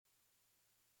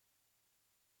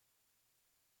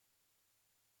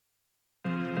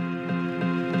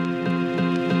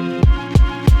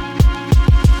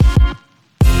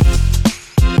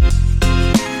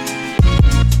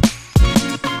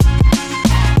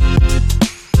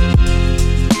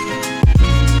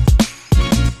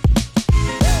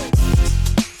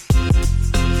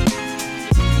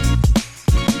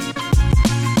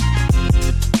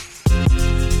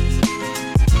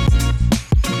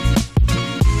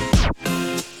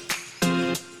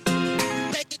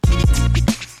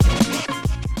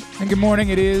Good morning.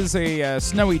 It is a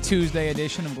snowy Tuesday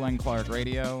edition of Glenn Clark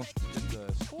Radio.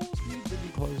 The schools need to be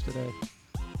closed today.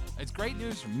 It's great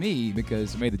news for me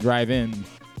because it made the drive-in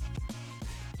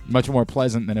much more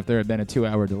pleasant than if there had been a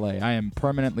 2-hour delay. I am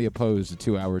permanently opposed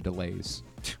to 2-hour delays.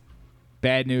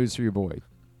 Bad news for your boy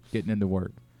getting into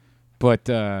work. But,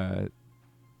 I'm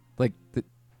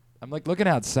looking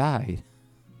outside.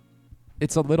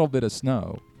 It's a little bit of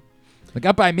snow. Like,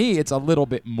 up by me, it's a little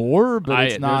bit more, but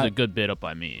it's not. There's a good bit up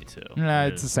by me, too. Nah,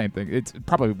 it's the same thing. It's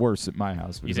probably worse at my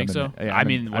house. You think so? I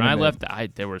mean, when I left,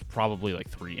 there was probably like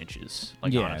 3 inches.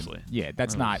 Like, honestly. Yeah,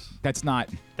 that's not a lot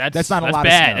bad. of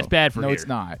snow. That's bad for No, here. it's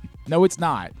not. No, it's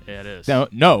not. Yeah, it is.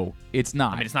 No, it's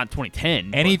not. I mean, it's not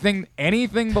 2010.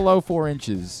 Anything below 4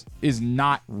 inches is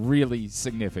not really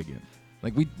significant.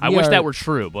 Like I wish that were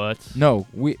true, but no,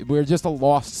 we're just a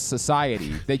lost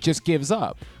society that just gives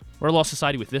up. We're a lost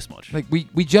society with this much. Like,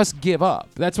 we just give up.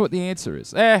 That's what the answer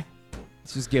is. Let's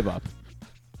just give up.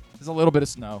 There's a little bit of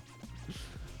snow.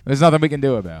 There's nothing we can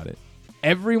do about it.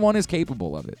 Everyone is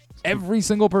capable of it. Every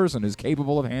single person is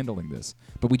capable of handling this.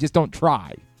 But we just don't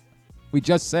try. We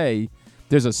just say,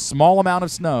 there's a small amount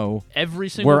of snow. Every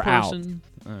single we're person.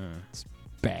 Out. It's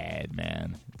bad,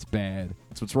 man. It's bad.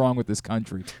 That's what's wrong with this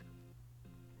country.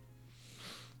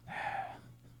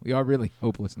 We are really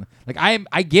hopeless. Like,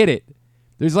 I get it.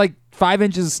 There's like 5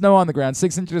 inches of snow on the ground,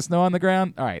 6 inches of snow on the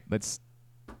ground. All right,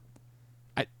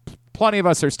 plenty of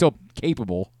us are still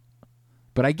capable,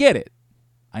 but I get it.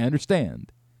 I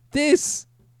understand. This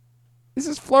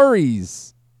is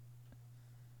flurries.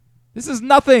 This is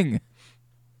nothing.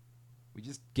 We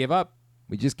just give up.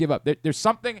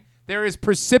 There is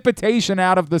precipitation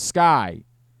out of the sky.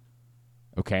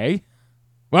 Okay.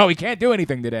 Well, we can't do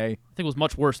anything today. I think it was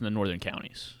much worse in the northern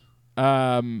counties.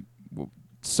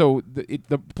 So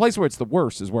the place where it's the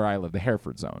worst is where I live, the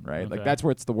Hereford zone, right? Okay. Like, that's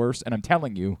where it's the worst, and I'm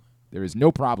telling you, there is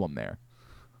no problem there.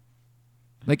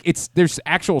 Like, there's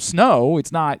actual snow.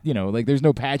 It's not, like, there's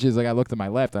no patches. Like, I look to my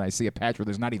left and I see a patch where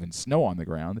there's not even snow on the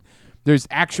ground. There's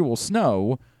actual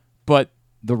snow, but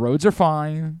the roads are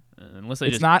fine. Unless they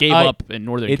just gave up in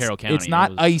northern Carroll County. It's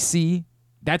not icy.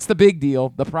 That's the big deal.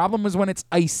 The problem is when it's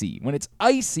icy. When it's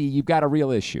icy, you've got a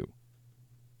real issue.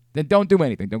 Then don't do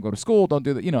anything. Don't go to school. Don't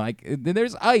do that. Then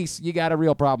there's ice. You got a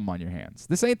real problem on your hands.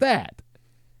 This ain't that.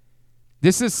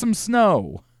 This is some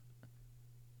snow.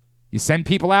 You send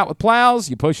people out with plows.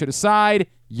 You push it aside.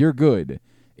 You're good.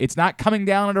 It's not coming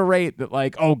down at a rate that,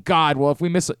 like, oh, God, well, if we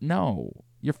miss it. No,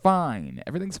 you're fine.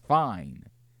 Everything's fine.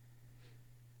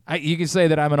 You can say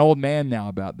that I'm an old man now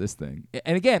about this thing.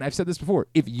 And again, I've said this before.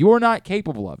 If you're not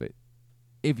capable of it,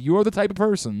 if you're the type of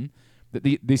person that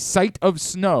the sight of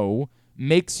snow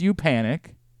makes you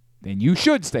panic, then you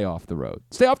should stay off the road.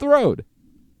 Stay off the road.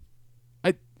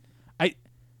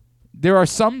 There are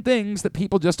some things that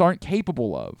people just aren't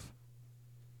capable of.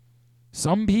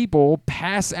 Some people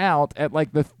pass out at,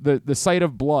 like, the sight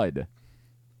of blood.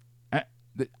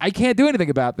 I can't do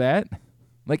anything about that.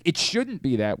 Like, it shouldn't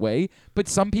be that way, but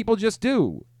some people just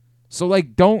do. So,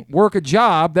 like, don't work a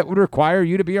job that would require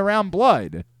you to be around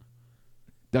blood.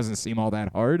 Doesn't seem all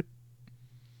that hard.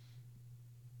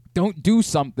 Don't do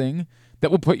something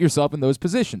that will put yourself in those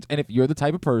positions. And if you're the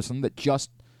type of person that just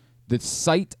the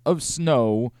sight of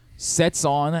snow sets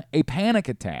on a panic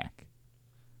attack,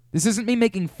 this isn't me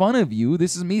making fun of you.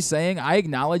 This is me saying I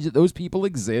acknowledge that those people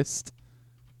exist.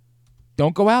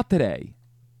 Don't go out today.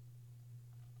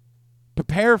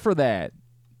 Prepare for that.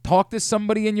 Talk to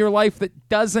somebody in your life that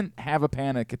doesn't have a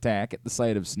panic attack at the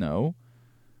sight of snow.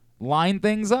 Line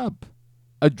things up.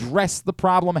 Address the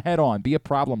problem head on. Be a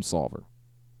problem solver.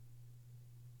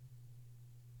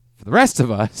 For the rest of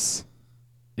us,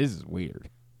 this is weird.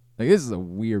 Like, this is a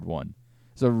weird one.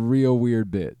 It's a real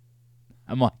weird bit.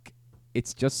 I'm like,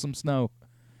 it's just some snow.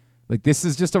 Like, this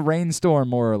is just a rainstorm,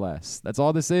 more or less. That's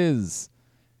all this is.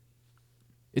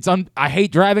 I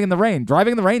hate driving in the rain.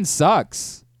 Driving in the rain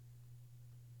sucks.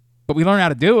 But we learn how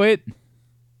to do it.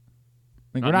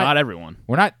 Like, not everyone.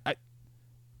 We're not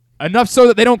enough so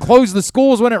that they don't close the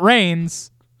schools when it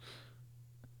rains.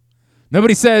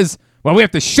 Nobody says, well, we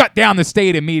have to shut down the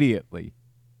state immediately.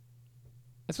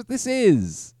 That's what this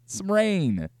is. It's some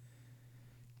rain.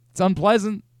 It's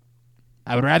unpleasant.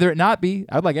 I would rather it not be.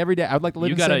 I would like every day. I would like to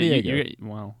live in San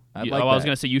Diego. I was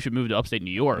going to say you should move to upstate New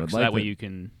York, so that way you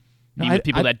can meet with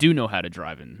people that do know how to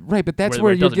drive in. Right, but that's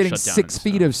where you're getting 6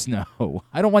 feet of snow.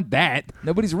 I don't want that.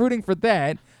 Nobody's rooting for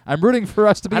that. I'm rooting for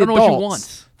us to be adults. I don't know what you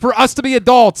want. For us to be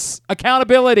adults.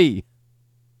 Accountability.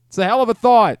 It's a hell of a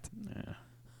thought.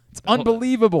 It's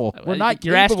unbelievable. We're not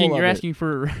You're asking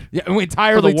for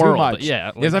entirely for the world, too much.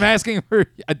 Yeah. Yes, I'm asking for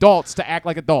adults to act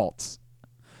like adults.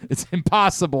 It's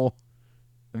impossible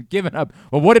I'm giving up.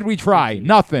 Well, what did we try?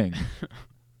 Nothing.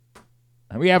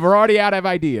 And we're already out of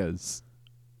ideas.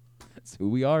 That's who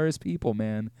we are as people,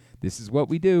 man. This is what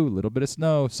we do. A little bit of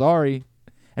snow. Sorry.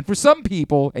 And for some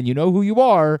people, and you know who you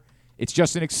are, it's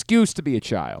just an excuse to be a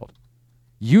child.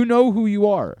 You know who you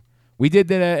are. We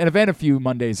did an event a few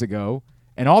Mondays ago,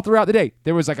 and all throughout the day,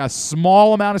 there was like a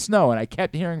small amount of snow, and I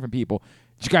kept hearing from people,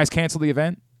 did you guys cancel the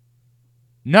event?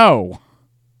 No.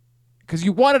 Because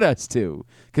you wanted us to.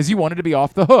 Because you wanted to be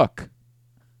off the hook.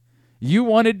 You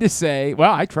wanted to say,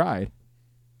 well, I tried.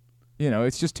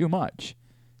 It's just too much.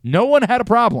 No one had a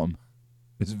problem.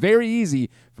 It's very easy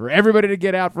for everybody to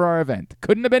get out for our event.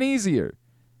 Couldn't have been easier.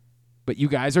 But you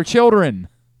guys are children,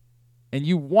 and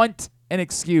you want an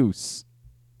excuse.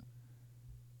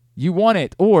 You want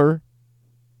it, or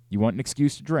you want an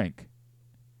excuse to drink.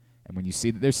 And when you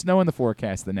see that there's snow in the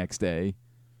forecast the next day,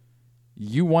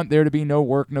 you want there to be no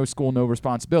work, no school, no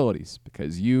responsibilities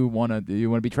because you want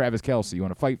to be Travis Kelce. You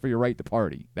want to fight for your right to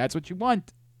party. That's what you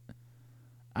want.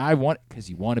 I want because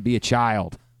you want to be a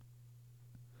child.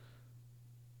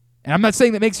 And I'm not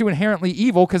saying that makes you inherently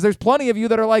evil because there's plenty of you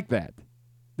that are like that.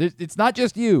 It's not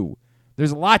just you.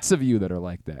 There's lots of you that are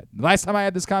like that. The last time I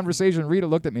had this conversation, Rita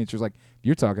looked at me and she was like,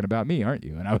 you're talking about me, aren't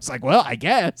you? And I was like, well, I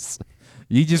guess.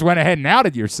 You just went ahead and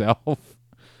outed yourself.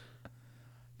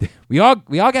 We all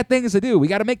got things to do. We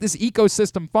got to make this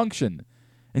ecosystem function.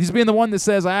 And just being the one that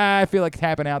says, I feel like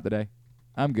tapping out today.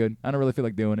 I'm good. I don't really feel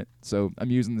like doing it. So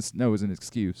I'm using the snow as an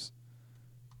excuse.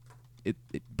 It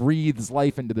breathes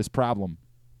life into this problem.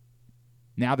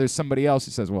 Now there's somebody else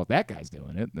who says, well, if that guy's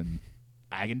doing it, then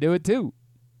I can do it too.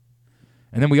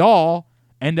 And then we all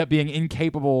end up being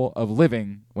incapable of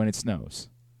living when it snows.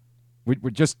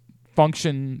 We're just,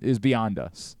 function is beyond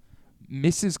us.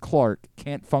 Mrs. Clark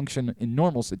can't function in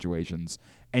normal situations,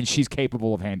 and she's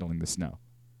capable of handling the snow.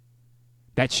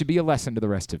 That should be a lesson to the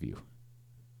rest of you.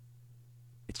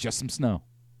 It's just some snow.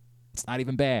 It's not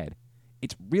even bad.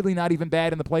 It's really not even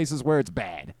bad in the places where it's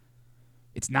bad.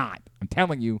 It's not. I'm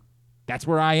telling you, that's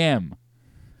where I am.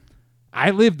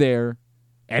 I live there,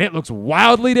 and it looks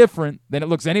wildly different than it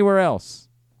looks anywhere else.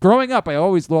 Growing up, I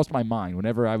always lost my mind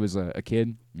whenever I was a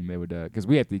kid, and they would because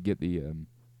we had to get the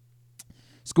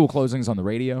school closings on the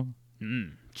radio.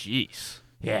 Jeez.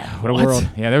 Yeah, what a world.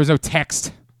 Yeah, there was no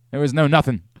text. There was no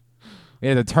nothing. We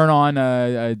had to turn on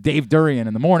Dave Durian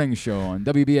in the morning show on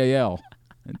WBAL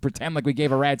and pretend like we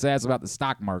gave a rat's ass about the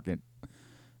stock market.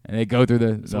 And they go through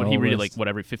the So he read it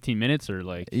every 15 minutes or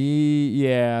like?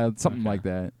 Yeah, something like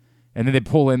that. And then they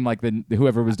pull in like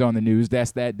whoever was doing the news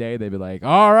desk that day. They'd be like,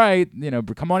 all right,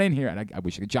 come on in here. And I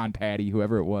wish I could John Patty,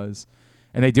 whoever it was.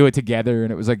 And they do it together.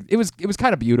 And it was like, it was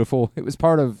kind of beautiful. It was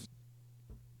part of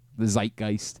the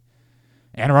zeitgeist.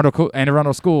 Anne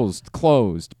Arundel schools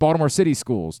closed. Baltimore City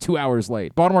schools 2 hours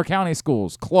late. Baltimore County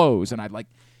schools closed. And I'd like,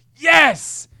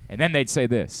 yes! And then they'd say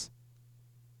this,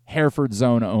 Hereford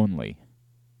zone only.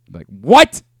 Like,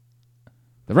 what?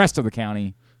 The rest of the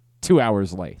county, 2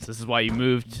 hours late. So this is why you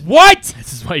moved. What?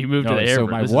 This is why you moved to the so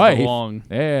Hereford. my this wife, is the long...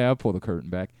 yeah, I'll pull the curtain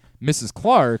back. Mrs.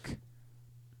 Clark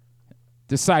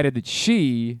decided that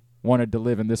she wanted to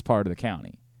live in this part of the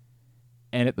county.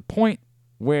 And at the point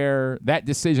where that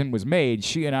decision was made,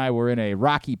 she and I were in a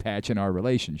rocky patch in our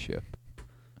relationship.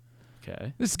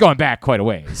 Okay. This is going back quite a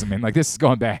ways. I mean, like, this is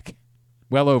going back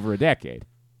well over a decade.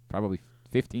 Probably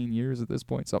 15 years at this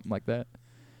point, something like that.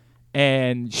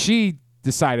 And she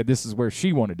decided this is where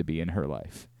she wanted to be in her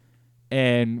life.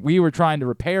 And we were trying to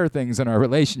repair things in our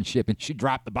relationship, and she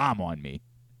dropped the bomb on me.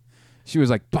 She was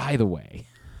like, by the way,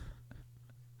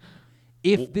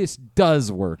 if this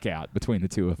does work out between the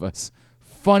two of us,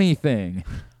 funny thing,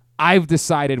 I've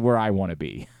decided where I want to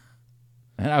be.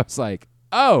 And I was like,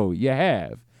 oh, you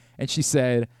have? And she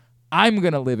said, I'm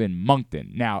going to live in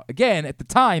Moncton. Now, again, at the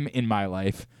time in my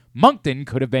life, Moncton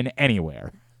could have been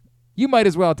anywhere. You might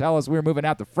as well tell us we were moving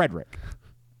out to Frederick.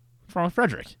 From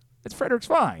Frederick. Frederick's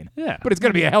fine. Yeah. But it's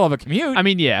going to be a hell of a commute. I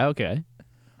mean, yeah, okay.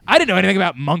 I didn't know anything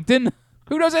about Moncton.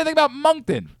 Who knows anything about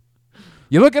Moncton?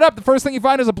 You look it up, the first thing you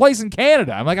find is a place in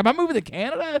Canada. I'm like, am I moving to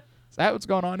Canada? Is that what's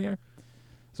going on here?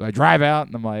 So I drive out,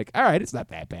 and I'm like, all right, it's not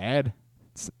that bad.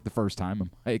 It's the first time.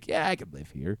 I'm like, yeah, I could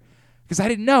live here. Because I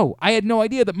didn't know. I had no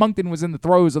idea that Moncton was in the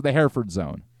throes of the Hereford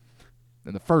zone.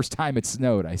 And the first time it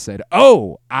snowed, I said,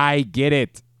 oh, I get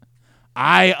it.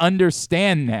 I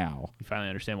understand now. You finally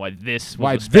understand why this was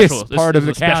why a special, this part of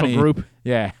the special county group.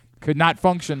 Yeah, could not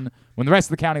function when the rest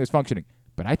of the county was functioning.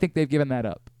 But I think they've given that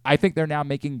up. I think they're now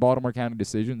making Baltimore County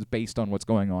decisions based on what's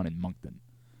going on in Moncton,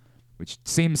 which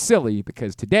seems silly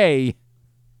because today,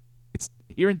 it's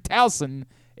here in Towson,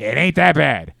 it ain't that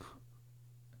bad.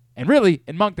 And really,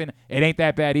 in Moncton, it ain't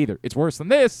that bad either. It's worse than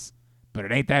this, but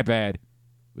it ain't that bad.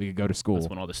 we could go to school. That's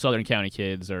when all the Southern County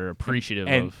kids are appreciative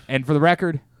of. And for the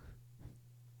record,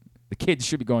 the kids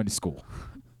should be going to school.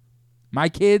 My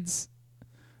kids,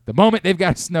 the moment they've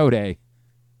got a snow day,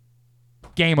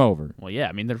 game over. Well, yeah,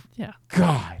 I mean,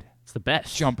 God. It's the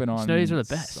best. Jumping on snow days are the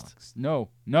best. Sucks. No,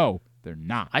 they're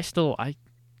not.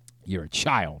 You're a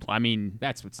child. I mean,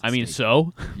 that's what's.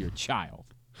 So you're a child.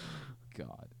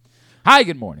 God. Hi,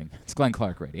 good morning. It's Glenn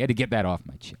Clark Ready. I had to get that off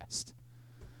my chest.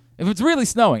 If it's really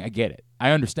snowing, I get it.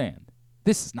 I understand.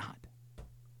 This is not.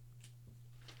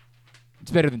 It's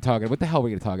better than talking. What the hell are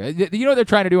we going to talk about? You know what they're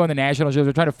trying to do on the national shows?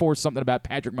 They're trying to force something about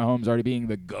Patrick Mahomes already being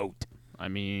the GOAT. I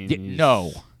mean,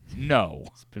 no.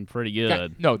 It's been pretty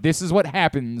good. No, this is what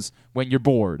happens when you're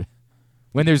bored.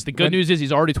 When there's the good news is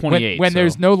he's already 28. When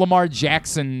there's no Lamar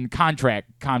Jackson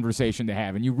contract conversation to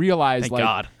have, and you realize Thank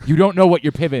God. You don't know what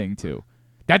you're pivoting to.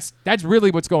 That's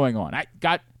really what's going on.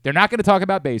 They're not going to talk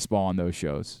about baseball on those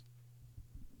shows.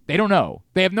 They don't know.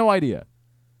 They have no idea.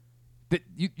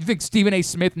 You think Stephen A.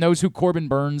 Smith knows who Corbin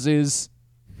Burns is?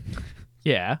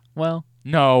 Yeah. Well,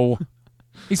 no.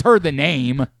 He's heard the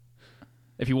name.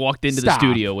 If he walked into the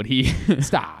studio, would he?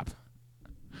 Stop.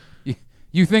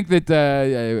 You think that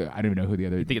I don't even know who the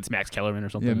other. You think it's Max Kellerman or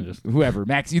something? Yeah, whoever.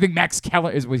 Max. You think Max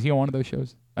Keller was he on one of those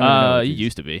shows? He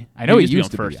used to be. I know he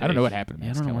used to be. I don't know what happened to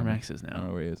Max I don't know Kellerman. where Max is now. I don't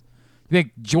know where he is. You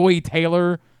think Joy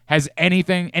Taylor has any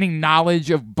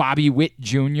knowledge of Bobby Witt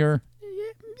Jr.?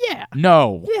 Yeah.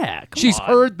 No. Yeah. She's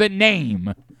heard the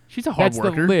name. She's a hard worker.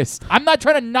 That's the list. I'm not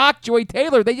trying to knock Joy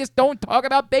Taylor. They just don't talk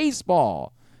about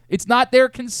baseball. It's not their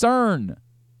concern.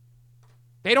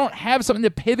 They don't have something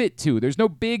to pivot to. There's no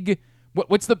big. What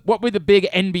would the big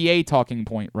NBA talking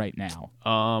point right now?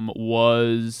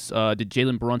 Did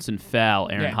Jalen Brunson foul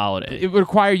Aaron Holiday? It would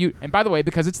require you. And by the way,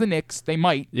 because it's the Knicks, they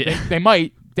might. Yeah. They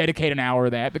might dedicate an hour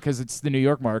of that because it's the New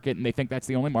York market and they think that's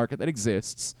the only market that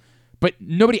exists. But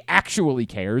nobody actually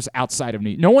cares outside of New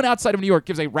York. No one outside of New York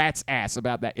gives a rat's ass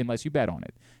about that unless you bet on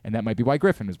it. And that might be why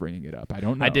Griffin was bringing it up. I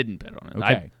don't know. I didn't bet on it. Okay.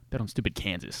 I bet on stupid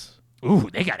Kansas. Ooh,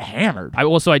 they got hammered. I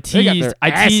teased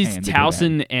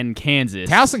Towson and Kansas.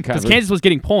 Towson covered. Because Kansas was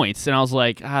getting points, and I was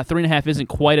like, 3.5 isn't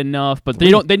quite enough. But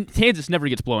Kansas never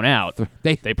gets blown out.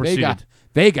 They pursued.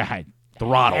 They got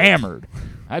throttled. Hammered.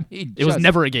 I mean, it was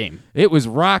never a game. It was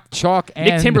rock, chalk, and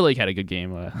Nick Timberlake had a good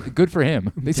game. Good for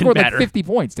him. They scored like 50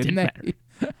 points, didn't they? Matter.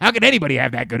 How could anybody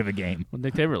have that good of a game? Well,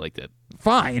 Nick Timberlake did.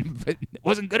 Fine, but it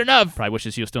wasn't good enough. Probably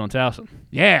wishes he was still in Towson.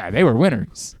 Yeah, they were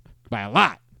winners by a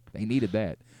lot. They needed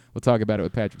that. We'll talk about it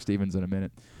with Patrick Stevens in a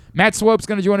minute. Matt Swope's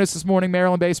going to join us this morning,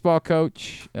 Maryland baseball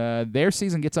coach. Their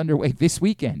season gets underway this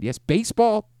weekend. Yes,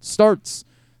 baseball starts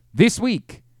this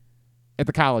week at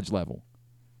the college level.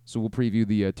 So we'll preview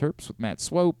the Terps with Matt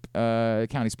Swope,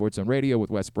 County Sports Zone Radio with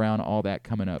Wes Brown, all that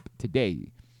coming up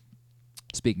today.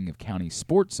 Speaking of County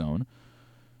Sports Zone,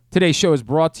 today's show is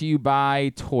brought to you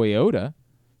by Toyota.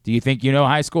 Do you think you know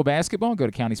high school basketball? Go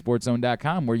to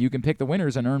countysportszone.com where you can pick the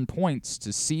winners and earn points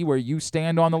to see where you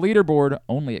stand on the leaderboard.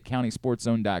 Only at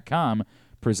countysportszone.com,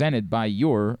 presented by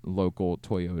your local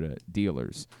Toyota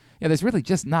dealers. Yeah, there's really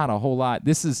just not a whole lot.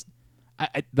 This is,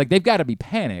 they've got to be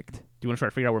panicked. Do you want to try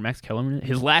to figure out where Max Kellerman is?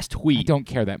 His last tweet. I don't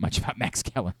care that much about Max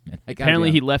Kellerman.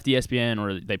 Apparently he left ESPN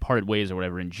or they parted ways or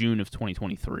whatever in June of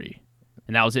 2023.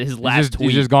 And that was his last tweet.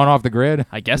 He's just gone off the grid?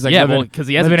 I guess, like because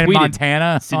he hasn't living tweeted in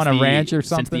Montana on a ranch or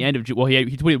something? Since the end of he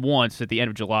tweeted once at the end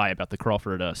of July about the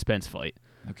Crawford Spence fight.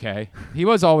 Okay. He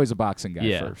was always a boxing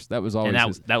guy first. That was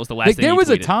always that was the last thing there was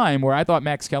he a time where I thought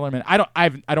Max Kellerman, I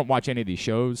don't watch any of these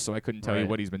shows, so I couldn't tell you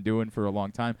what he's been doing for a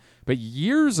long time. But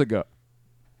years ago,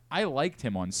 I liked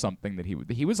him on something that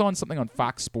he was on something on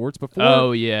Fox Sports before.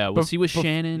 Oh yeah, was he with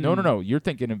Shannon? No. You're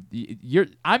thinking of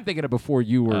I'm thinking of before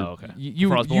you were. Oh, okay. You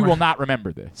will not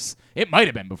remember this. It might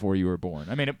have been before you were born.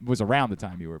 I mean, it was around the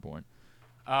time you were born.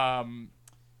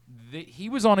 He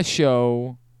was on a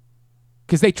show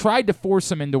because they tried to force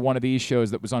him into one of these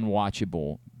shows that was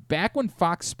unwatchable. Back when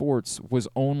Fox Sports was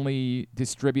only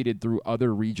distributed through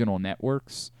other regional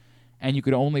networks. And you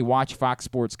could only watch Fox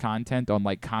Sports content on,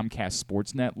 like, Comcast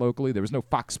Sportsnet locally. There was no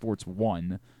Fox Sports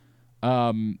 1.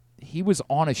 He was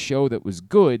on a show that was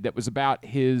good, that was about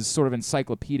his sort of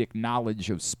encyclopedic knowledge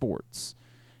of sports.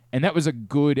 And that was a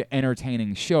good,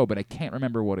 entertaining show, but I can't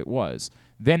remember what it was.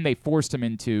 Then they forced him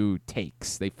into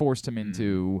takes. They forced him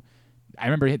into... I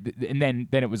remember... And then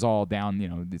it was all down,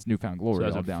 this newfound glory.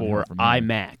 So all down for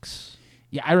IMAX.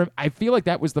 Yeah, I feel like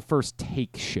that was the first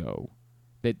take show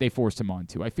that they forced him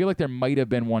onto. I feel like there might have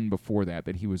been one before that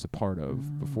he was a part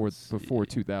of before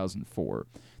 2004.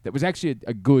 That was actually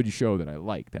a good show that I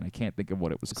liked, and I can't think of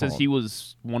what it was called. Says he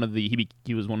was one of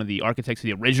the architects of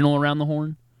the original Around the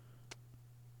Horn.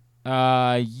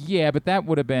 Yeah, but that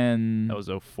would have been... That was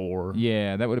 04.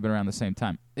 Yeah, that would have been around the same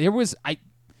time. He was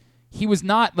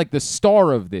not like the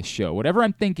star of this show. Whatever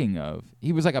I'm thinking of,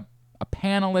 he was like a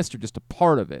panelist or just a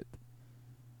part of it.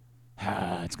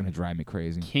 It's going to drive me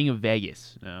crazy. King of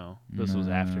Vegas. No, this was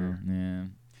after. Yeah.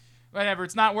 Whatever,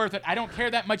 it's not worth it. I don't care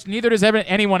that much. Neither does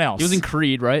anyone else. He was in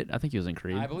Creed, right? I think he was in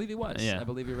Creed. I believe he was. Yeah. I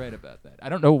believe you're right about that. I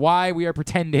don't know why we are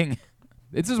pretending.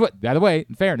 This is what, by the way,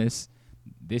 in fairness,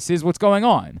 this is what's going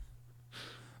on.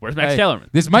 Where's Max Kellerman?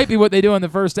 This might be what they do in the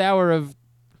first hour of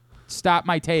Stop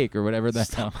My Take or whatever the hell.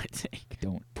 Stop My Take.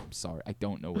 I'm sorry. I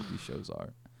don't know what these shows are.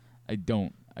 I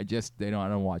don't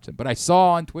watch them. But I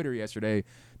saw on Twitter yesterday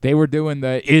they were doing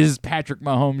the "Is Patrick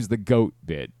Mahomes the GOAT"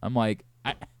 bit. I'm like,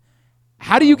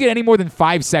 how do you get any more than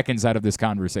 5 seconds out of this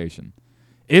conversation?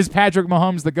 Is Patrick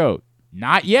Mahomes the GOAT?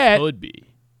 Not yet. Could be.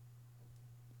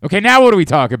 Okay, now what do we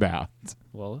talk about?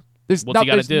 Well, there's what's he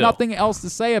gotta do? nothing else to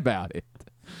say about it.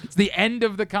 It's the end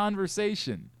of the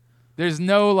conversation. There's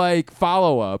no like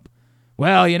follow-up.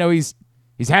 Well, he's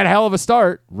had a hell of a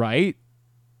start, right?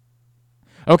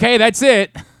 Okay, that's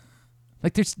it.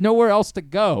 Like, there's nowhere else to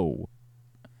go.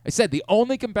 I said the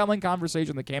only compelling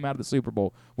conversation that came out of the Super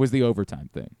Bowl was the overtime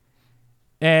thing.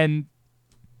 And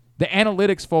the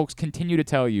analytics folks continue to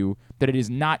tell you that it is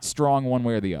not strong one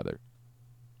way or the other.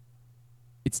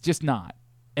 It's just not.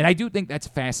 And I do think that's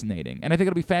fascinating. And I think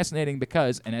it'll be fascinating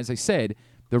because, and as I said,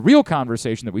 the real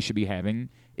conversation that we should be having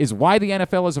is why the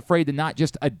NFL is afraid to not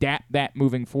just adapt that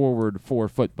moving forward for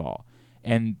football.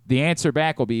 And the answer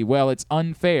back will be, well, it's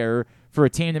unfair for a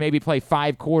team to maybe play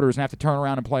 5 quarters and have to turn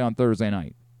around and play on Thursday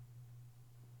night.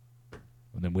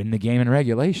 Well, then win the game in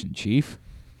regulation, Chief.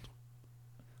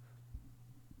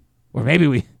 Or maybe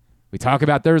we talk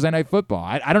about Thursday night football.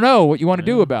 I don't know what you want to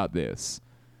do about this.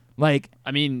 Like,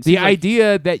 I mean, the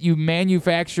idea that you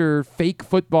manufacture fake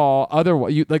football,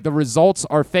 like the results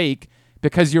are fake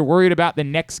because you're worried about the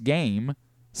next game.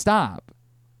 Stop.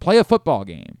 Play a football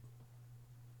game.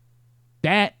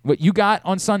 What you got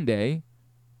on Sunday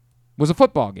was a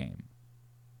football game.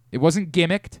 It wasn't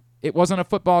gimmicked. It wasn't a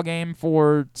football game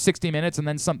for 60 minutes and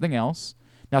then something else.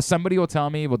 Now, somebody will tell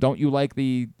me, well, don't you like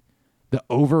the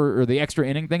over or the extra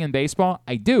inning thing in baseball?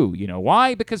 I do. You know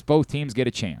why? Because both teams get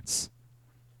a chance.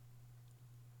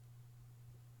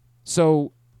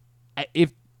 So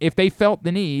if they felt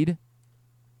the need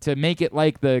to make it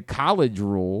like the college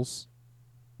rules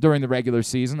during the regular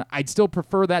season, I'd still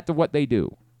prefer that to what they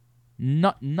do.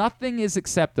 Nothing is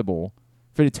acceptable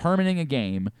for determining a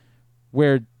game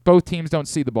where both teams don't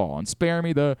see the ball. And spare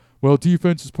me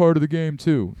defense is part of the game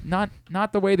too. Not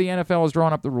the way the NFL has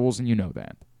drawn up the rules, and you know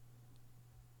that.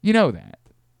 You know that.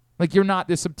 Like, you're not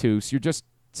this obtuse. You're just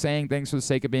saying things for the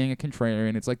sake of being a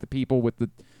contrarian. It's like the people with the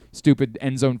stupid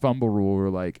end zone fumble rule are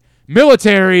like,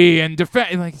 military and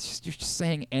defense. Like, you're just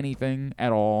saying anything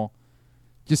at all.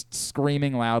 Just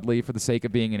screaming loudly for the sake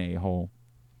of being an a-hole.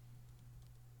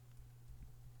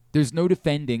 There's no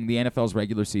defending the NFL's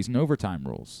regular season overtime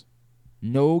rules.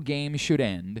 No game should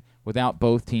end without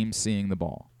both teams seeing the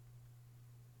ball.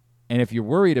 And if you're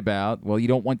worried about, well, you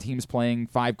don't want teams playing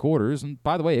 5 quarters, and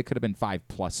by the way, it could have been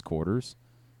 5+ quarters.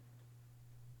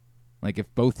 Like,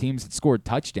 if both teams had scored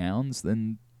touchdowns,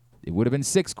 then it would have been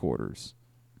 6 quarters.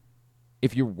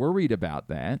 If you're worried about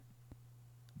that,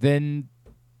 then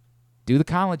do the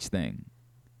college thing.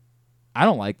 I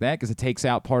don't like that because it takes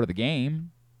out part of the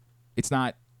game. It's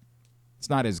not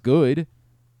as good,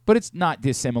 but it's not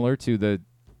dissimilar to the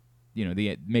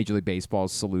Major League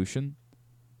Baseball's solution.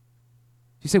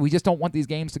 If you say we just don't want these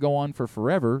games to go on for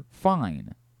forever,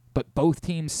 fine. But both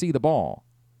teams see the ball.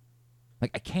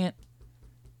 Like, I can't.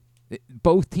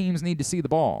 Both teams need to see the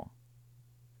ball.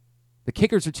 The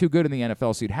kickers are too good in the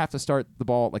NFL, so you'd have to start the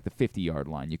ball at like the 50-yard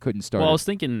line. You couldn't start. Well, I was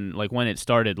thinking, like, when it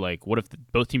started, like, what if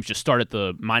both teams just start at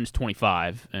the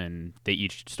 -25 and they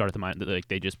each start at the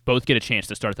they just both get a chance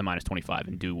to start at the -25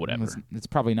 and do whatever. It's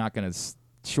probably not going to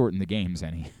shorten the games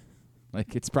any.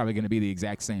 Like, it's probably going to be the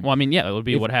exact same. Well, I mean, yeah, it would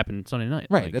be what happened Sunday night.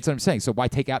 Right, like, that's what I'm saying. So why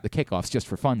take out the kickoffs just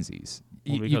for funsies?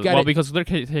 Because they're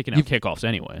taking out kickoffs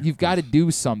anyway. You've got to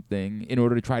do something in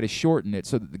order to try to shorten it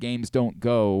so that the games don't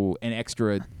go an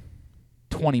extra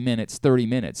 20 minutes, 30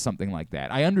 minutes, something like that.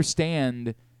 I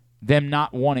understand them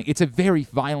not wanting. It's a very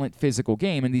violent physical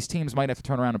game, and these teams might have to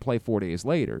turn around and play 4 days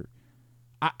later.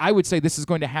 I would say this is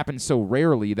going to happen so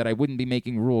rarely that I wouldn't be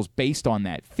making rules based on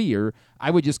that fear. I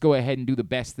would just go ahead and do the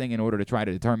best thing in order to try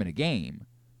to determine a game.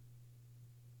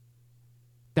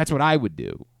 That's what I would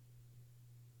do.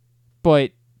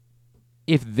 But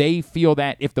if they feel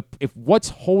that, if what's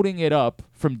holding it up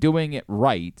from doing it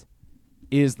right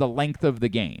is the length of the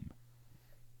game,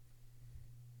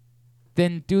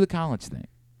 then do the college thing.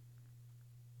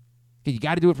 You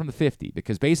got to do it from the 50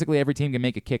 because basically every team can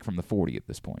make a kick from the 40 at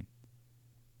this point.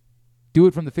 Do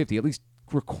it from the 50. At least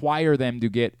require them to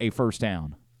get a first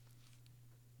down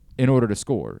in order to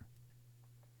score.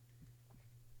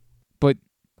 But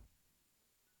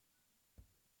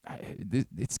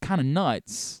it's kind of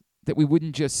nuts that we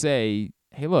wouldn't just say,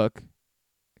 hey, look,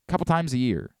 a couple times a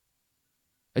year,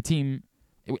 a team,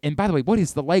 and by the way, what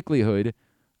is the likelihood?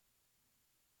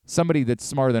 Somebody that's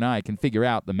smarter than I can figure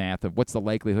out the math of what's the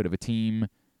likelihood of a team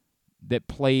that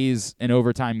plays an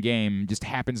overtime game just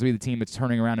happens to be the team that's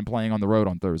turning around and playing on the road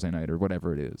on Thursday night or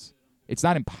whatever it is. It's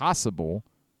not impossible,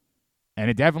 and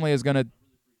it definitely is going to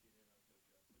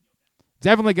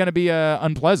be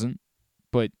unpleasant,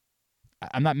 but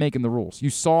I'm not making the rules. You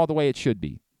saw the way it should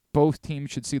be. Both teams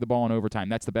should see the ball in overtime.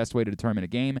 That's the best way to determine a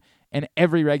game, and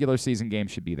every regular season game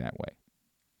should be that way.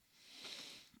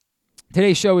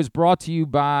 Today's show is brought to you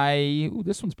by,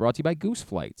 this one's brought to you by Goose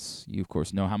Flights. You, of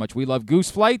course, know how much we love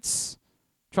Goose Flights.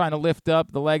 Trying to lift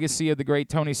up the legacy of the great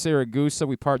Tony Siragusa.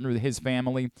 We partner with his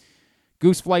family.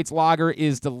 Goose Flights Lager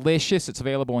is delicious. It's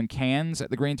available in cans at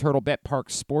the Green Turtle Bet Park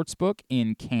Sportsbook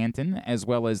in Canton, as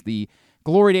well as the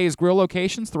Glory Days Grill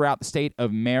locations throughout the state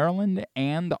of Maryland,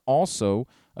 and also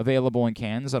available in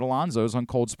cans at Alonzo's on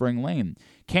Cold Spring Lane.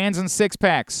 Cans and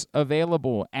six-packs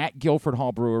available at Guilford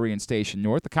Hall Brewery and Station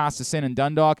North, Acosta Inn in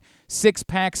Dundalk,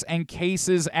 six-packs and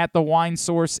cases at the Wine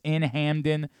Source in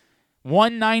Hamden.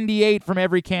 $1.98 from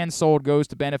every can sold goes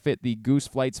to benefit the Goose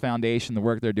Flights Foundation, the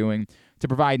work they're doing to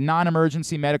provide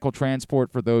non-emergency medical transport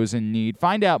for those in need.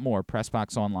 Find out more,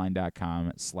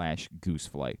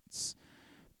 PressBoxOnline.com/gooseflights.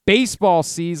 Baseball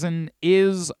season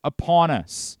is upon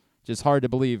us. Just hard to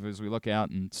believe as we look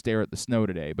out and stare at the snow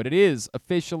today. But it is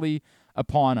officially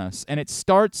upon us, and it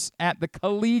starts at the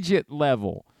collegiate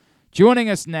level. Joining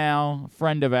us now, a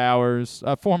friend of ours,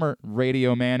 a former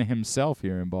radio man himself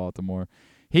here in Baltimore.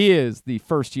 He is the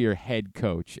first-year head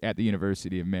coach at the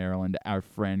University of Maryland, our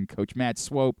friend, Coach Matt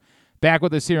Swope, back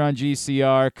with us here on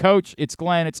GCR. Coach, it's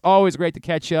Glenn. It's always great to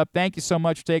catch up. Thank you so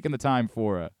much for taking the time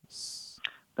for us.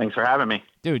 Thanks for having me.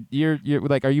 Dude, you're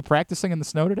like, are you practicing in the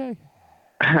snow today?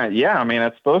 Yeah, I mean,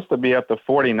 it's supposed to be up to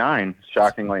 49,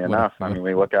 shockingly enough. I mean,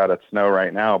 we look out at snow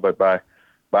right now, but by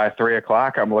 3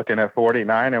 o'clock, I'm looking at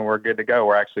 49, and we're good to go.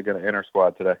 We're actually going to enter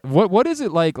squad today. What is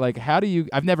it like? Like, how do you?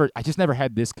 I just never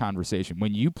had this conversation.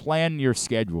 When you plan your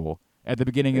schedule at the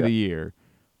beginning of the year,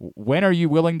 when are you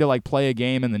willing to like play a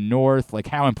game in the North? Like,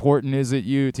 how important is it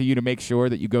to you to make sure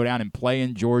that you go down and play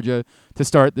in Georgia to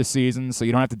start the season, so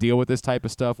you don't have to deal with this type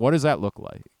of stuff? What does that look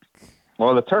like?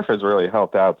 Well, the turf has really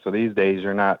helped out. So these days,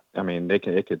 you're not. I mean, it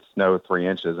could snow 3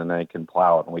 inches, and they can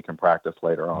plow it, and we can practice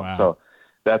later on. Wow. So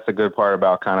that's the good part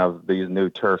about kind of these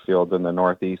new turf fields in the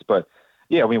Northeast. But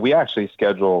yeah, I mean, we actually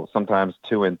schedule sometimes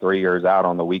 2 and 3 years out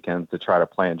on the weekends to try to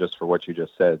plan just for what you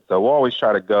just said. So we'll always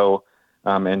try to go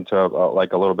into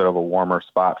like a little bit of a warmer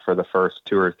spot for the first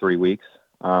 2 or 3 weeks.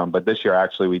 But this year,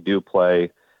 actually, we do play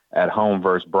at home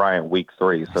versus Bryant week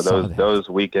 3. So those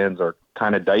weekends are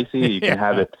kind of dicey. You can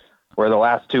have it where the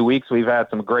last 2 weeks we've had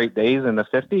some great days in the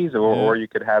 50s, or you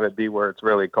could have it be where it's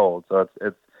really cold. So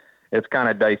it's kind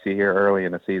of dicey here early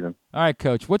in the season. All right,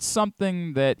 Coach, what's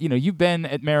something that, you've been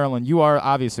at Maryland. You are,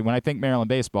 obviously, when I think Maryland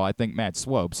baseball, I think Matt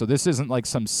Swope. So this isn't like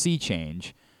some sea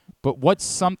change. But what's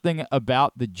something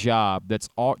about the job that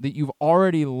you've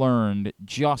already learned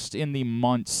just in the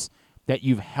months that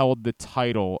you've held the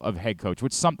title of head coach?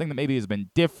 What's something that maybe has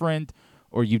been different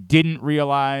or you didn't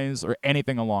realize or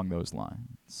anything along those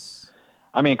lines?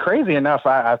 I mean, crazy enough,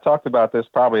 I've talked about this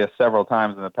probably several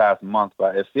times in the past month,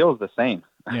 but it feels the same.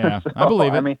 Yeah, I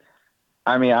believe it.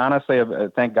 I mean, honestly,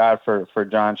 thank God for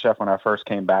John Sheff when I first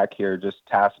came back here, just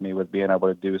tasked me with being able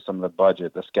to do some of the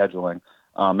budget, the scheduling,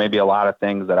 maybe a lot of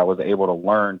things that I was able to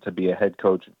learn to be a head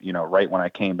coach, right when I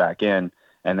came back in,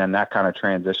 and then that kind of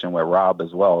transition with Rob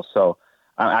as well. So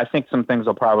I think some things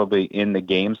will probably in the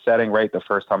game setting, right? The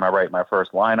first time I write my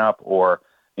first lineup, or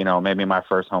maybe my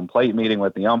first home plate meeting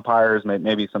with the umpires,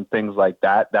 maybe some things like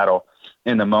that, that'll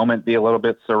in the moment be a little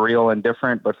bit surreal and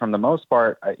different. But from the most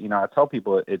part, I tell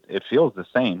people it feels the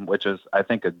same, which is, I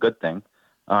think, a good thing,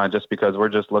 just because we're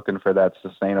just looking for that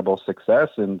sustainable success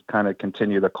and kind of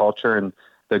continue the culture and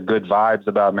the good vibes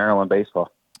about Maryland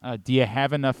baseball. Do you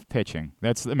have enough pitching?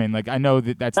 I know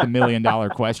that's the $1 million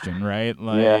question, right?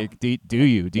 Like, yeah. Do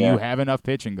you have enough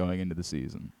pitching going into the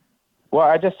season? Well,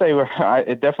 I just say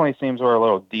it definitely seems we're a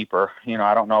little deeper.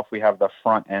 I don't know if we have the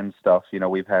front end stuff.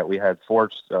 We had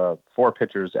four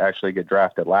pitchers actually get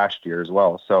drafted last year as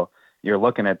well. So you're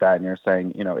looking at that and you're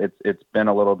saying, it's been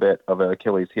a little bit of an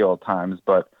Achilles heel at times,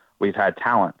 but we've had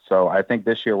talent. So I think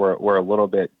this year we're a little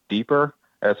bit deeper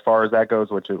as far as that goes,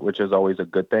 which is always a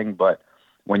good thing. But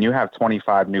when you have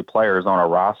 25 new players on a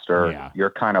roster, you're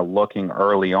kind of looking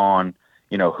early on,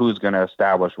 who's going to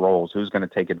establish roles, who's going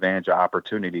to take advantage of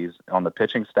opportunities on the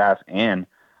pitching staff and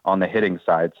on the hitting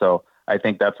side. So I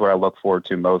think that's what I look forward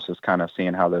to most, is kind of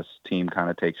seeing how this team kind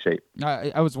of takes shape.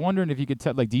 I was wondering if you could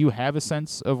tell, do you have a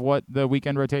sense of what the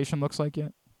weekend rotation looks like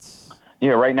yet?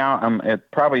 Yeah, right now,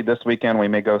 probably this weekend we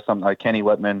may go something like Kenny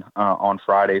Littman on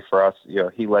Friday for us.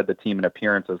 He led the team in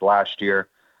appearances last year.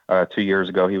 2 years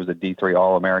ago, he was a D3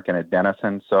 All-American at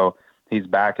Denison. So he's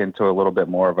back into a little bit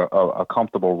more of a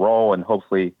comfortable role, and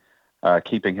hopefully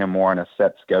keeping him more on a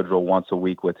set schedule once a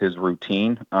week with his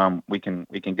routine. We can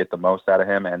get the most out of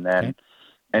him. And then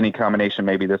any combination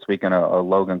maybe this weekend, a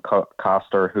Logan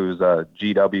Coster, who's a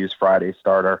GW's Friday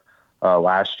starter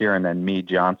last year, and then Meade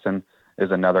Johnson is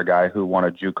another guy who won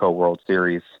a JUCO World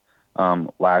Series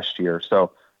last year.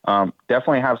 So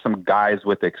definitely have some guys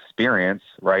with experience,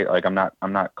 right? Like I'm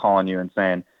not calling you and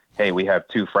saying, hey, we have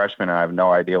 2 freshmen and I have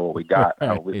no idea what we got.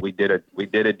 We did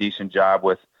a decent job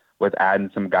with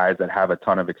adding some guys that have a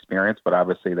ton of experience, but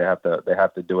obviously they have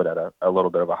to do it at a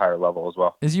little bit of a higher level as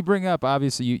well. As you bring up,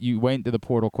 obviously you went into the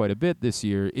portal quite a bit this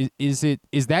year. Is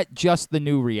that just the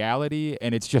new reality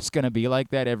and it's just going to be like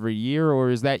that every year, or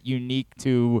is that unique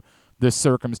to the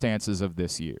circumstances of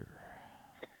this year?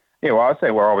 Yeah, well, I'd say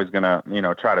we're always going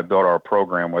to, try to build our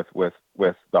program with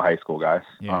the high school guys.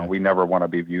 Yeah. We never want to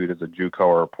be viewed as a JUCO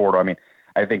or a portal. I mean,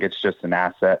 I think it's just an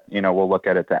asset. We'll look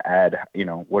at it to add,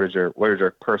 what is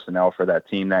your personnel for that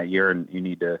team that year, and you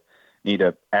need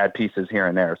to add pieces here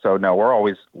and there. So no, we're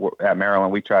always at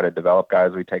Maryland. We try to develop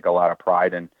guys. We take a lot of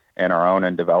pride in our own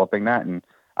in developing that. And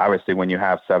obviously, when you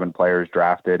have 7 players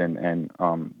drafted and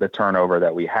the turnover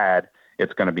that we had,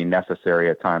 it's going to be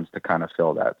necessary at times to kind of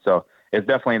fill that. So it's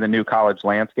definitely the new college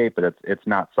landscape, but it's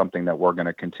not something that we're going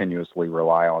to continuously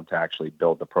rely on to actually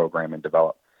build the program and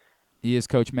develop. He is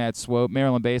Coach Matt Swope.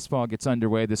 Maryland baseball gets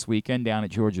underway this weekend down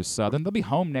at Georgia Southern. They'll be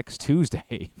home next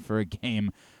Tuesday for a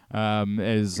game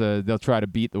as they'll try to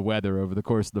beat the weather over the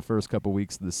course of the first couple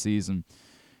weeks of the season.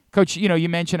 Coach, you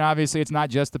mentioned obviously it's not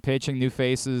just the pitching, new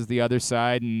faces, the other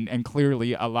side, and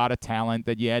clearly a lot of talent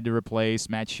that you had to replace.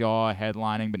 Matt Shaw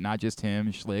headlining, but not just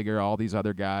him, Schliger, all these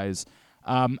other guys.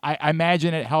 I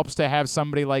imagine it helps to have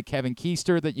somebody like Kevin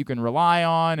Keister that you can rely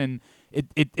on, and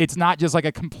it's not just like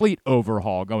a complete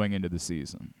overhaul going into the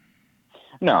season.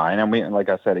 No, and we, like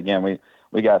I said again,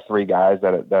 we got 3 guys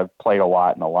that have played a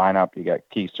lot in the lineup. You got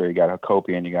Keister, you got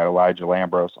Hakopian, you got Elijah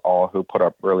Lambros, all who put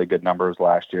up really good numbers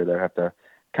last year that have to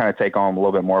kind of take on a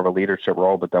little bit more of a leadership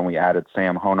role. But then we added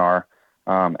Sam Honar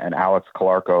and Alex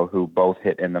Calarco, who both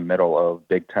hit in the middle of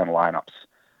Big Ten lineups.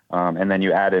 And then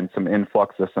you add in some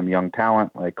influx of some young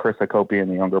talent, like Chris Hakopian,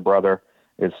 the younger brother,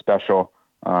 is special.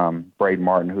 Braden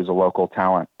Martin, who's a local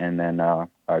talent, and then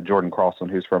Jordan Carlson,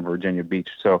 who's from Virginia Beach.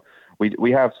 So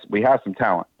we have some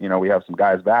talent. We have some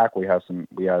guys back. We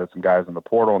added some guys in the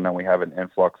portal, and then we have an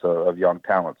influx of young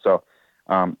talent. So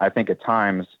I think at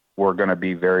times we're going to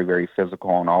be very, very physical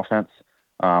on offense.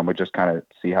 We just kind of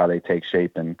see how they take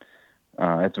shape, and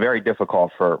it's very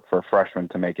difficult for freshmen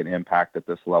to make an impact at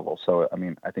this level. So, I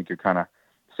mean, I think you're kind of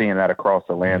seeing that across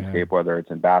the landscape, whether it's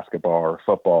in basketball or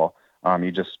football.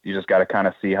 You just got to kind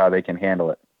of see how they can handle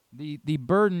it. The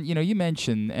burden, you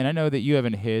mentioned, and I know that you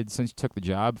haven't hid since you took the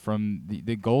job, from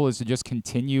the goal is to just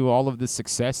continue all of the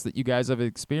success that you guys have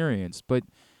experienced. But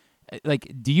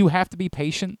like, do you have to be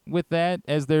patient with that?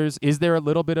 Is there a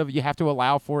little bit of, you have to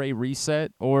allow for a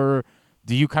reset, or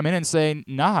do you come in and say,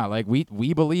 nah, like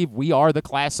we believe we are the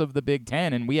class of the Big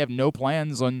Ten and we have no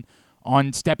plans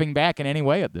on stepping back in any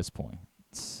way at this point?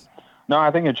 No, I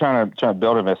think you're trying to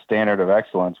build a standard of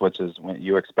excellence, which is when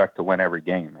you expect to win every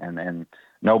game, and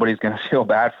nobody's going to feel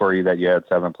bad for you that you had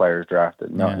 7 players drafted.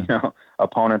 No,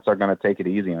 opponents are going to take it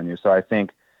easy on you. So I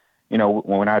think,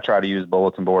 when I try to use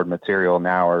bulletin board material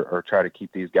now or try to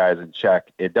keep these guys in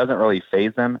check, it doesn't really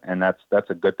faze them, and that's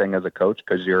a good thing as a coach,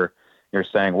 because you're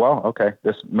saying, well, okay,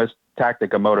 this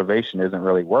tactic of motivation isn't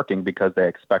really working because they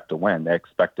expect to win. They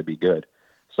expect to be good.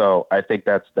 So I think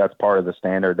that's part of the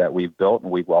standard that we've built,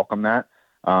 and we welcome that.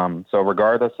 So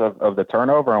regardless of the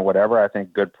turnover and whatever, I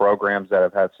think good programs that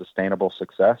have had sustainable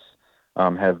success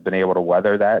have been able to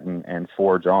weather that and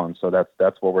forge on. So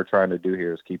that's what we're trying to do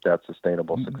here, is keep that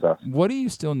sustainable success. What do you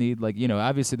still need? Like,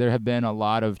 obviously there have been a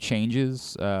lot of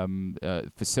changes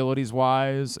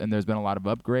facilities-wise, and there's been a lot of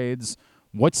upgrades.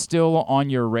 What's still on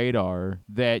your radar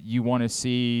that you want to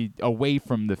see away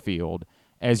from the field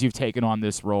as you've taken on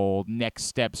this role, next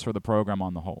steps for the program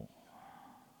on the whole?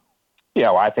 Yeah,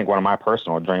 well, I think one of my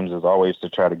personal dreams is always to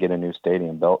try to get a new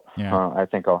stadium built. Yeah. I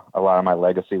think a lot of my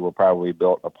legacy will probably be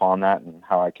built upon that, and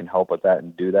how I can help with that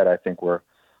and do that. I think we're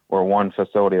we're one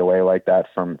facility away like that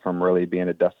from really being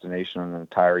a destination on the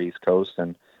entire East Coast.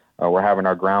 And we're having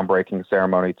our groundbreaking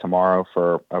ceremony tomorrow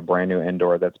for a brand new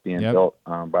indoor that's being built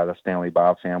by the Stanley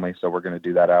Bob family. So we're going to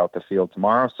do that out at the field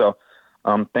tomorrow. So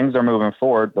things are moving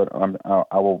forward, but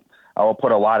I will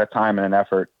put a lot of time and an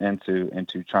effort into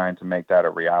trying to make that a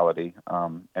reality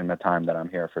in the time that I'm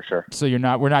here, for sure. So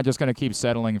we're not just going to keep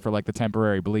settling for like the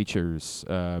temporary bleachers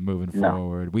moving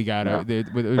forward. We got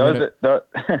to.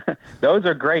 Those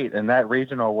are great, and that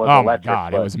regional was electric. Oh my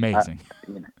God, it was amazing.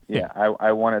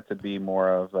 I want it to be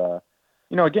more of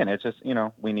again, it's just,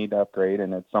 we need to upgrade,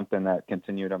 and it's something that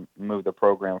continue to move the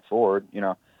program forward.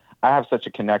 I have such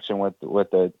a connection with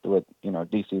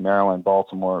DC, Maryland,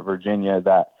 Baltimore, Virginia,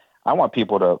 that I want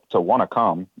people to want to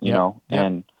come,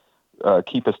 and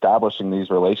keep establishing these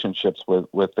relationships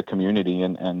with the community.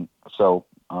 And so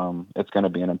it's going to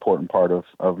be an important part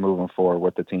of moving forward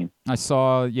with the team. I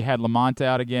saw you had Lamont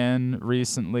out again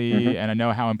recently, and I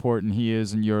know how important he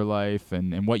is in your life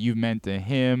and what you've meant to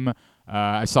him.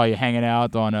 I saw you hanging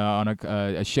out on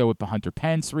a show with the Hunter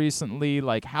Pence recently.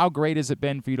 Like, how great has it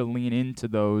been for you to lean into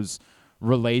those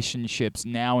relationships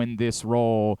now in this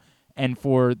role, and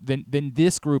for then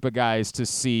this group of guys to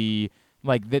see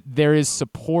like that there is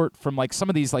support from like some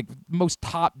of these like most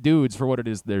top dudes for what it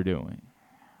is they're doing?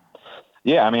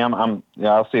 Yeah, I mean,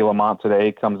 I'll see Lamont today.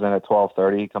 He comes in at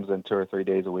 12:30. He comes in 2 or 3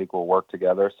 days a week. We'll work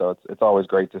together. So it's always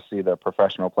great to see the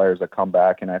professional players that come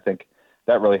back, and I think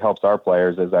that really helps our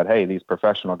players, is that, hey, these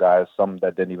professional guys, some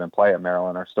that didn't even play at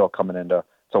Maryland, are still coming in to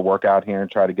work out here and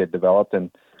try to get developed,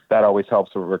 and that always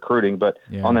helps with recruiting. But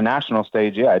on the national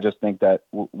stage, I just think that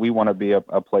we want to be a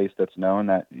place that's known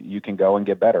that you can go and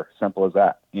get better. Simple as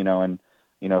that, And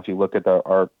if you look at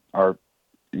our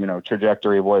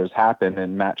trajectory of what has happened,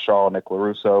 and Matt Shaw, Nick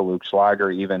LaRusso, Luke Schlager,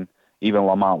 even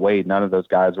Lamont Wade, none of those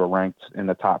guys were ranked in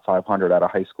the top 500 out of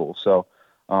high school. So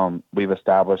we've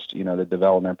established, the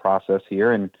development process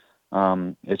here, and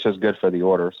it's just good for the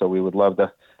order. So we would love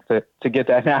to get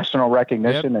that national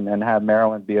recognition and have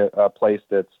Maryland be a place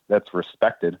that's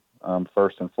respected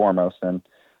first and foremost. And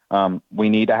we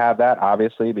need to have that,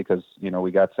 obviously, because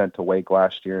we got sent to Wake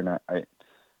last year, and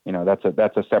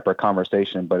that's a separate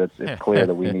conversation. But it's clear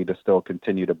that we need to still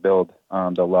continue to build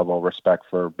the level of respect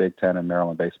for Big Ten and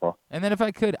Maryland baseball. And then if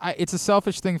I could, it's a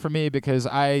selfish thing for me because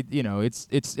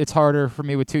it's harder for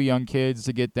me with 2 young kids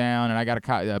to get down, and I got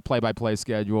a play-by-play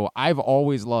schedule. I've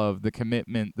always loved the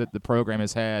commitment that the program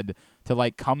has had to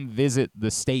like come visit the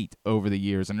state over the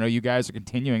years. And I know you guys are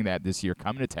continuing that this year,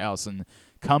 coming to Towson,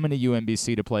 coming to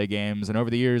UMBC to play games. And over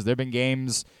the years, there have been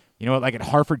games, like at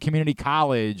Hartford Community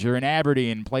College or in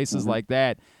Aberdeen, places like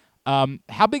that.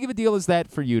 How big of a deal is that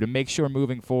for you to make sure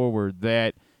moving forward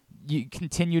that you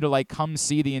continue to like come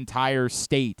see the entire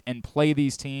state and play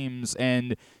these teams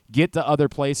and get to other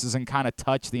places and kind of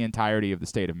touch the entirety of the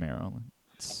state of Maryland?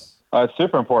 It's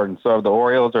super important. So if the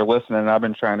Orioles are listening, I've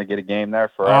been trying to get a game there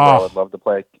forever. I would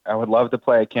love to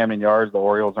play at Camden Yards. The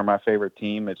Orioles are my favorite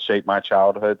team. It shaped my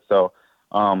childhood. So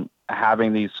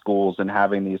having these schools and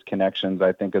having these connections,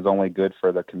 I think, is only good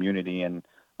for the community. And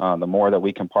the more that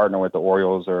we can partner with the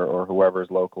Orioles or whoever's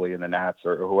locally in the Nats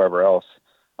or whoever else,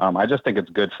 I just think it's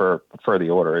good for the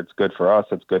order. It's good for us.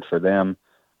 It's good for them.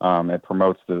 It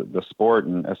promotes the sport,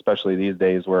 and especially these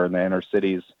days where in the inner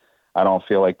cities, I don't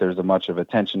feel like there's much of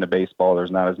attention to baseball.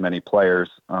 There's not as many players.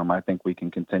 I think we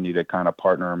can continue to kind of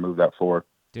partner and move that forward.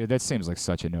 Dude, that seems like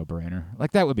such a no-brainer.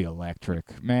 Like, that would be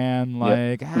electric, man.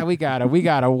 Like, we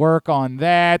gotta work on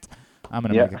that. I'm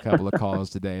gonna make a couple of calls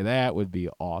today. That would be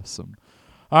awesome.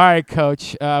 All right,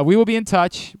 Coach. We will be in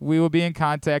touch. We will be in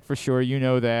contact for sure. You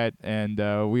know that, and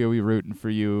we will be rooting for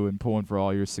you and pulling for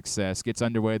all your success. Gets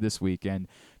underway this weekend.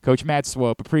 Coach Matt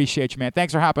Swope, appreciate you, man.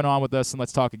 Thanks for hopping on with us, and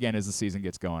let's talk again as the season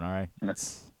gets going. All right.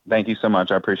 Thank you so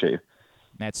much. I appreciate you.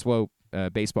 Matt Swope.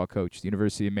 Baseball coach, the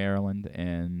University of Maryland,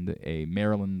 and a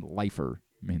Maryland lifer.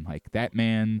 I mean, like, that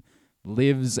man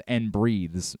lives and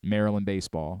breathes Maryland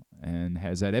baseball and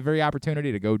has had every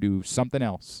opportunity to go do something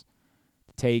else,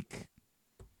 take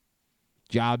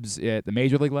jobs at the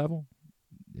major league level,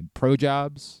 pro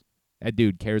jobs. That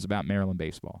dude cares about Maryland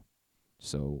baseball.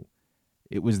 So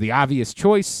it was the obvious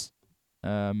choice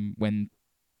when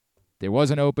there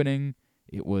was an opening.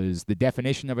 It was the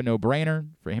definition of a no-brainer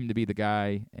for him to be the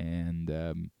guy.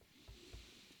 And,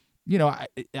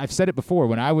 I've said it before.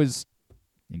 When I was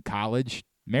in college,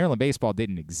 Maryland baseball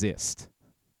didn't exist.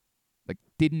 Like,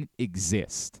 didn't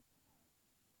exist.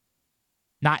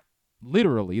 Not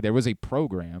literally. There was a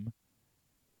program,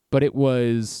 but it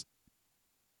was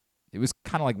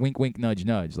kind of like wink, wink, nudge,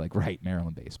 nudge. Like, right,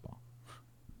 Maryland baseball.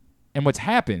 And what's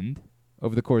happened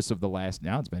over the course of the last,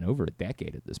 now it's been over a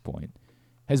decade at this point,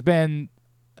 has been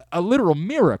a literal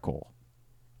miracle.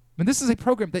 I mean, this is a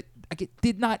program that it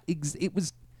did not it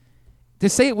was to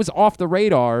say it was off the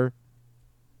radar.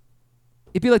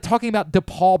 It'd be like talking about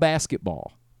DePaul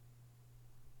basketball.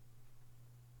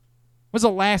 When was the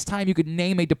last time you could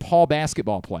name a DePaul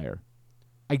basketball player?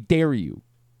 I dare you.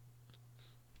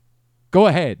 Go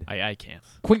ahead. I can't.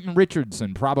 Quentin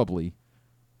Richardson, probably.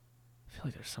 I feel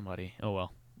like there's somebody. Oh,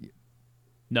 well.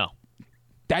 No.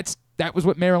 That was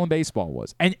what Maryland baseball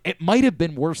was. And it might have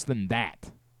been worse than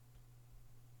that.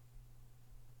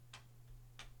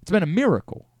 It's been a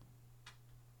miracle.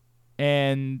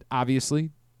 And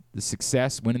obviously, the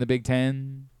success, winning the Big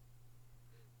Ten,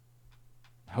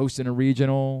 hosting a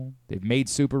regional. They've made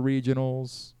super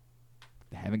regionals.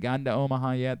 They haven't gotten to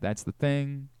Omaha yet. That's the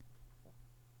thing.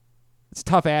 It's a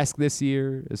tough ask this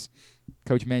year. As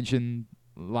Coach mentioned,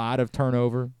 a lot of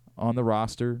turnover on the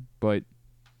roster, but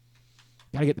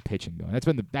got to get the pitching going.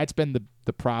 That's been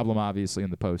the problem, obviously, in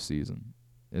the postseason,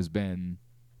 has been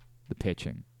the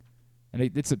pitching.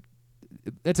 And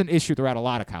that's an issue throughout a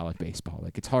lot of college baseball.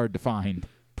 Like, it's hard to find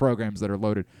programs that are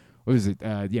loaded. What was it?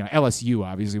 LSU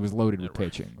obviously was loaded with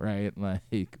pitching, right?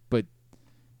 Like, but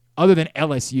other than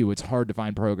LSU, it's hard to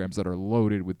find programs that are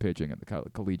loaded with pitching at the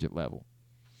collegiate level.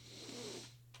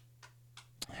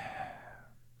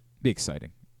 Be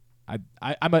exciting.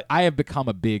 I have become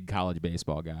a big college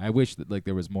baseball guy. I wish that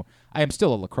there was more. I am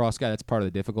still a lacrosse guy. That's part of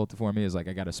the difficulty for me. Is I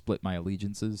got to split my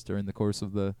allegiances during the course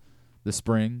of the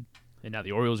spring. And now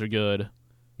the Orioles are good.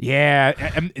 Yeah,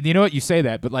 and you know what, you say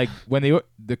that, but when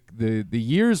the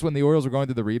years when the Orioles were going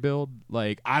through the rebuild,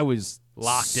 I was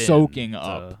soaking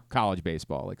up college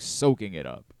baseball, soaking it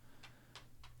up.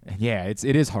 And yeah, it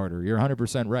is harder. You're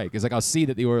 100% right, because I'll see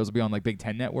that the Orioles will be on Big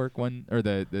Ten Network or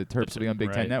the Terps will be on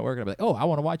Big Ten Network, and I'll be like, oh, I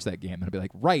want to watch that game, and I'll be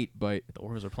like, right, but the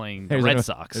Orioles are playing the Red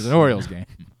Sox. There's an Orioles game.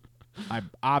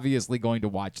 I'm obviously going to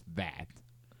watch that.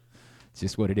 It's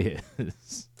just what it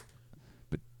is.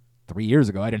 3 years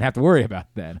ago, I didn't have to worry about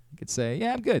that. I could say,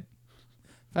 yeah, I'm good.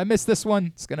 If I miss this one,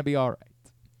 it's going to be all right.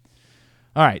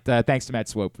 All right. Thanks to Matt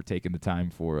Swope for taking the time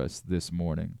for us this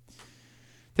morning.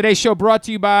 Today's show brought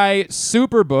to you by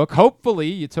Superbook. Hopefully,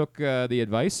 you took the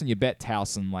advice and you bet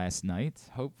Towson last night.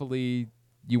 Hopefully,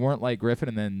 you weren't like Griffin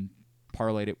and then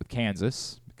parlayed it with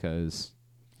Kansas, because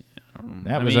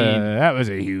that was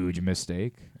a huge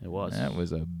mistake. It was. That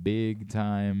was a big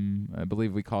time. I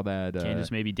believe we call that Kansas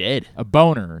may be dead. A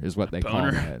boner is what they call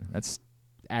that. That's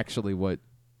actually what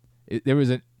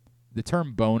the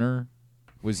term boner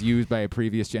was used by a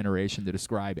previous generation to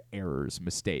describe errors,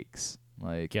 mistakes.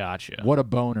 Gotcha. What a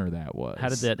boner that was. How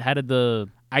did the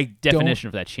definition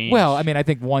of that change? Well, I mean, I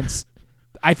think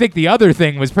the other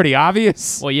thing was pretty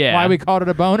obvious. Well, yeah. Why we called it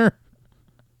a boner.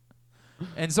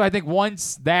 And so I think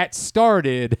once that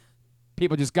started,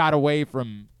 people just got away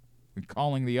from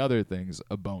calling the other things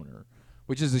a boner,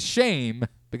 which is a shame,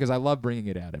 because I love bringing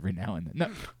it out every now and then. No,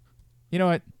 you know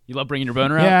what? You love bringing your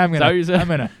boner out? Yeah, Is that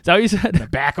what you said?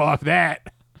 Back off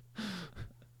that.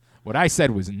 What I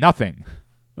said was nothing.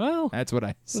 Well, that's what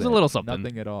I said. It was a little something.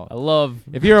 Nothing at all.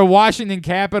 If you're a Washington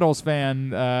Capitals fan,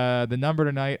 the number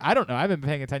tonight, I don't know. I haven't been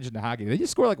paying attention to hockey. They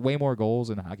just score way more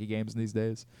goals in hockey games these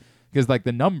days. Because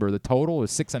the total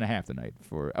is 6.5 tonight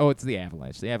it's the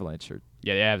Avalanche. The Avalanche are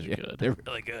the Avs are good. They're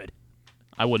really good.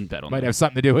 I wouldn't bet on them. Might have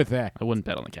something to do with that. I wouldn't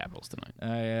bet on the Capitals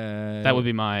tonight. That would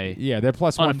be my they're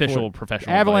plus unofficial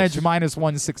professional Avalanche advice. Minus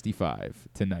 165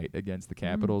 tonight against the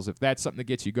Capitals. If that's something that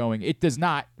gets you going, it does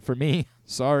not for me.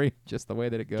 Sorry, just the way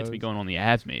that it goes. Gets me going on the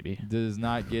Avs, maybe. Does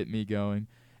not get me going.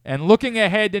 And looking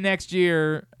ahead to next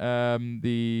year,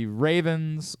 the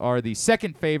Ravens are the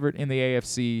second favorite in the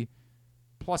AFC,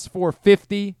 plus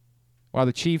 450, while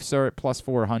the Chiefs are at plus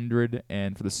 400.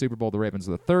 And for the Super Bowl, the Ravens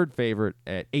are the third favorite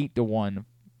at 8-1,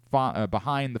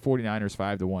 behind the 49ers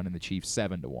 5-1 and the Chiefs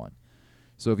 7-1.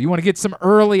 So if you want to get some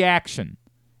early action,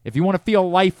 if you want to feel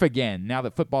life again now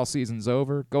that football season's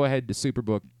over, go ahead to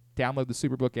Superbook. Download the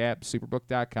Superbook app,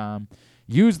 superbook.com.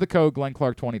 Use the code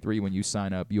GlennClark23 when you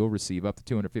sign up. You'll receive up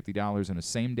to $250 in a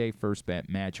same-day first bet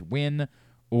match, win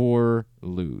or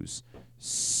lose.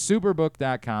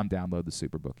 Superbook.com. Download the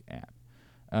Superbook app.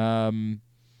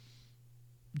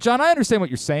 John, I understand what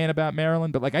you're saying about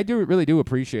Maryland, but I really do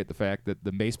appreciate the fact that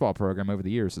the baseball program over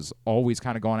the years has always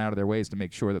kind of gone out of their ways to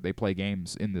make sure that they play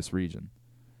games in this region.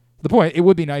 The point, it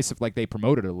would be nice if they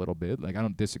promoted it a little bit. I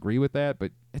don't disagree with that,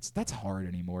 but that's hard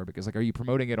anymore, because are you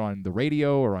promoting it on the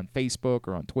radio or on Facebook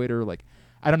or on Twitter?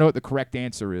 I don't know what the correct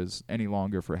answer is any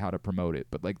longer for how to promote it,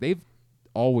 but they've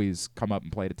always come up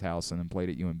and played at Towson and played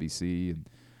at UMBC, and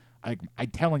I'm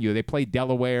telling you, they played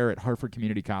Delaware at Hartford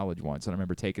Community College once, and I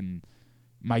remember taking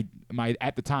my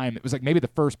at the time, it was maybe the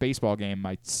first baseball game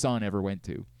my son ever went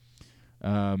to.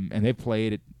 And they've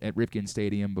played at Ripken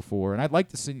Stadium before, and I'd like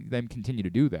to see them continue to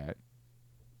do that.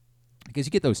 Because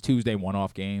you get those Tuesday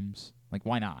one-off games. Like,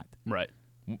 why not? Right.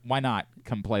 Why not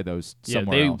come play those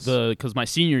somewhere else? Because my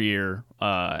senior year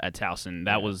at Towson,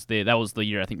 that was the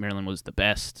year I think Maryland was the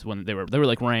best when they were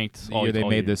like ranked. The year they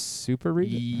made the Super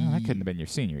Region? Oh, that couldn't have been your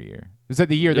senior year. Was that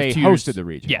the year It was they 2 years. hosted the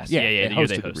region? Yes, the year they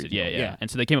hosted. Yeah. And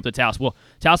so they came up to Towson. Well,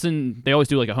 Towson, they always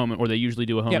do like a home, or they usually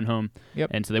do a home and home. Yep.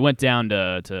 And so they went down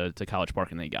to College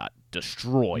Park and they got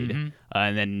destroyed. Mm-hmm.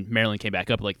 And then Maryland came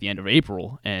back up like the end of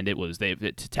April, and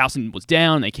Towson was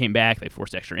down. They came back. They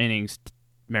forced extra innings.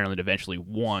 Maryland eventually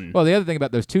won. Well, the other thing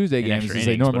about those Tuesday games is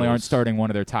they normally aren't was starting one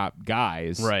of their top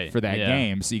guys for that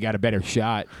game, so you got a better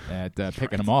shot at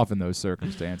picking them off in those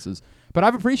circumstances. But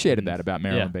I've appreciated that about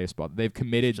Maryland baseball. They've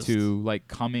committed to like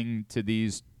coming to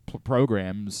these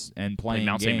programs and playing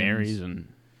Mount games. St. Mary's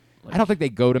and. I don't think they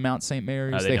go to Mount St.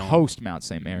 Mary's. They they don't. host Mount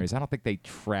St. Mary's. I don't think they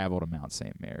travel to Mount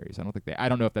St. Mary's. I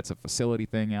don't know if that's a facility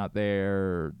thing out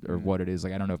there or what it is.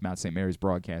 Like, I don't know if Mount St. Mary's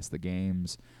broadcasts the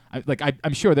games.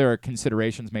 I'm sure there are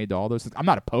considerations made to all those things. I'm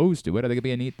not opposed to it. I think it'd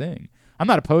be a neat thing. I'm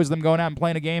not opposed to them going out and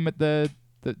playing a game at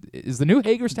is the new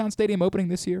Hagerstown Stadium opening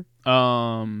this year? I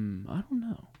don't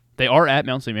know. They are at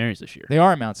Mount St. Mary's this year. They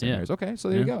are at Mount St. Mary's. Okay, so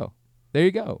there you go. There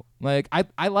you go. Like,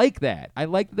 I like that. I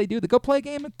like that they do that. Go play a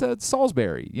game at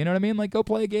Salisbury. You know what I mean? Like, go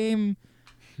play a game.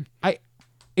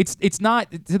 It's not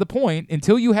to the point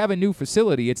until you have a new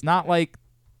facility. It's not like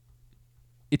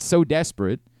it's so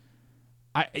desperate.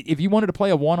 If you wanted to play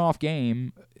a one-off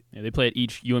game, they play at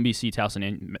each UMBC, Towson,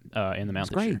 and the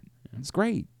Mount this year. It's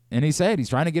great. And he said he's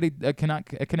trying to get a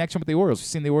connection with the Orioles. You've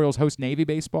seen the Orioles host Navy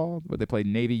baseball, but they played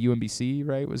Navy UMBC,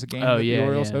 right? It was a game that the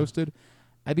Orioles hosted.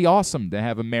 It'd be awesome to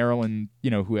have a Maryland,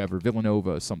 whoever,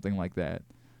 Villanova, something like that,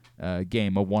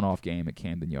 game, a one-off game at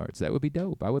Camden Yards. That would be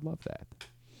dope. I would love that.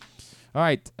 All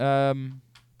right.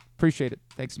 Appreciate it.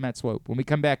 Thanks, Matt Swope. When we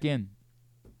come back in,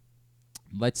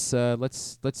 let's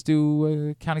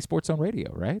do County Sports Zone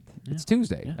Radio, right? Yeah. It's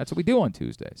Tuesday. Yeah. That's what we do on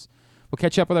Tuesdays. We'll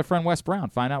catch up with our friend Wes Brown,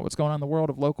 find out what's going on in the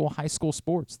world of local high school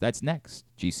sports. That's next.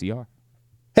 GCR.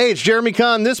 Hey, it's Jeremy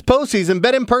Kahn. This postseason,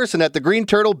 bet in person at the Green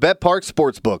Turtle Bet Park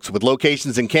Sportsbooks with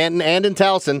locations in Canton and in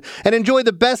Towson, and enjoy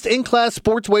the best in-class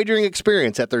sports wagering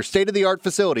experience at their state-of-the-art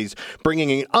facilities,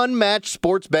 bringing an unmatched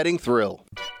sports betting thrill.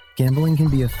 Gambling can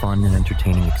be a fun and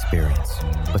entertaining experience,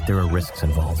 but there are risks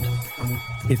involved.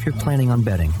 If you're planning on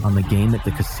betting on the game at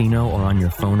the casino or on your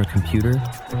phone or computer,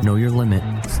 know your limit,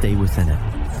 stay within it.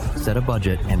 Set a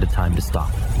budget and a time to stop.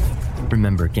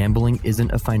 Remember, gambling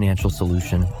isn't a financial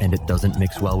solution, and it doesn't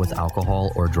mix well with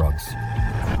alcohol or drugs.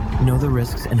 Know the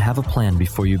risks and have a plan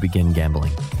before you begin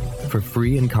gambling. For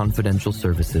free and confidential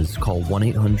services, call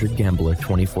 1-800-GAMBLER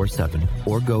 24/7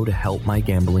 or go to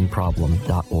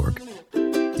helpmygamblingproblem.org.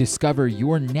 Discover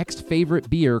your next favorite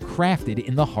beer crafted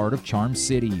in the heart of Charm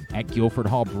City. At Guilford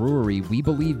Hall Brewery, we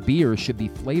believe beer should be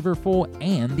flavorful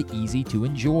and easy to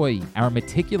enjoy. Our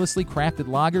meticulously crafted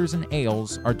lagers and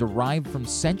ales are derived from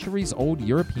centuries-old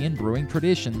European brewing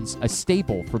traditions, a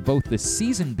staple for both the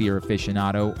seasoned beer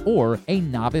aficionado or a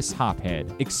novice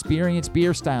hophead. Experience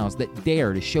beer styles that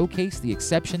dare to showcase the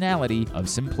exceptionality of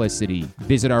simplicity.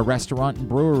 Visit our restaurant and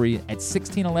brewery at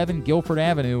 1611 Guilford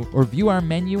Avenue or view our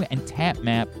menu and tap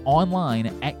map online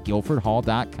at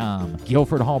guilfordhall.com.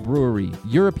 Guilford Hall Brewery,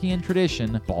 European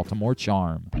tradition, Baltimore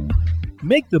charm.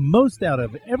 Make the most out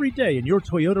of every day in your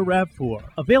Toyota RAV4.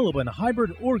 Available in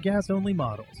hybrid or gas-only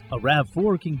models. A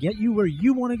RAV4 can get you where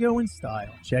you want to go in style.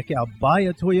 Check out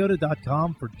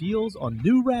buyatoyota.com for deals on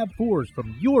new RAV4s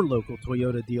from your local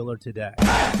Toyota dealer today.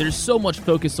 There's so much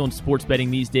focus on sports betting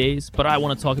these days, but I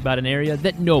want to talk about an area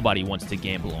that nobody wants to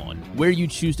gamble on. Where you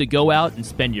choose to go out and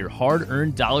spend your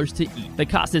hard-earned dollars to eat. The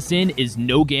Costas Inn is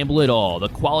no gamble at all. The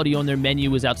quality on their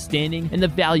menu is outstanding, and the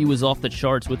value is off the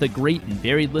charts with a great and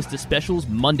varied list of specials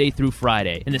Monday through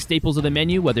Friday. And the staples of the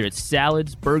menu, whether it's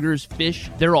salads, burgers, fish,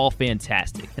 they're all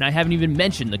fantastic. And I haven't even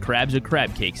mentioned the crabs or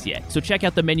crab cakes yet. So check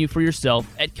out the menu for yourself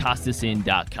at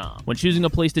CostasInn.com. When choosing a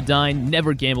place to dine,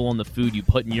 never gamble on the food you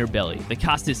put in your belly. The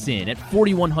Costas Inn at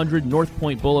 4100 North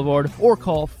Point Boulevard or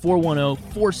call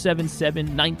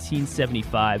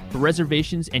 410-477-1975 for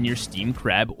reservations and your steamed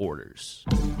crab orders.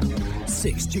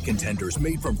 6 chicken tenders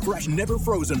made from fresh, never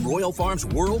frozen Royal Farms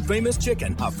world-famous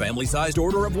chicken, a family-sized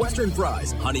order of Western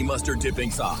fries, honey mustard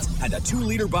dipping sauce, and a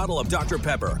 2-liter bottle of Dr.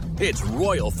 Pepper. It's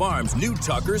Royal Farms' new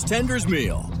Tucker's Tenders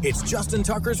Meal. It's Justin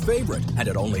Tucker's favorite, and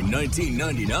at only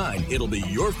 $19.99, it'll be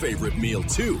your favorite meal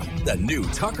too. The new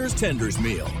Tucker's Tenders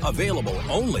Meal, available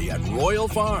only at Royal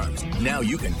Farms. Now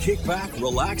you can kick back,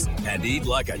 relax, and eat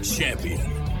like a champion.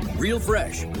 Real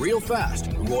fresh, real fast,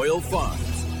 Royal Farms.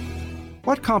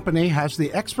 What company has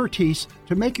the expertise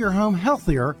to make your home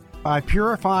healthier by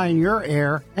purifying your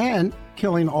air and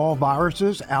killing all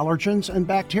viruses, allergens, and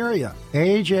bacteria?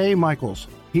 A.J. Michaels,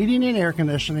 Heating and Air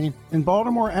Conditioning in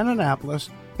Baltimore and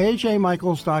Annapolis,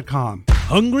 ajmichaels.com.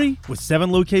 Hungry? With 7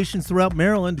 locations throughout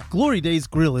Maryland, Glory Days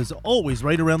Grill is always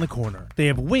right around the corner. They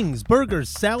have wings, burgers,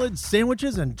 salads,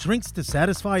 sandwiches, and drinks to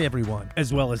satisfy everyone,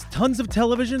 as well as tons of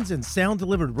televisions and sound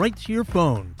delivered right to your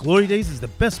phone. Glory Days is the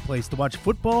best place to watch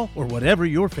football or whatever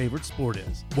your favorite sport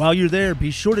is. While you're there, be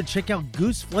sure to check out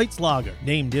Goose Flights Lager,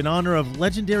 named in honor of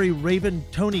legendary Raven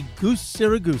Tony Goose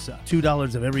Siragusa.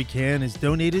 $2 of every can is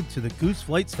donated to the Goose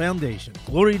Flights Foundation.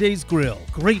 Glory Days Grill.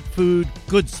 Great food,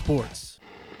 good sports.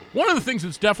 One of the things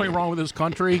that's definitely wrong with this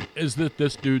country is that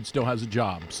this dude still has a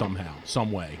job somehow, some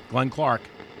way. Glenn Clark.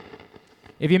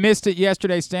 If you missed it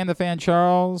yesterday, Stan the Fan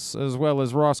Charles, as well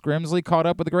as Ross Grimsley, caught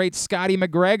up with the great Scotty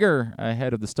McGregor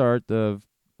ahead of the start of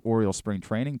Oriole spring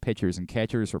training. Pitchers and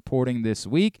catchers reporting this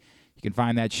week. You can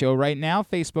find that show right now,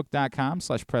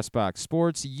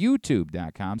 facebook.com/PressBoxSports,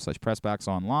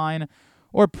 youtube.com/PressBoxOnline,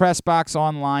 or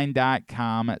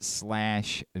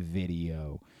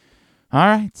PressBoxOnline.com/video. All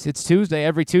right, it's Tuesday.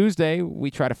 Every Tuesday, we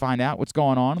try to find out what's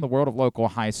going on in the world of local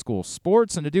high school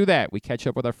sports. And to do that, we catch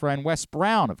up with our friend Wes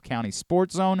Brown of County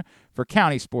Sports Zone for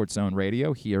County Sports Zone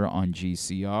Radio here on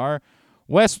GCR.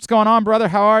 Wes, what's going on, brother?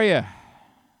 How are you?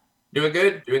 Doing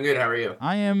good. How are you?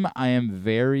 I am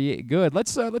very good.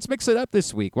 Let's mix it up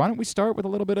this week. Why don't we start with a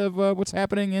little bit of what's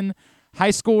happening in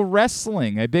high school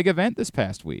wrestling, a big event this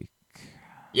past week.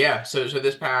 Yeah, so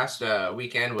this past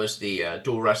weekend was the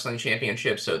dual wrestling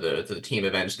championship, so the team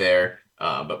events there.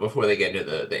 But before they get into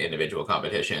the individual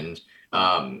competitions,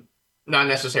 not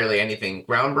necessarily anything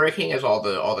groundbreaking, as all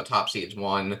the top seeds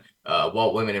won.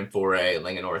 Walt Women in 4A,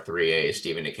 Linganore 3A,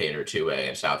 Stephen Decatur 2A,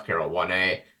 and South Carroll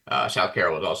 1A. South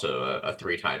Carroll was also a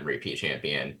 3-time repeat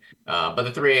champion. But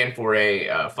the 3A and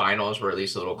 4A finals were at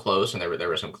least a little close, and there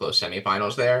were some close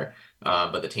semifinals there.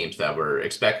 But the teams that were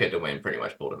expected to win pretty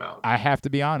much pulled them out. I have to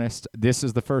be honest, this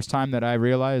is the first time that I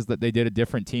realized that they did a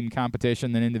different team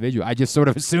competition than individual. I just sort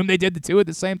of assumed they did the two at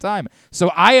the same time.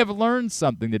 So I have learned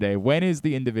something today. When is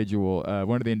the individual?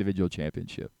 When are the individual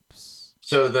championships?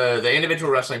 So the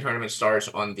individual wrestling tournament starts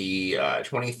on the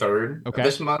 23rd of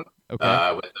this month.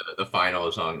 Okay. With the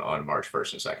finals on March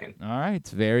 1st and 2nd. All right,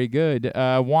 very good.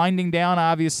 Winding down,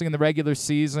 obviously, in the regular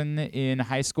season in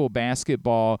high school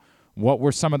basketball, what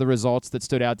were some of the results that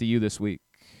stood out to you this week?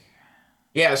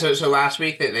 Yeah, so last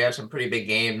week they had some pretty big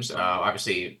games.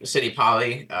 Obviously, City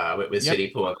Poly with City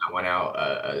pulling that one out,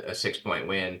 a 6-point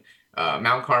win.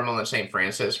 Mount Carmel and St.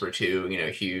 Francis were two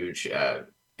huge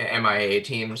MIA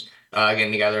teams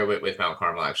getting together with Mount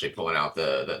Carmel actually pulling out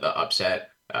the upset.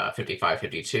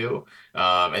 55-52,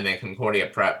 and then Concordia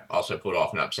Prep also pulled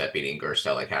off an upset, beating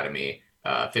Gerstel Academy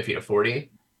 50-40.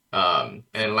 And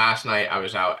then last night I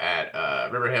was out at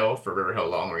River Hill for River Hill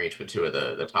Long Reach with two of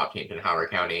the top teams in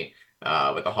Howard County,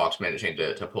 with the Hawks managing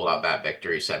to pull out that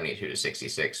victory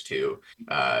 72-66 to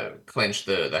clinch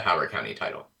the Howard County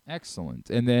title. Excellent.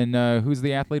 And then who's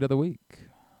the athlete of the week?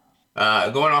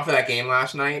 Going off of that game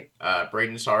last night,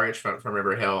 Braden Sarich from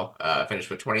River Hill finished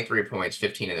with 23 points,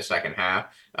 15 in the second half.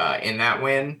 In that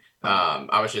win,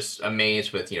 I was just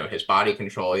amazed with his body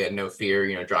control. He had no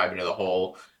fear, driving to the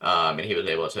hole, and he was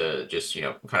able to just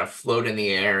kind of float in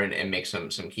the air and make some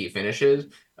key finishes.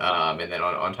 And then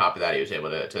on top of that, he was able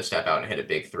to step out and hit a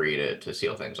big three to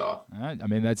seal things off. All right. I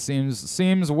mean, that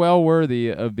seems well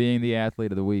worthy of being the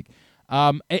athlete of the week.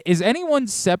 Is anyone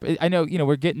I know,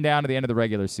 we're getting down to the end of the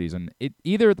regular season.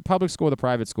 Either at the public school or the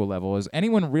private school level, is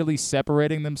anyone really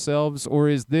separating themselves, or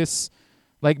is this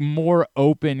like more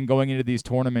open going into these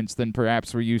tournaments than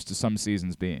perhaps we're used to some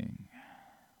seasons being?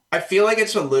 I feel like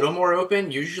it's a little more open.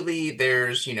 Usually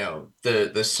there's,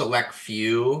 the select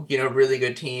few, really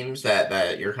good teams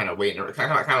that you're kind of waiting,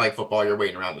 kind of like football, you're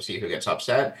waiting around to see who gets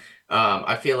upset.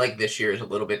 I feel like this year is a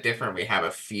little bit different. We have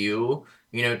a few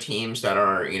teams that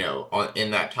are,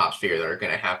 in that top sphere that are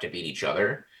going to have to beat each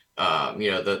other.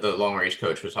 The long range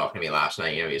coach was talking to me last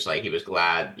night. He's like, he was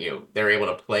glad, they're able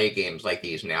to play games like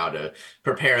these now to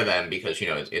prepare them because,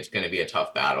 it's going to be a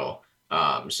tough battle.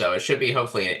 So it should be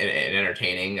hopefully an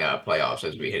entertaining playoffs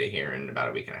as we hit it here in about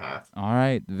a week and a half. All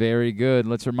right, very good.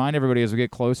 Let's remind everybody as we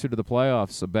get closer to the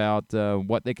playoffs about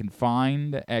what they can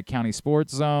find at County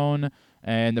Sports Zone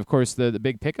and, of course, the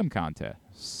big pick'em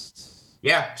contest.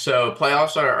 Yeah, so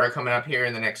playoffs are coming up here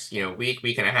in the next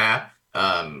week and a half.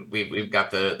 We've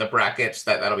got the brackets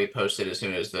that'll be posted as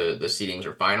soon as the seedings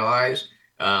are finalized.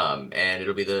 And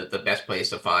it'll be the best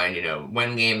place to find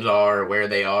when games are, where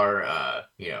they are,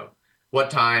 what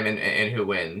time and who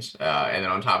wins. And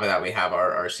then on top of that, we have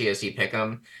our CSE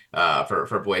Pick'em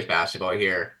for boys basketball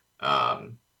here.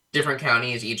 Different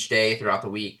counties each day throughout the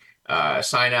week.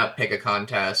 Sign up, pick a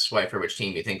contest, swipe for which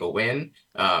team you think will win,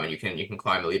 and you can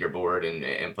climb the leaderboard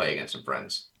and play against some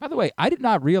friends. By the way, I did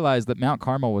not realize that Mount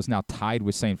Carmel was now tied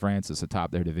with St. Francis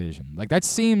atop their division. Like, that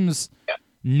seems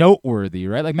noteworthy,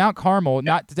 right? Like, Mount Carmel,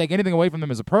 not to take anything away from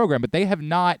them as a program, but they have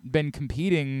not been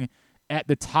competing at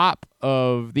the top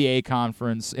of the A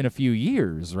conference in a few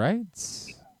years, right?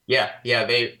 Yeah.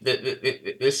 They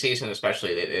this season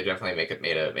especially, they definitely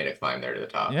made a climb there to the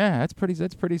top. Yeah, that's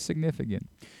pretty significant.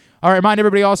 All right, remind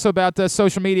everybody also about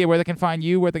social media, where they can find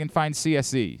you, where they can find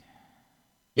CSE.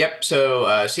 Yep. So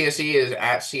CSE is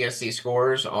at CSE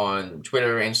Scores on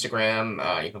Twitter,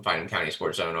 Instagram. You can find them County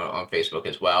Sports Zone on Facebook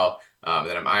as well.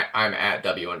 Then I'm at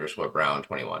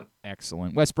W_Brown21.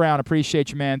 Excellent. Wes Brown, appreciate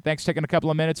you, man. Thanks for taking a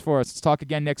couple of minutes for us. Let's talk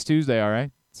again next Tuesday, all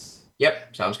right?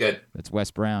 Yep, sounds good. That's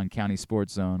Wes Brown, County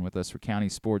Sports Zone, with us for County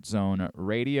Sports Zone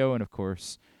Radio. And, of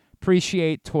course,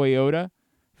 appreciate Toyota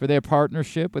for their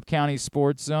partnership with County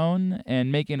Sports Zone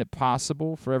and making it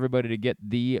possible for everybody to get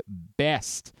the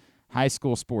best high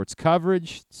school sports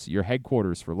coverage. It's your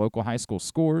headquarters for local high school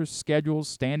scores, schedules,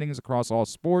 standings across all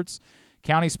sports.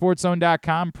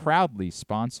 CountySportsZone.com, proudly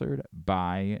sponsored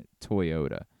by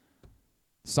Toyota.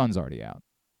 Sun's already out.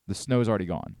 The snow's already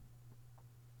gone.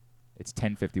 It's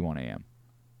 10:51 a.m.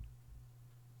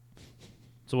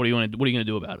 So what are you going to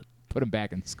do about it? Put them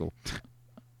back in school.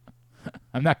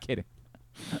 I'm not kidding.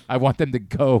 I want them to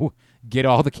go get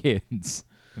all the kids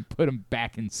and put them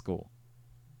back in school.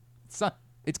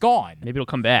 It's gone. Maybe it'll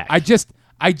come back. I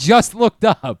just looked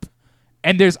up,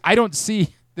 and I don't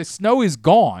see the snow is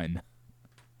gone.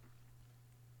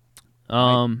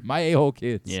 My a-hole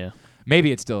kids. Yeah.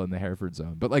 Maybe it's still in the Hereford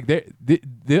zone, but like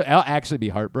they'll actually be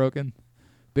heartbroken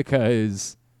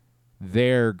because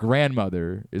their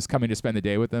grandmother is coming to spend the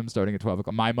day with them starting at 12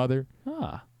 o'clock. My mother.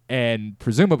 Ah. And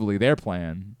presumably their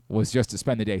plan was just to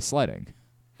spend the day sledding.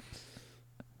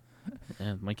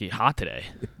 Yeah, it might get hot today.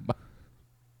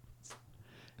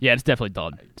 Yeah, it's definitely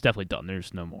done. It's definitely done.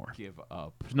 There's no more. Give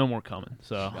up. There's no more coming.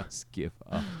 So just give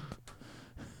up.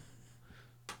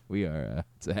 We are.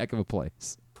 It's a heck of a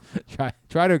place.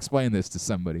 Try to explain this to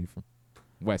somebody from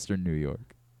Western New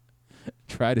York.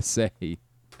 Try to say, hey,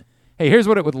 here's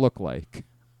what it would look like.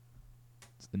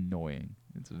 It's annoying.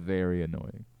 It's very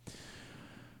annoying.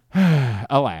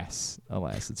 Alas,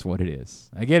 it's what it is.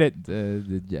 I get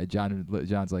it.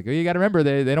 John's like, oh, you got to remember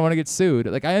they don't want to get sued.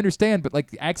 Like, I understand, but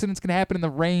like accidents can happen in the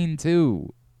rain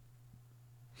too.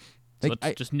 Like,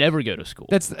 let's just never go to school.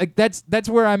 That's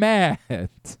where I'm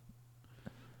at.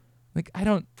 Like,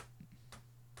 I'm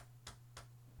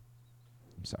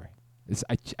sorry.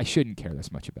 I shouldn't care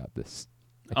this much about this.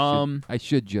 I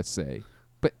should just say,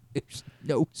 but there's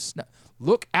no snow.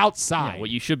 Look outside. Yeah,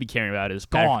 what you should be caring about is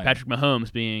Gone. Patrick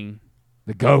Mahomes being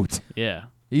the GOAT. Yeah.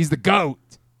 He's the GOAT.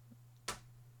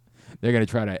 They're going to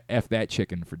try to F that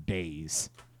chicken for days.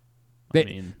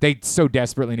 They so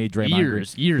desperately need Draymond Green.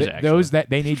 Years, actually.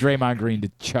 They need Draymond Green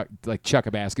to chuck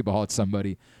a basketball at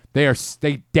somebody.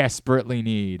 They desperately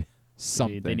need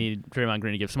something. They need Draymond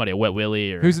Green to give somebody a wet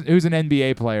willy. Or who's an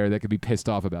NBA player that could be pissed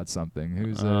off about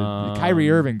something? Kyrie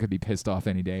Irving could be pissed off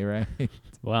any day, right?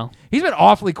 Well, he's been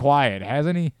awfully quiet,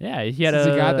 hasn't he? Yeah, he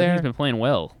got there. He's been playing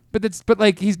well. But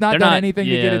he's not done anything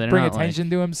to bring attention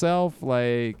to himself.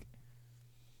 Like,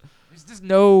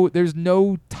 there's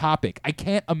no topic. I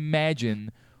can't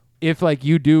imagine if like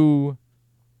you do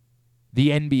the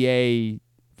NBA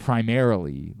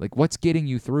primarily, like what's getting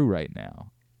you through right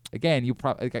now? Again, you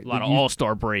probably a lot of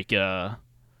All-Star break storyline.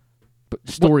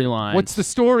 What's the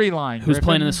storyline? Who's Griffin?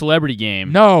 playing in the celebrity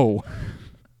game? No,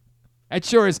 that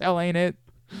sure as hell ain't it.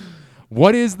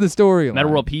 What is the storyline? Metta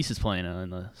World Peace is playing in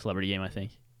the celebrity game, I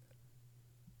think.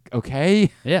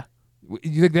 Okay. Yeah.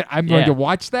 You think that I'm going to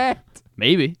watch that?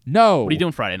 Maybe. No. What are you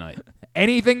doing Friday night?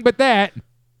 Anything but that.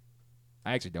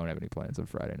 I actually don't have any plans on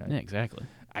Friday night. Yeah, exactly.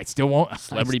 I still won't.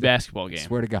 Celebrity basketball game. I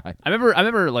swear to God. I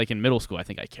remember like in middle school, I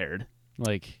think I cared.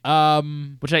 Like,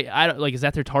 which I don't like. Is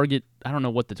that their target? I don't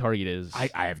know what the target is. I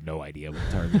have no idea what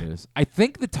the target is. I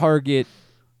think the target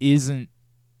isn't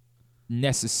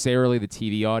necessarily the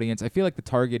TV audience. I feel like the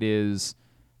target is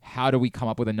how do we come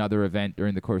up with another event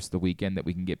during the course of the weekend that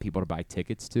we can get people to buy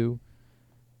tickets to?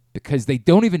 Because they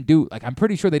don't even do, like, I'm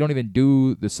pretty sure they don't even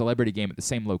do the celebrity game at the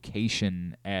same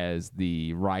location as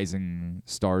the Rising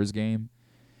Stars game.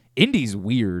 Indy's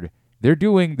weird. They're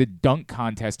doing the dunk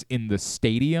contest in the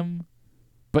stadium,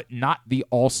 but not the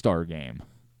All-Star game.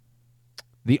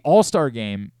 The All-Star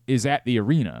game is at the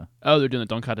arena. Oh, they're doing the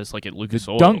dunk contest like at Lucas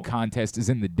Oil. The dunk contest is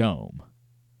in the dome.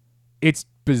 It's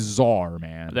bizarre,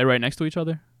 man. Are they right next to each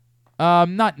other?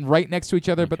 Not right next to each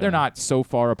other, but Okay. they're not so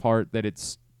far apart that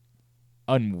it's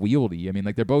unwieldy. I mean,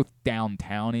 like they're both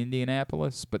downtown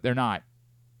Indianapolis, but they're not.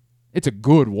 It's a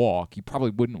good walk. You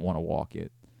probably wouldn't want to walk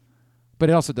it, but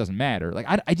it also doesn't matter. Like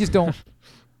I just don't.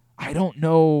 I don't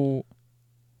know.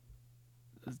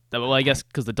 Well, I guess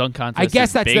because the dunk contest. I guess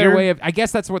is that's bigger. their way of. I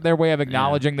guess that's what their way of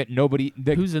acknowledging that nobody.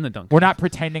 That Who's in the dunk? We're not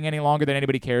pretending any longer that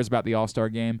anybody cares about the All-Star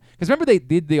game. Because remember they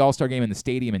did the All-Star game in the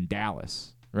stadium in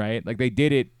Dallas, right? Like they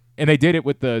did it, and they did it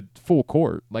with the full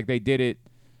court. Like they did it.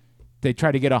 They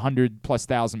tried to get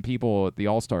 100,000+ people at the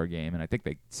All-Star game, and I think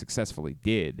they successfully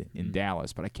did in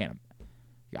Dallas. But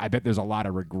I bet there's a lot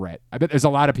of regret. I bet there's a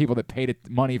lot of people that paid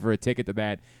money for a ticket to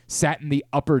that, sat in the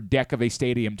upper deck of a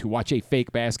stadium to watch a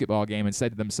fake basketball game, and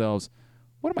said to themselves,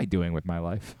 "What am I doing with my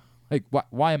life? Like,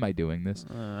 why am I doing this?"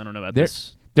 I don't know about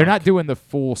this. They're not doing the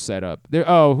full setup.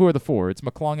 Who are the four? It's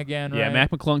McClung again, right? Yeah, Mac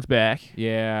McClung's back.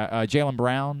 Yeah, Jaylen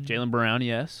Brown. Jaylen Brown,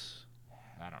 yes.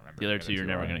 I don't remember. The other two you're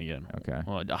never going to get. Okay.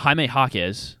 Well, Jaime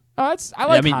Jaquez. Oh, I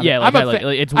like. mean, Jaime. yeah, like, I'm a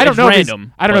it's I don't it's know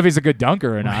random. I don't know if he's a good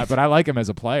dunker or not, but I like him as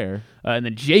a player. And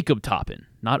then Jacob Toppin,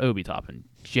 not Obi Toppin.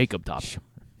 Jacob Toppin.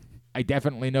 I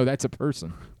definitely know that's a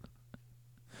person.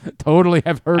 Totally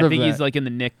have heard of that. I think he's like in the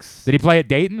Knicks. Did he play at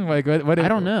Dayton? Like what I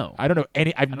don't know. I don't know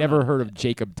any. I've never heard of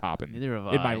Jacob Toppin Neither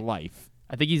have in I. my life.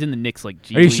 I think he's in the Knicks like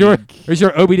G Are you sure? League. Are you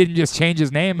sure Obi didn't just change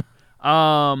his name?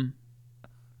 No,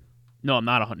 I'm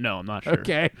not. No, I'm not sure.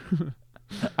 Okay.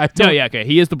 Okay.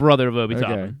 He is the brother of Obi Okay.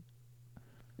 Toppin.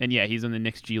 And yeah, he's in the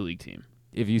Knicks G League team.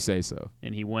 If you say so.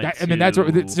 And he went. I mean, that's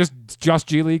what it's just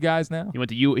G League guys now. He went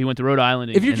to Rhode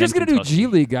Island. If you're and just then gonna do Kentucky. G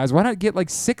League guys, why not get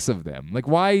like 6 of them? Like,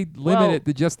 why limit it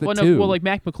to just the 2? Well, like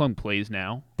Mac McClung plays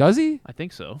now. Does he? I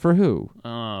think so. For who?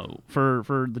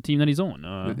 For the team that he's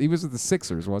on. He was with the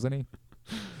Sixers, wasn't he?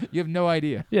 You have no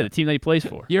idea. Yeah, the team that he plays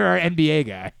for. You're our NBA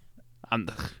guy. I'm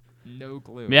no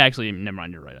clue. Yeah, actually, never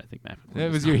mind. You're right. I think Mac McClung.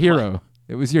 It was your hero.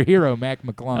 It was your hero, Mac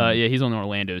McClung. Yeah, he's on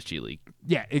Orlando's G League.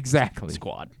 Yeah, exactly.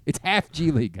 Squad. It's half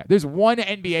G League guy. There's one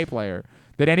NBA player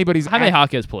that anybody's. Jaime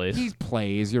Jaquez plays. He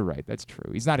plays. You're right. That's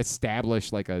true. He's not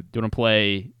established like a. Do you want to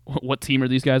play? What team are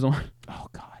these guys on? Oh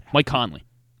God. Mike Conley.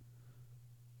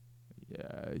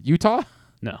 Utah?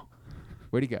 No.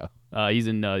 Where'd he go? He's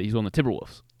on the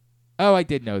Timberwolves. Oh, I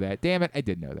did know that. Damn it, I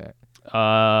did know that.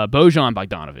 Bojan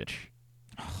Bogdanovic.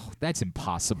 Oh, that's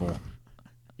impossible.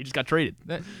 He just got traded.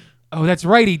 Oh, that's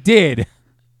right, he did.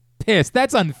 Pissed.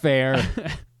 That's unfair.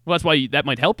 Well, that's why that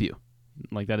might help you.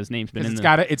 Like that, his name's been in.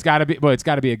 It's gotta be. Well, it's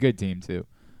gotta be a good team too.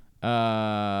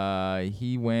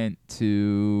 He went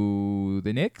to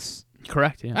the Knicks.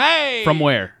 Correct. Yeah. Hey, from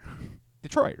where?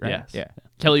 Detroit, right? Yes. Yeah.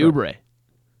 Kelly Oubre.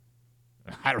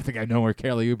 I don't think I know where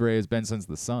Kelly Oubre has been since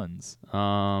the Suns.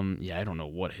 Yeah, I don't know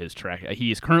what his track. He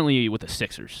is currently with the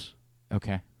Sixers.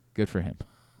 Okay, good for him.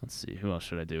 Let's see. Who else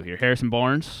should I do here? Harrison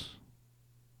Barnes.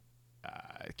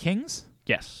 Kings?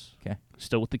 Yes. Okay.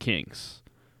 Still with the Kings.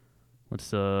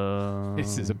 What's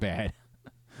This is a bad.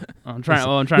 I'm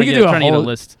trying to get a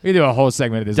list. We can do a whole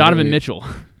segment of this. Donovan Mitchell.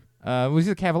 Was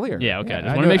he a Cavalier? Yeah. Okay. Yeah,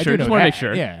 Just want to make sure. Just want to make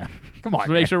sure. Yeah. Come on.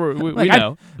 Just make sure we like,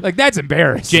 know. Like that's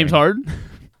embarrassing. James Harden.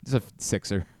 He's a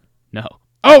Sixer. No.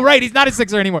 Oh right, he's not a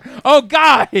Sixer anymore. Oh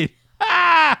God. This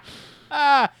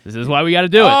is why we got to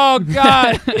do it. Oh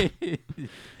God.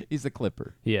 He's the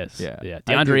Clipper. Yes. Yeah. Yeah.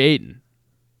 DeAndre Ayton.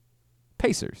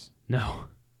 Pacers. No.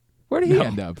 Where did he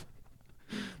end up?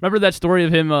 Remember that story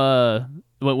of him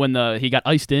when he got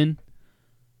iced in?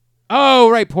 Oh,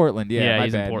 right, Portland. Yeah, my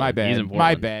he's in bad. Portland. My bad. He's in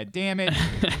My Portland. bad. Damn it.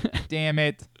 Damn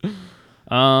it.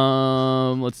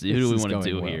 Let's see. Who do we want to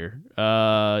do here?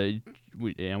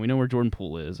 We know where Jordan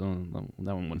Poole is. That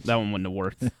one wouldn't have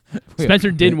worked.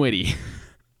 Spencer Dinwiddie.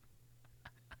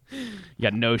 You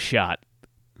got no shot.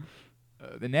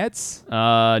 The Nets?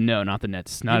 No, not the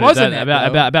Nets. Not He was a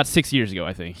Net, about 6 years ago,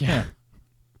 I think. Yeah.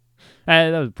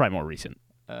 That was probably more recent.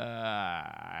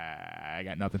 I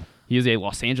got nothing. He is a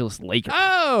Los Angeles Laker.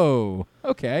 Oh,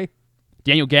 okay.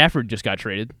 Daniel Gafford just got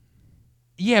traded.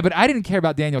 Yeah, but I didn't care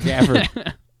about Daniel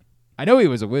Gafford. I know he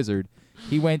was a Wizard.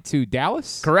 He went to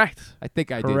Dallas? Correct. I think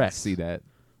I did see that.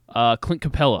 Clint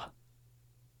Capella.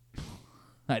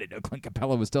 I didn't know Clint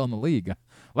Capella was still in the league.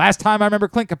 Last time I remember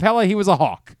Clint Capella, he was a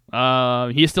Hawk.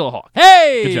 He is still a Hawk.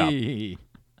 Hey! Good job.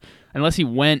 Unless he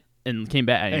went and came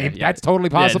back. Hey, that's totally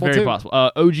possible, very too. possible.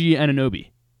 OG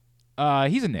Anunoby.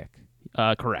 He's a Knick.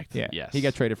 Correct. Yeah. Yes. He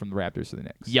got traded from the Raptors to the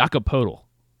Knicks. Jakob Poeltl.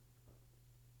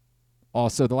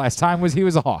 Also, the last time he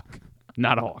was a Hawk.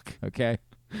 Not a Hawk. Okay.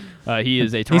 He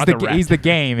is a Toronto Raptor. He's the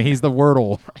game. He's the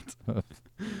Wordle. Right.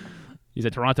 He's a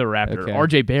Toronto Raptor. Okay.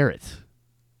 RJ Barrett.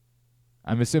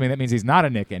 I'm assuming that means he's not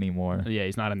a Knick anymore. Yeah,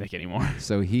 he's not a Knick anymore.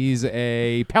 So he's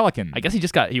a Pelican. I guess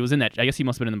he was in that. I guess he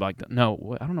must have been in the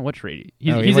no, I don't know what trade.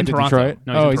 He he's in Toronto. Detroit?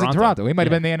 No, he's in Toronto. He might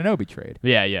have been the Anunoby trade.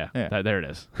 Yeah. There it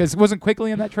is. Because wasn't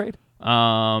Quickly in that trade?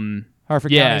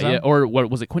 Hartford County's yeah. own? Or what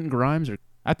was it? Quentin Grimes or?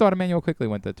 I thought Emmanuel Quickly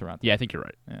went to Toronto. Yeah, I think you're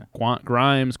right. Yeah.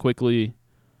 Grimes, Quickly,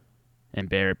 and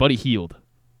Barrett. Buddy Hield.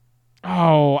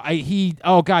 Oh, he just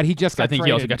got traded. I think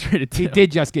he also got traded too. He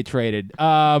did just get traded.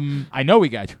 I know he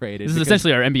got traded. This is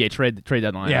essentially our NBA trade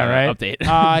deadline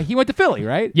update. He went to Philly,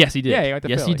 right? Yes, he did. Yeah, he went to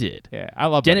Philly. Yes, he did. Yeah, I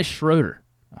love Dennis Schroeder.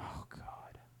 Oh,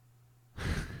 God.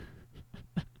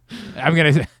 I'm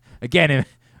going to, again,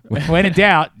 when in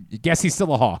doubt, guess he's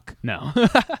still a Hawk. No.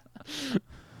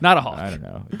 Not a Hawk. I don't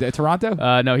know.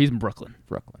 Toronto? No, he's in Brooklyn.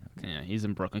 Brooklyn. Okay. Yeah, he's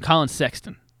in Brooklyn. Colin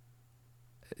Sexton.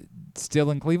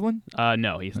 Still in Cleveland?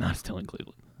 No, he's not still in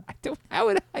Cleveland. How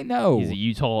would I know? He's a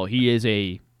Utah. He is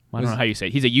a. I don't know how you say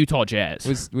it. He's a Utah Jazz.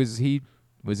 Was he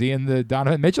in the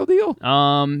Donovan Mitchell deal?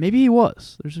 Maybe he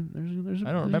was. There's a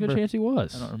good chance he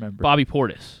was. I don't remember. Bobby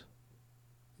Portis.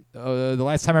 The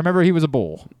last time I remember, he was a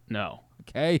Bull. No.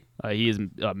 Okay. He is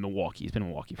Milwaukee. He's been in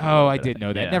Milwaukee for I did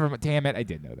know that. Yeah. Never. Damn it, I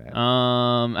did know that.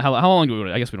 How long do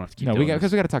we? I guess we don't have to keep. No, doing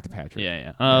because we got to talk to Patrick.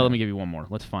 Yeah. Let me give you one more.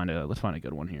 Let's find a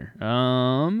good one here.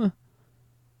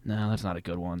 No, that's not a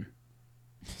good one.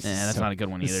 Yeah, that's not a good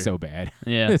one either. This is so bad.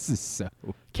 Yeah. This is so.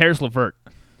 Karis LeVert.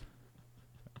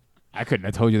 I couldn't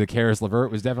have told you that Karis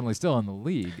LeVert was definitely still in the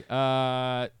league.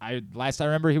 Last I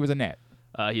remember, he was a net.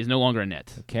 He's no longer a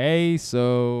net. Okay,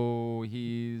 so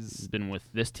he's been with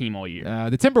this team all year.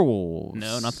 The Timberwolves.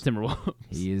 No, not the Timberwolves.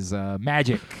 He is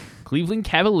Magic. Cleveland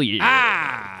Cavaliers.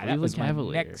 That was my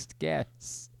next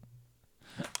guess.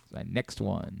 My next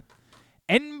one.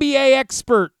 NBA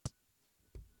expert.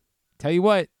 Tell you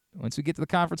what, once we get to the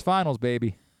conference finals,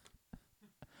 baby.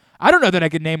 I don't know that I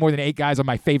could name more than 8 guys on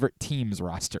my favorite team's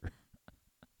roster.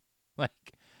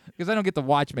 Because I don't get to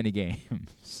watch many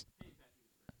games.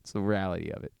 It's the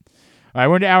reality of it. All right,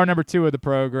 we're into hour number 2 of the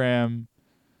program.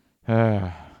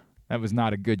 That was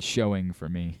not a good showing for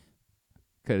me.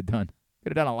 Could have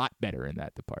done a lot better in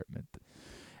that department.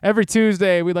 Every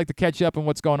Tuesday, we'd like to catch up on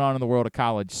what's going on in the world of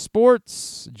college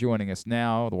sports. Joining us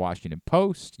now, the Washington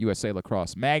Post, USA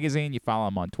Lacrosse Magazine. You follow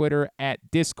him on Twitter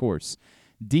at Discourse,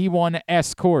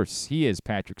 D1S Course. He is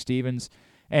Patrick Stevens,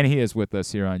 and he is with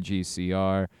us here on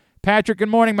GCR. Patrick, good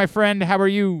morning, my friend. How are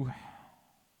you?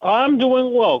 I'm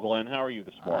doing well, Glenn. How are you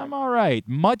this morning? I'm all right.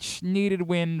 Much needed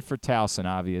win for Towson,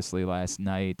 obviously, last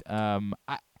night. I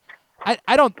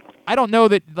don't know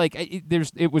that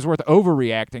it was worth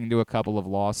overreacting to a couple of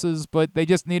losses, but they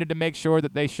just needed to make sure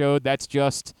that they showed that's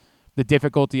just the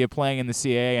difficulty of playing in the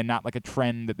CAA and not like a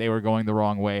trend that they were going the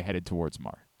wrong way headed towards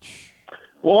March.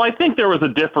 Well, I think there was a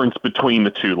difference between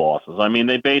the 2 losses. I mean,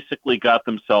 they basically got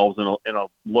themselves in a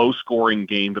low-scoring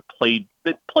game that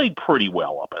played pretty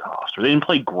well up at Hofstra. They didn't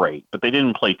play great, but they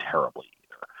didn't play terribly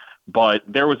either. But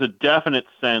there was a definite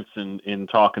sense in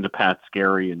talking to Pat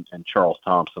Scarry and Charles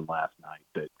Thompson last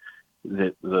night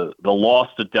that the loss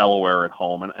to Delaware at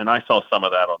home, and I saw some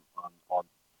of that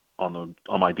on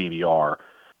my DVR,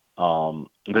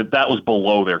 that was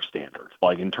below their standards,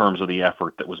 like in terms of the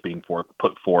effort that was being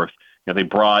put forth. They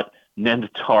brought Nenda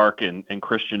Tark and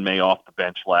Christian May off the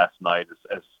bench last night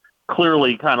as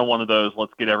clearly kind of one of those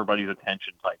let's get everybody's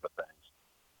attention type of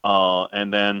things.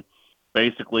 And then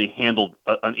basically handled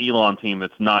an Elon team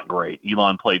that's not great.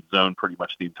 Elon played zone pretty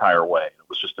much the entire way. It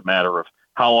was just a matter of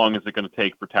how long is it going to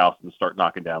take for Towson to start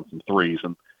knocking down some threes.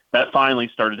 And that finally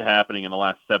started happening in the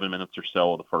last 7 minutes or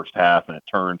so of the first half, and it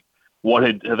turned what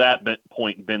had to that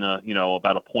point been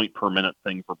about a point per minute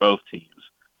thing for both teams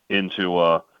into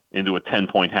a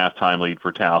 10-point halftime lead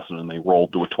for Towson, and they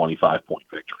rolled to a 25-point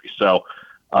victory. So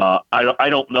I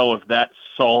don't know if that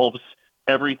solves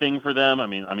everything for them. I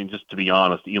mean, just to be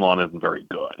honest, Elon isn't very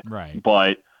good. Right.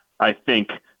 But I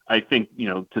think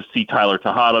to see Tyler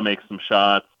Tejada make some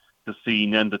shots, to see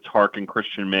Nenda Tark and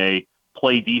Christian May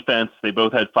play defense. They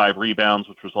both had 5 rebounds,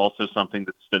 which was also something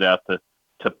that stood out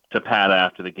to Pat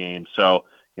after the game. So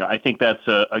I think that's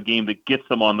a game that gets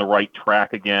them on the right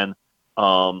track again.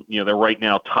 They're right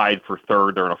now tied for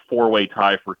 3rd. They're in a 4-way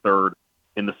tie for 3rd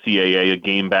in the CAA, a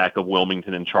game back of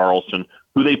Wilmington and Charleston,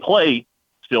 who they play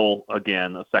still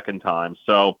again a second time.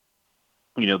 So,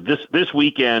 this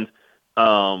weekend,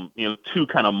 2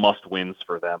 kind of must wins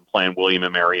for them, playing William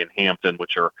and Mary and Hampton,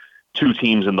 which are 2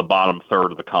 teams in the bottom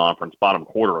third of the conference, bottom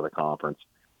quarter of the conference.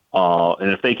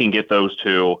 And if they can get those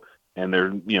 2, and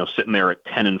they're sitting there at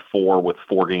 10-4 with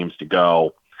 4 games to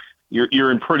go,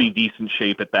 you're in pretty decent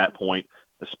shape at that point,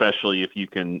 especially if you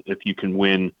can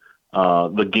win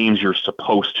the games you're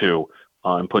supposed to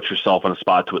and put yourself in a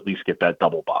spot to at least get that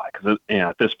double bye. Because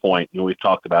at this point, we've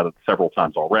talked about it several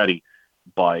times already,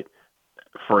 but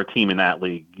for a team in that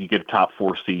league, you get a top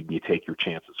 4 seed and you take your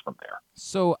chances from there.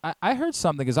 So I heard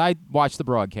something because I watched the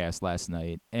broadcast last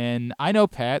night, and I know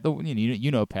Pat.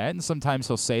 You know Pat, and sometimes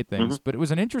he'll say things, but it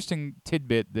was an interesting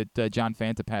tidbit that John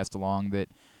Fanta passed along that,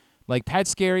 like, Pat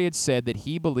Scarry had said that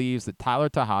he believes that Tyler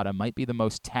Tejada might be the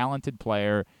most talented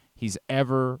player he's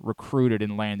ever recruited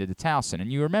and landed to Towson.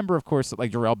 And you remember, of course, that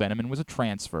like Jarrell Benjamin was a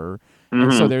transfer,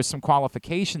 and so there's some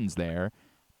qualifications there.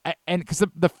 And because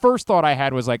the first thought I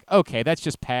had was like, okay, that's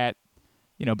just Pat,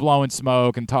 blowing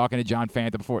smoke and talking to John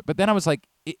Fanta before. But then I was like,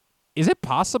 is it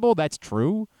possible that's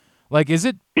true? Like, is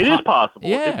it? It is possible.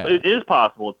 Yeah. It is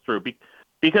possible it's true.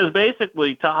 Because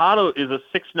basically, Tejada is a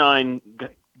 6'9"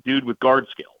 dude with guard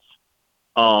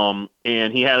skills.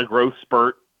 And he had a growth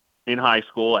spurt in high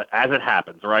school, as it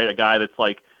happens, right? A guy that's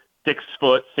like 6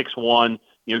 foot, 6'1",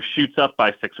 shoots up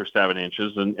by 6 or 7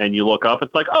 inches, and you look up,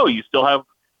 it's like, oh, you still have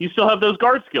those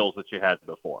guard skills that you had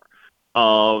before.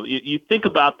 You think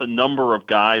about the number of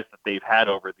guys that they've had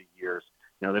over the years.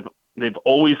 They've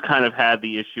always kind of had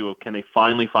the issue of, can they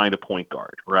finally find a point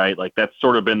guard, right? Like, that's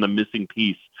sort of been the missing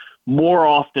piece more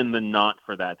often than not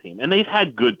for that team. And they've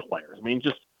had good players. I mean,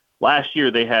 just last year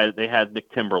they had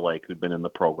Nick Timberlake, who'd been in the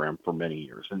program for many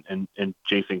years, and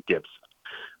Jason Gibson.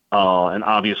 And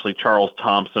obviously Charles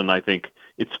Thompson, I think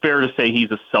it's fair to say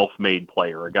he's a self-made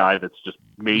player, a guy that's just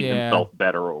made himself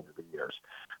better over the years.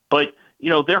 But,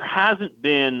 there hasn't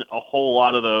been a whole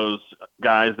lot of those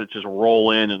guys that just roll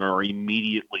in and are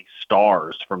immediately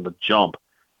stars from the jump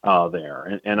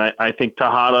there. And I think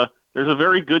Tejada, there's a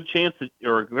very good chance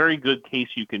or a very good case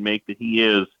you can make that he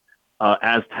is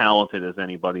as talented as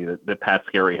anybody that Pat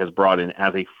Scarry has brought in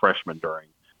as a freshman during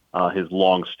his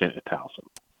long stint at Towson.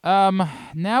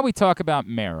 Now we talk about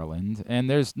Maryland, and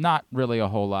there's not really a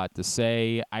whole lot to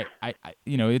say.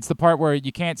 It's the part where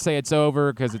you can't say it's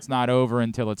over because it's not over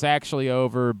until it's actually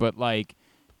over, but like,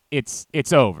 it's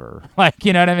over. Like,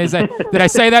 you know what I mean? Did I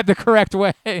say that the correct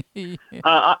way? I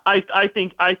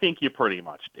think you pretty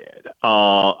much did.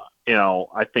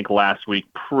 I think last week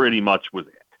pretty much was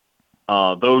it.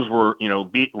 Those were,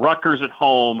 beat Rutgers at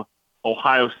home,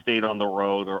 Ohio State on the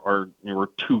road were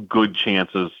 2 good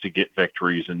chances to get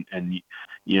victories, and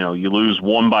you lose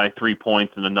one by 3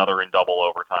 points and another in double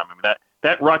overtime. I mean,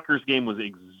 that Rutgers game was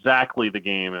exactly the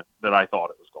game that I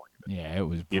thought it was going to be. Yeah, it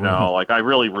was. I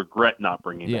really regret not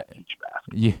bringing that peach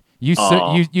basket. You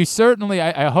certainly.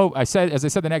 I hope. As I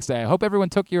said the next day, I hope everyone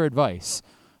took your advice.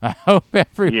 I hope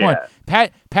everyone. Yeah.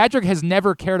 Patrick has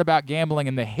never cared about gambling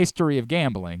in the history of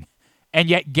gambling, and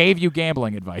yet gave you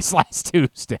gambling advice last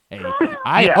Tuesday.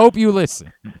 I hope you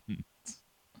listen.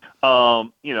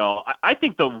 I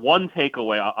think the one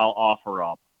takeaway I'll offer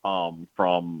up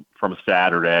from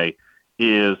Saturday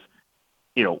is,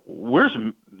 where's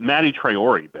Matty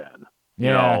Traore been?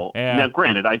 Now,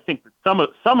 granted, I think that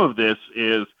some of this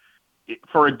is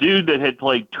for a dude that had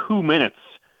played 2 minutes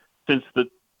since the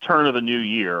turn of the new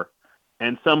year,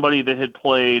 and somebody that had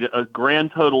played a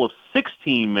grand total of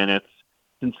 16 minutes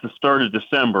since the start of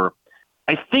December.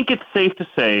 I think it's safe to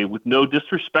say, with no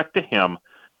disrespect to him,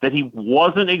 that he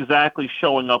wasn't exactly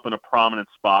showing up in a prominent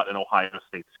spot in Ohio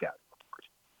State's scouting report.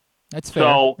 That's fair.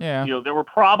 So, yeah. There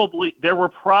were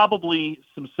probably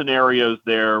some scenarios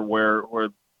there where,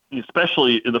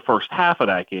 especially in the first half of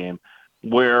that game,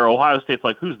 where Ohio State's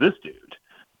like, who's this dude?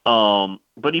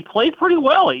 But he played pretty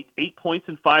well, 8 points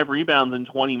and 5 rebounds in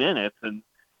 20 minutes, and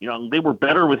they were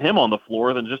better with him on the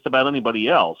floor than just about anybody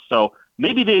else. So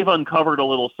maybe they've uncovered a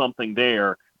little something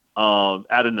there out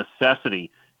of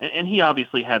necessity. And he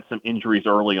obviously had some injuries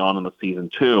early on in the season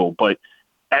too. But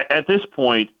at this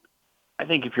point, I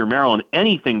think if you're Maryland,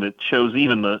 anything that shows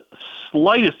even the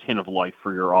slightest hint of life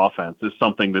for your offense is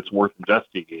something that's worth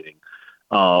investigating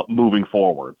moving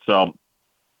forward. So,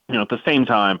 at the same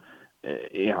time,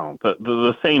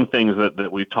 the same things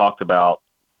that we've talked about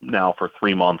now for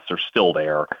 3 months are still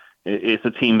there. It's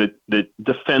a team that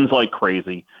defends like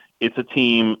crazy. It's a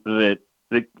team that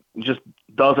just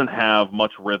doesn't have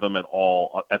much rhythm at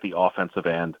all at the offensive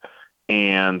end.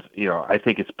 And, I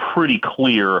think it's pretty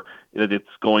clear that it's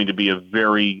going to be a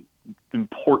very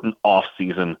important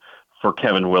offseason for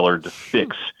Kevin Willard to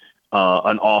fix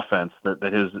an offense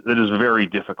that is very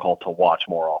difficult to watch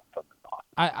more often than not.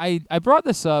 I brought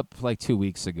this up like 2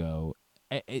 weeks ago.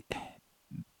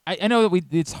 I know that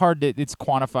it's hard to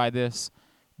quantify this.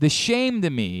 The shame to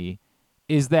me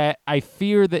is that I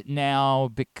fear that now,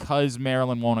 because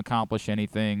Maryland won't accomplish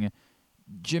anything,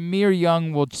 Jameer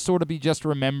Young will sort of be just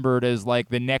remembered as like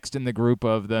the next in the group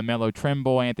of the Melo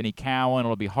Trimble, Anthony Cowan.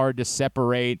 It'll be hard to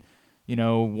separate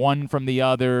one from the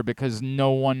other because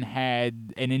no one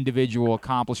had an individual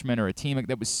accomplishment or a team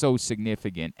that was so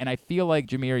significant. And I feel like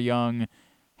Jahmir Young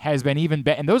has been even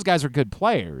better. And those guys are good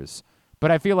players.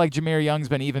 But I feel like Jahmir Young's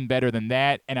been even better than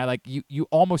that. And you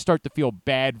almost start to feel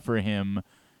bad for him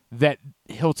that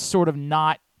he'll sort of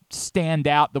not stand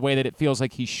out the way that it feels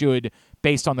like he should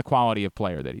based on the quality of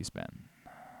player that he's been.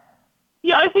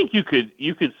 Yeah, I think you could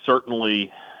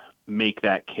certainly make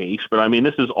that case. But, I mean,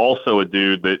 this is also a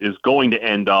dude that is going to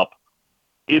end up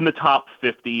in the top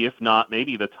 50, if not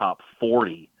maybe the top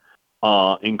 40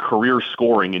 in career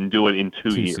scoring and do it in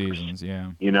two years. Seasons,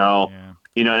 yeah.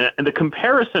 And the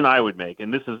comparison I would make,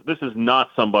 and this is not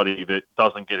somebody that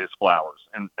doesn't get his flowers,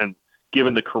 and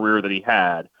given the career that he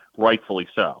had, rightfully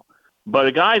so, but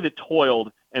a guy that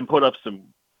toiled and put up some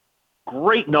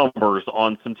great numbers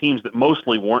on some teams that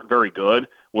mostly weren't very good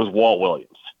was Walt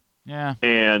Williams. Yeah.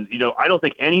 And, I don't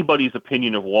think anybody's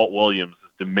opinion of Walt Williams is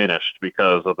diminished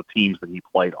because of the teams that he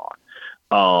played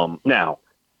on. Now,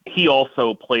 he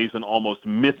also plays an almost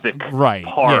mythic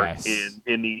part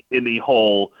in the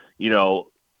whole,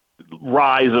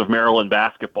 rise of Maryland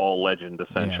basketball legend,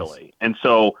 essentially. Yes. And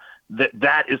so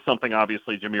that is something,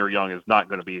 obviously, Jahmir Young is not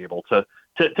going to be able to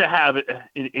have it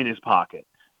in his pocket.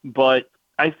 But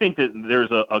I think that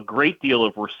there's a great deal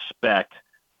of respect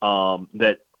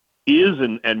that is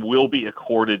and will be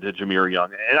accorded to Jahmir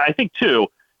Young. And I think, too,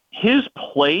 his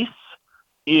place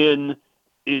in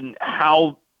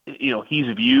how he's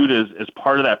viewed as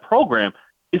part of that program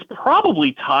is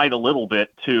probably tied a little bit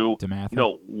to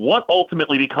what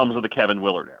ultimately becomes of the Kevin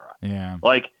Willard era. Yeah.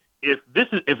 Like if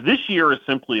this year is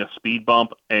simply a speed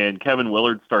bump and Kevin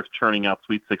Willard starts churning out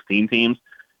Sweet 16 teams,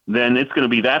 then it's going to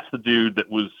be that's the dude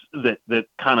that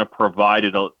kind of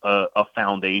provided a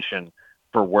foundation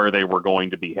for where they were going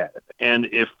to be headed. And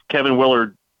if Kevin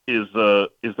Willard is the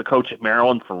coach at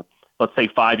Maryland for, let's say,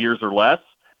 5 years or less,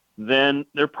 then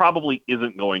there probably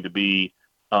isn't going to be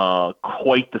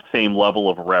quite the same level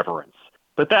of reverence.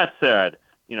 But that said,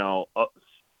 you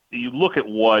look at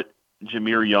what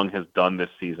Jahmir Young has done this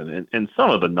season, and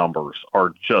some of the numbers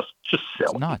are just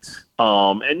silly. It's nuts.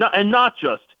 And not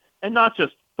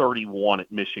just 31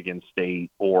 at Michigan State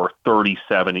or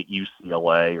 37 at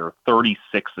UCLA or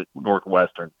 36 at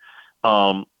Northwestern.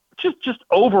 Just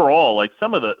overall, like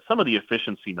some of the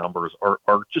efficiency numbers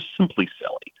are just simply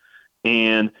silly.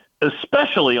 And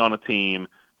especially on a team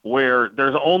where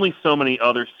there's only so many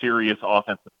other serious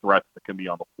offensive threats that can be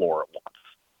on the floor at once.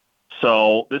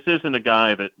 So this isn't a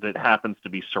guy that happens to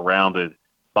be surrounded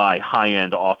by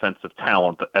high-end offensive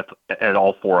talent at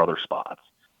all four other spots.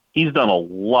 He's done a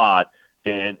lot,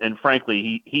 and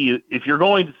frankly, he if you're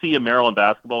going to see a Maryland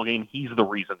basketball game, he's the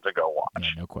reason to go watch. Yeah,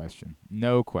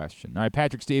 no question. All right,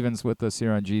 Patrick Stevens with us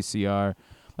here on GCR.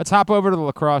 Let's hop over to the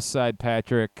lacrosse side,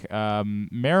 Patrick.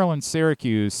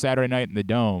 Maryland-Syracuse, Saturday night in the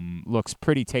Dome, looks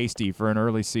pretty tasty for an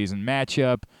early season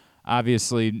matchup.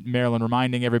 Obviously, Maryland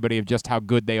reminding everybody of just how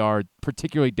good they are,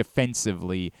 particularly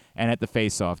defensively and at the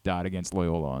face-off dot against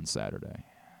Loyola on Saturday.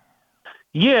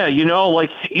 Yeah, you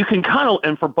can kind of,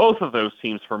 and for both of those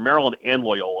teams, for Maryland and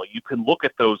Loyola, you can look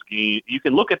at those games. You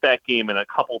can look at that game in a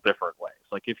couple different ways.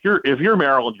 Like if you're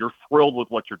Maryland, you're thrilled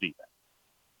with what you're doing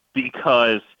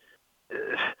because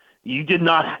you did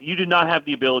not have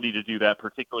the ability to do that,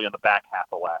 particularly in the back half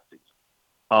of last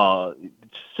season.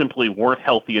 Simply weren't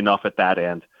healthy enough at that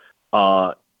end.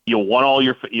 You won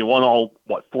all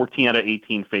 14 out of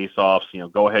 18 face-offs.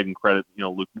 Go ahead and credit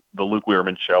the Luke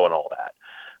Weirman show and all that.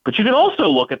 But you can also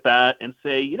look at that and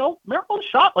say, Maryland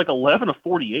shot like 11 of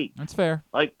 48. That's fair.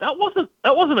 Like that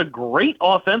wasn't a great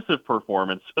offensive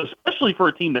performance, especially for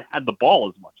a team that had the ball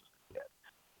as much as they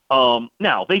did.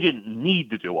 Now they didn't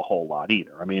need to do a whole lot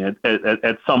either. I mean,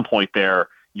 at some point there,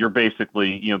 you're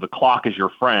basically, the clock is your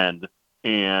friend,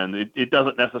 and it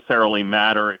doesn't necessarily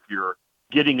matter if you're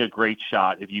getting a great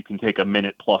shot if you can take a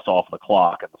minute plus off the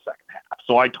clock in the second half.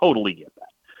 So I totally get that.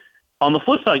 On the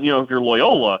flip side, if you're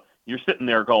Loyola, you're sitting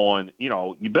there going,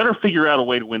 you better figure out a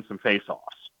way to win some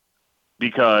face-offs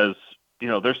because,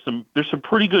 there's some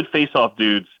pretty good face-off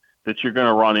dudes that you're going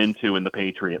to run into in the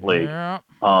Patriot League. Yeah.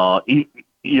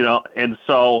 And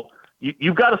so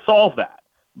you've got to solve that.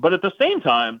 But at the same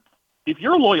time, if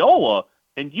you're Loyola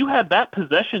and you had that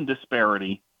possession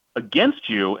disparity against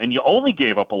you and you only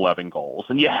gave up 11 goals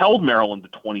and you held Maryland to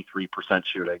 23%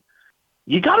 shooting,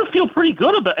 you got to feel pretty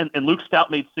good about, and Luke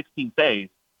Stout made 16 saves.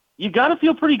 You got to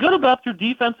feel pretty good about your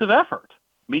defensive effort.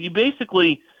 I mean, you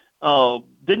basically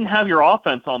didn't have your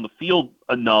offense on the field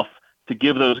enough to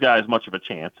give those guys much of a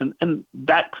chance. And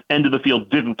that end of the field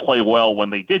didn't play well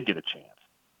when they did get a chance.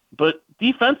 But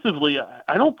defensively,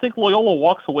 I don't think Loyola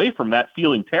walks away from that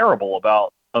feeling terrible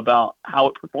about about how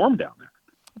it performed down there.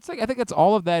 I think it's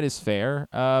all of that is fair.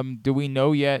 Do we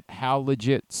know yet how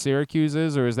legit Syracuse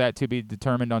is, or is that to be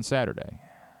determined on Saturday?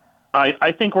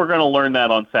 I think we're going to learn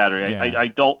that on Saturday. Yeah. I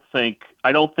don't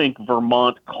think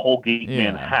Vermont, Colgate,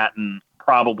 Manhattan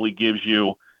probably gives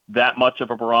you that much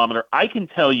of a barometer. I can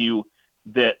tell you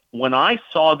that when I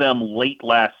saw them late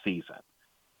last season,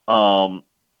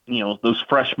 those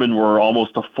freshmen were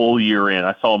almost a full year in.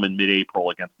 I saw them in mid-April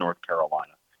against North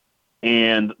Carolina.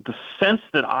 And the sense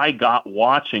that I got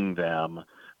watching them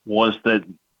was that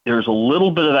there's a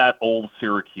little bit of that old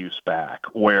Syracuse back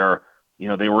where,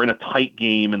 they were in a tight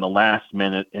game in the last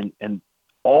minute, and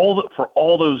for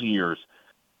all those years,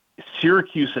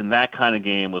 Syracuse in that kind of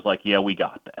game was like, yeah, we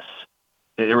got this.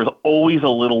 There was always a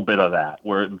little bit of that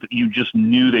where you just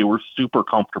knew they were super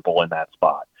comfortable in that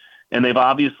spot. And they've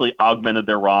obviously augmented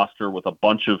their roster with a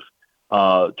bunch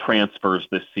of transfers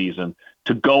this season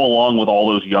to go along with all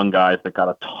those young guys that got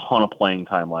a ton of playing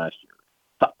time last year.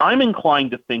 So I'm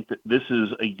inclined to think that this is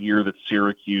a year that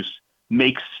Syracuse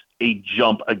makes a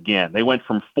jump again. They went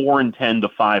from 4-10 to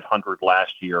 500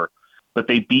 last year, but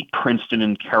they beat Princeton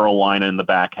and Carolina in the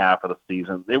back half of the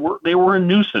season. They were a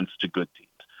nuisance to good teams.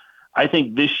 I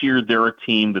think this year they're a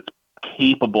team that's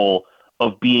capable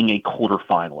of being a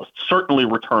quarterfinalist, certainly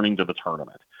returning to the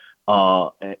tournament.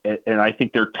 And I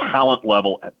think their talent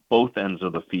level at both ends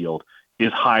of the field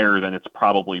is higher than it's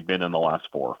probably been in the last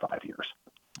 4 or 5 years.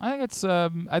 I think it's.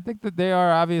 I think that they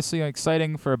are obviously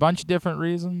exciting for a bunch of different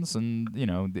reasons, and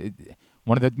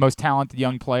one of the most talented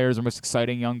young players, or most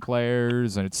exciting young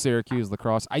players, and it's Syracuse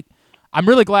lacrosse. I'm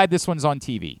really glad this one's on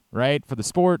TV, right? For the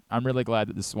sport, I'm really glad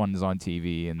that this one is on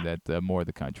TV and that more of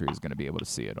the country is going to be able to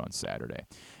see it on Saturday.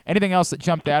 Anything else that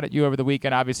jumped out at you over the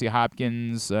weekend? Obviously,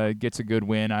 Hopkins gets a good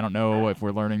win. I don't know if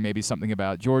we're learning maybe something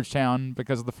about Georgetown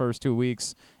because of the first 2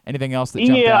 weeks. Anything else that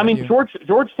jumped out at you?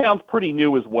 Georgetown's pretty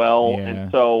new as well,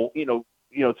 and so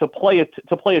to play a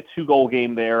 2-goal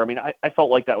game there. I mean, I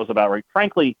felt like that was about right.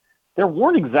 Frankly, there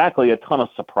weren't exactly a ton of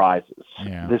surprises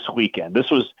this weekend. This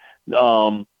was.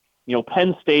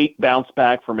 Penn State bounced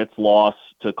back from its loss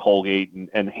to Colgate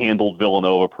and handled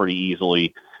Villanova pretty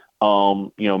easily.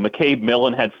 McCabe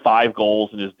Millen had 5 goals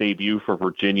in his debut for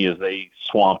Virginia as they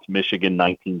swamped Michigan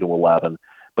 19-11.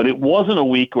 But it wasn't a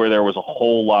week where there was a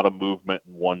whole lot of movement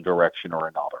in one direction or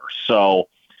another. So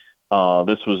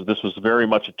this was very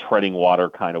much a treading water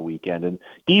kind of weekend. And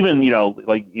even,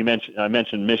 like I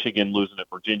mentioned Michigan losing at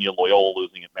Virginia, Loyola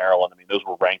losing at Maryland. I mean, those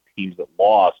were ranked teams that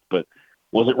lost, but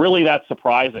was it really that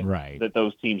surprising that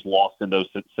those teams lost in those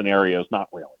scenarios? Not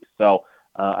really. So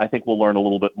I think we'll learn a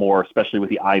little bit more, especially with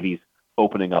the Ivies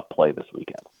opening up play this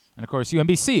weekend. And, of course,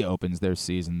 UMBC opens their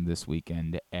season this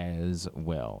weekend as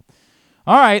well.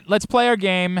 All right, let's play our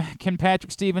game. Can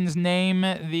Patrick Stevens name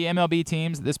the MLB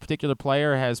teams this particular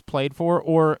player has played for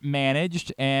or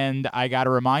managed? And I got a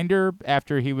reminder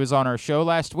after he was on our show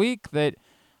last week that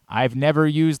I've never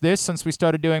used this since we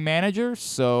started doing managers,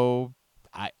 so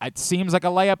it seems like a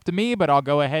layup to me, but I'll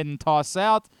go ahead and toss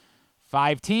out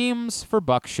 5 teams for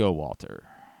Buck Showalter.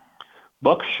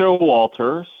 Buck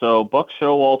Showalter. So Buck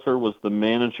Showalter was the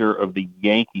manager of the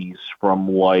Yankees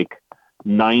from like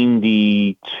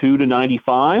 92 to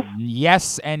 95.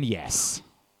 Yes and yes.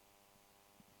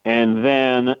 And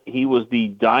then he was the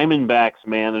Diamondbacks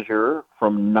manager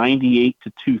from 98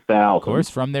 to 2000. Of course,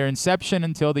 from their inception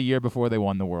until the year before they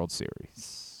won the World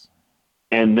Series.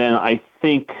 And then I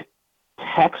think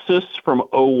Texas from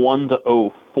 01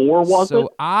 to 04, was it?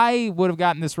 So I would have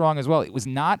gotten this wrong as well. It was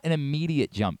not an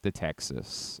immediate jump to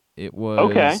Texas. It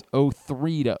was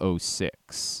 03 to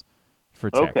 06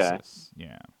 for Texas.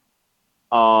 Yeah.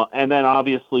 And then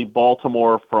obviously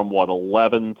Baltimore from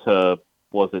 11 to,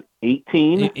 was it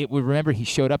 18? It would remember he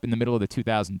showed up in the middle of the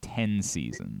 2010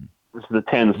 season. This is the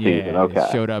 10 season. Okay.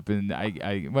 Showed up in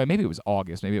well, maybe it was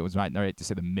August. Maybe it was not right to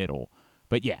say the middle.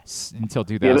 But yes, until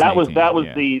 2018. Yeah, that was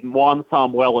the Juan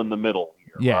Samuel in the middle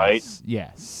year, right?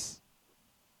 Yes.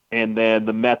 And then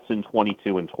the Mets in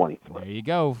 22 and 23.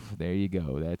 There you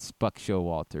go. That's Buck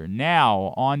Showalter.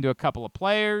 Now, on to a couple of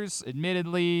players.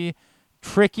 Admittedly,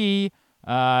 tricky.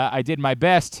 I did my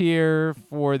best here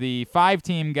for the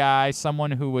 5-team guy,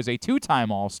 someone who was a 2-time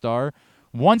All-Star,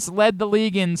 once led the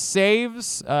league in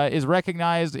saves, is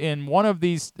recognized in one of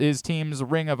his team's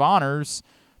Ring of Honors.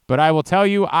 But I will tell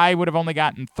you, I would have only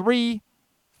gotten 3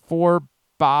 for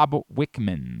Bob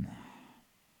Wickman.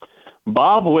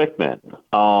 Bob Wickman.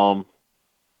 So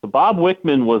Bob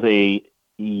Wickman was a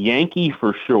Yankee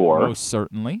for sure. Most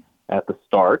certainly. At the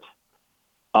start.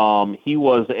 He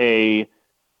was a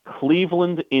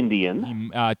Cleveland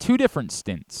Indian. 2 different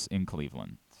stints in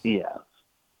Cleveland. Yes.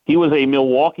 He was a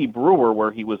Milwaukee Brewer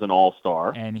where he was an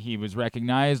All-Star. And he was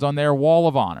recognized on their Wall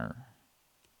of Honor.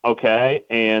 Okay,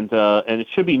 and it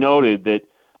should be noted that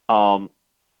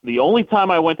the only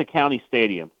time I went to County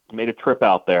Stadium, made a trip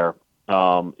out there,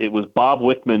 it was Bob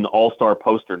Wickman All-Star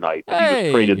Poster Night. He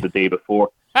was traded the day before.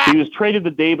 He was traded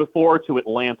the day before to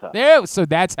Atlanta. There, so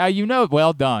that's how you know.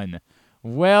 Well done.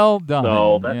 Well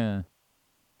done.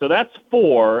 So that's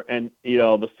 4, and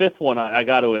the 5th one, I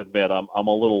got to admit, I'm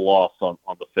a little lost on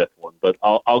the 5th one, but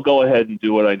I'll go ahead and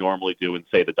do what I normally do and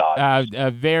say the Dodgers.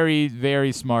 Very,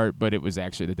 very smart, but it was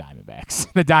actually the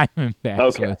Diamondbacks. The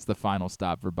Diamondbacks was the final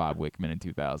stop for Bob Wickman in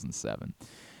 2007.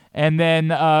 And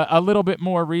then a little bit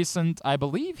more recent, I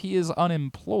believe he is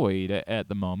unemployed at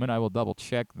the moment. I will double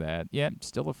check that. Yeah,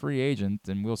 still a free agent,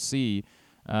 and we'll see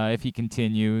if he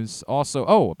continues. Also,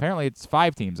 apparently it's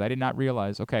 5 teams. I did not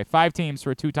realize. Okay, 5 teams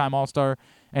for a 2-time All-Star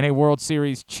and a World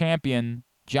Series champion.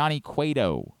 Johnny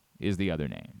Cueto is the other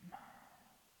name.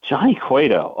 Johnny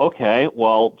Cueto. Okay,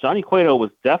 well, Johnny Cueto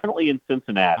was definitely in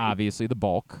Cincinnati. Obviously, the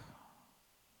bulk.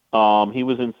 He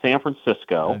was in San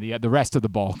Francisco. The rest of the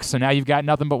bulk. So now you've got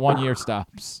nothing but 1-year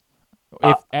stops.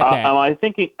 Am I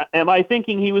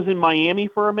thinking he was in Miami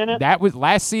for a minute? That was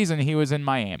last season. He was in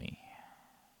Miami.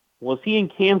 Was he in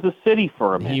Kansas City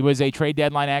for a minute? He was a trade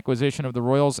deadline acquisition of the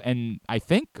Royals, and I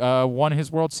think won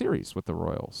his World Series with the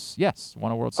Royals. Yes,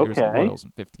 won a World Series with the Royals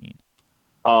in 15.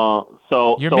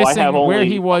 So you're missing where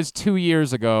he was 2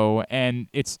 years ago, and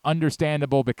it's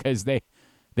understandable because they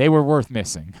were worth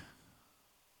missing.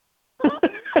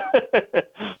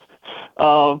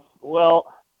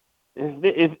 Well,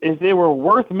 if they were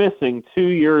worth missing 2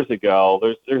 years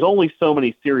ago, there's only so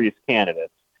many serious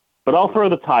candidates. But I'll throw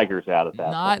the Tigers out at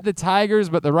that. Not the Tigers,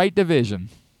 but the right division.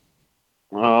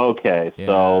 Okay,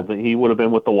 so he would have been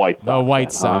with the White Sox. The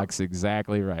White Sox,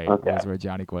 exactly right. Okay. That's where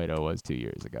Johnny Cueto was 2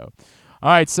 years ago.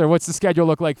 All right, sir, what's the schedule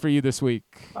look like for you this week?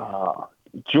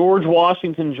 George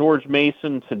Washington, George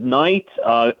Mason tonight.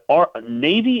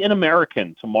 Navy and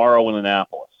American tomorrow in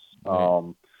Annapolis.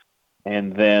 Okay.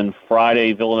 And then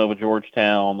Friday, Villanova,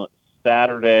 Georgetown.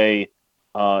 Saturday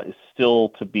is still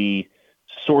to be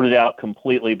sorted out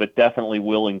completely, but definitely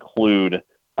will include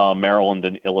Maryland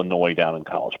and Illinois down in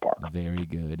College Park. Very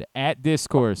good. At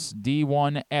Discourse,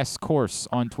 D1S Course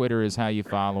on Twitter is how you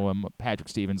follow him. Patrick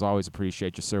Stevens, always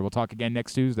appreciate you, sir. We'll talk again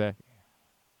next Tuesday.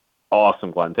 Awesome,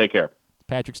 Glenn. Take care.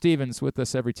 Patrick Stevens with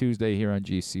us every Tuesday here on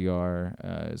GCR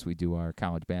as we do our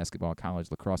college basketball, college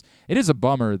lacrosse. It is a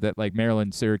bummer that like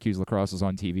Maryland Syracuse lacrosse is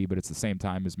on TV, but it's the same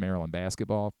time as Maryland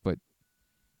basketball. But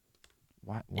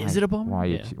why is it a bummer?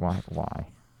 Why?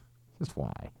 Just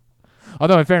why?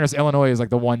 Although in fairness, Illinois is like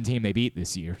the one team they beat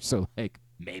this year, so like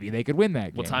maybe they could win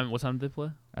that game. What time did they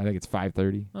play? I think it's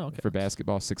 5:30 okay. for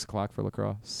basketball, 6 o'clock for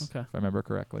lacrosse. Okay, if I remember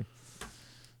correctly.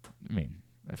 I mean,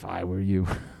 if I were you,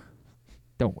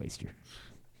 don't waste your.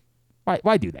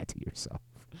 Why do that to yourself?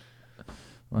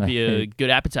 Be a good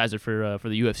appetizer for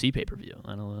the UFC pay-per-view.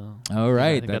 I don't know. All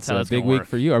right, that's a big week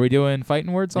for you. Are we doing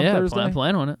fighting words on Thursday? Yeah,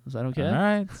 plan on it. Is that okay? All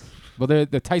right. Well,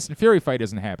 the Tyson Fury fight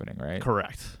isn't happening, right?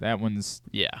 Correct. That one's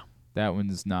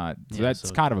not. So that's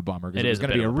kind of a bummer because it was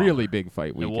going to be a really big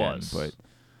fight weekend. It was.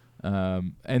 But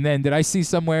and then did I see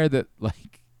somewhere that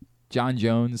like John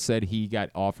Jones said he got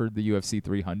offered the UFC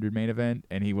 300 main event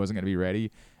and he wasn't going to be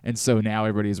ready, and so now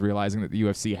everybody is realizing that the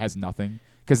UFC has nothing.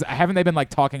 Because haven't they been like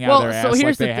talking out of their ass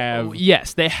like they have?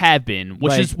 Yes, they have been,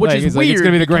 which is weird. It's going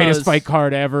to be the greatest fight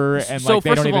card ever, and like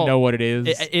they don't even know what it is.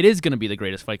 It is going to be the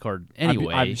greatest fight card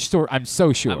anyway. I'm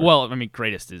so sure. Well, I mean,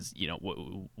 greatest is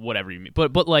whatever you mean,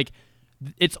 but like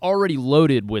it's already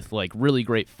loaded with like really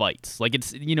great fights. Like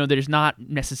it's there's not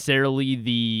necessarily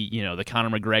the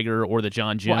Conor McGregor or the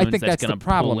John Jones. Well, I think that's the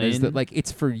problem is that like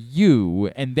it's for you,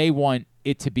 and they want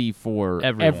it to be for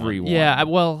everyone. Yeah,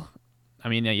 I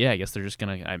mean, I guess they're just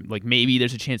gonna like maybe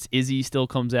there's a chance Izzy still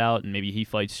comes out and maybe he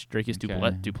fights Dricus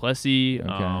Duplessis.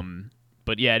 Okay.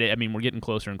 But yeah, I mean we're getting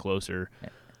closer and closer.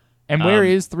 And where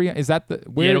is 3? Is that the?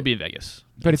 Where, it'll be in Vegas.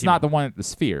 But it's not the one at the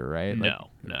Sphere, right? No.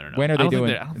 When are they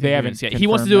doing? They haven't. He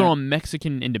wants to do it on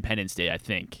Mexican Independence Day. I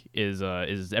think is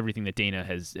everything that Dana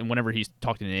has. And whenever he's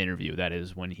talked in an interview, that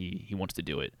is when he wants to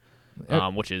do it.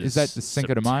 Which is that the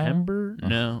Cinco de Mayo? September?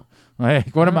 No.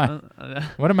 Like, what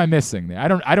am I missing there?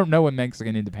 I don't know what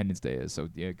Mexican Independence Day is. So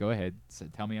yeah, go ahead.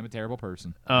 Tell me I'm a terrible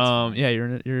person. Yeah,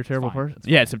 you're a terrible person.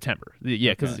 Yeah, it's September.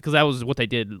 Yeah, because that was what they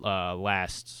did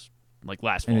last fall.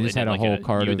 And they just had a whole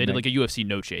card. They did like a UFC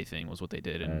Noche thing was what they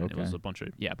did, and it was a bunch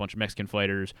of Mexican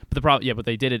fighters. But the problem, but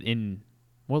they did it in.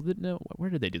 Well, no, where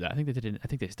did they do that? I think they did it. I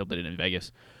think they still did it in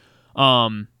Vegas.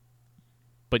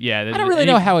 But yeah, I don't really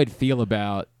know how I'd feel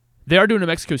about They are doing a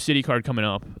Mexico City card coming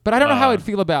up. But I don't know how I'd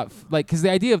feel about, like, because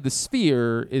the idea of the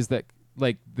sphere is that,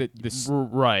 like, the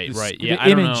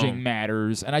imaging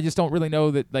matters, and I just don't really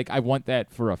know that, like, I want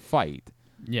that for a fight.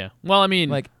 Yeah. Well, I mean,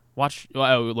 like, watch,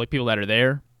 like, people that are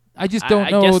there. I just don't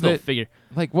know I guess that. they'll figure.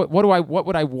 Like, what would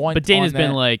I want? But Dana's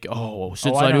been that? like,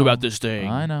 since I knew about this thing.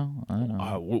 I know.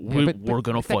 We're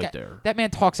going to fight there. That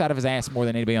man talks out of his ass more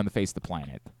than anybody on the face of the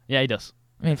planet. Yeah, he does.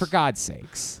 I mean, for God's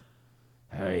sakes.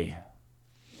 Hey.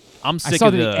 I'm sick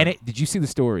of the... Did you see the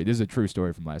story? This is a true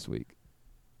story from last week.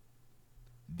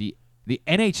 The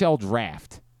NHL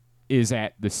draft is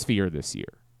at the Sphere this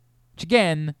year. Which,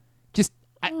 again, just...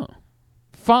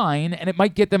 fine, and it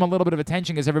might get them a little bit of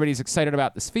attention because everybody's excited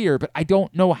about the Sphere, but I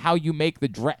don't know how you make the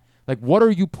draft. Like, what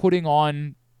are you putting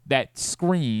on that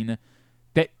screen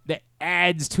that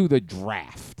adds to the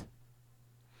draft?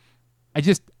 I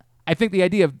think the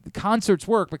idea of concerts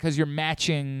work because you're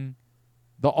matching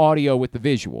the audio with the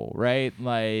visual, right?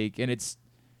 Like, and it's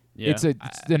an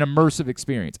immersive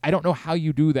experience. I don't know how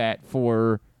you do that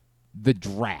for the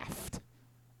draft.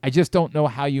 I just don't know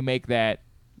how you make that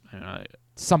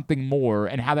something more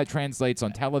and how that translates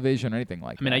on television or anything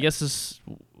like that. I mean, I guess this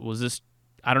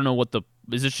I don't know what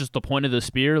is this just the point of the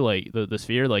Sphere, like the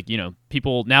Sphere, like, you know,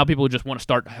 people just want to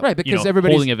start because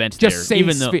everybody's holding events just there.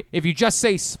 Even though if you just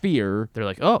say Sphere, they're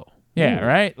like, oh, yeah,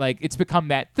 right, like it's become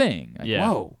that thing. Like, yeah.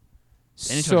 Whoa.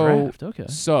 NHL draft. Okay.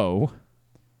 So,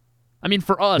 I mean,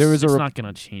 for us, it's not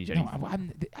going to change anything.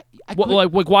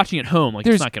 Like watching at home, like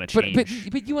it's not going to change.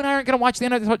 But you and I aren't going to watch the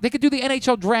NHL. They could do the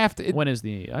NHL draft. When is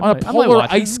the on a polar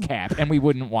ice cap, and we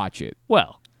wouldn't watch it.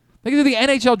 Well, they could do the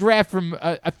NHL draft from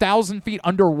 1,000 feet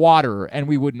underwater, and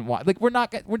we wouldn't watch. Like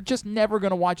we're just never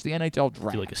going to watch the NHL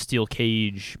draft. Do like a steel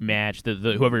cage match.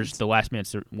 Whoever's the last man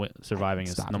surviving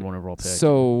is number one overall pick.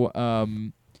 So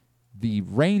the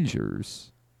Rangers.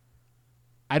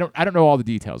 I don't know all the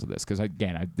details of this because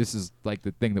again, this is like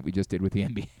the thing that we just did with the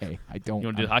NBA. I don't. You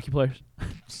want to do the hockey players?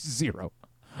 Zero.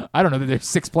 I don't know that there's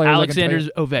 6 players. Alexander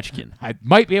Ovechkin. I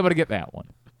might be able to get that one.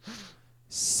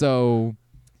 So,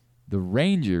 the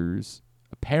Rangers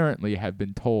apparently have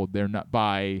been told they're not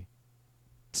by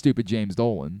stupid James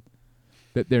Dolan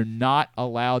that they're not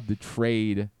allowed to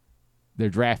trade their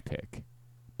draft pick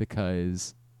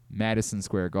because Madison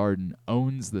Square Garden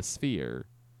owns the Sphere.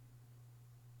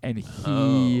 And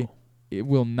it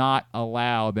will not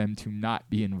allow them to not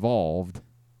be involved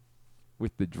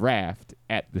with the draft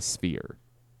at the Sphere.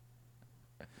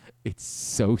 It's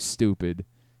so stupid.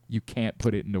 You can't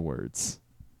put it into words.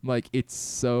 Like, it's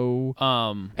so...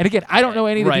 and again, I don't know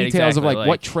any of the details of, like,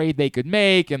 what trade they could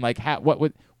make and, like, what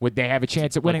would they have a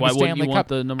chance at winning the Stanley Cup.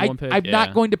 The number one pick? I'm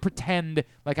not going to pretend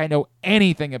like I know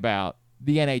anything about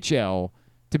the NHL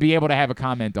to be able to have a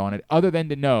comment on it other than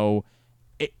to know...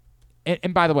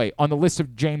 And by the way, on the list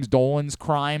of James Dolan's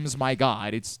crimes, my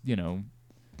God, it's, you know,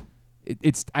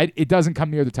 it doesn't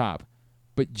come near the top.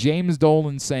 But James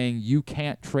Dolan saying you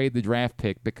can't trade the draft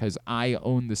pick because I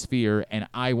own the Sphere and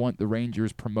I want the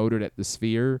Rangers promoted at the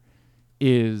Sphere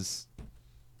is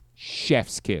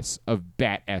chef's kiss of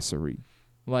bat-essery.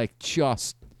 Like,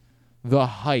 just the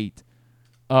height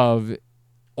of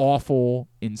awful,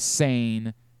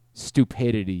 insane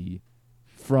stupidity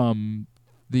from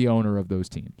the owner of those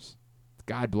teams.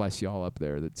 God bless y'all up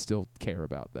there that still care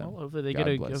about them. Well, hopefully they get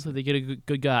a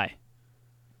good guy.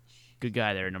 Good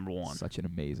guy there, number one. Such an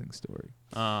amazing story.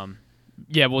 John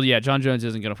Jones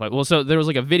isn't going to fight. Well, so there was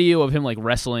like a video of him like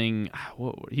wrestling.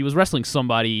 He was wrestling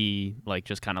somebody, like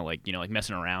just kind of like, you know, like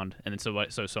messing around. And then so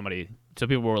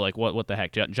people were like, what the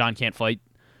heck? John can't fight.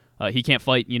 He can't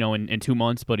fight, you know, in 2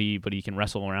 months, but he can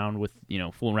wrestle around with, you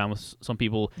know, fool around with some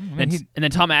people. And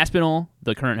then Tom Aspinall,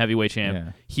 the current heavyweight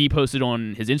champ, he posted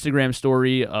on his Instagram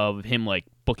story of him like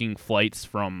booking flights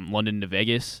from London to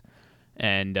Vegas,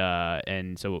 and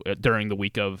so during the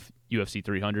week of UFC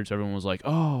 300, so everyone was like,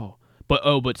 but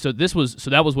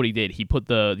that was what he did. He put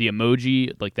the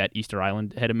emoji, like that Easter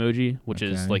Island head emoji, which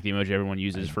is like the emoji everyone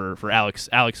uses for Alex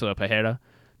Pereira,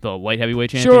 the light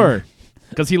heavyweight champion. Sure.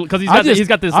 Because he's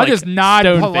got this. I'll like, just nod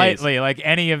politely, face. Like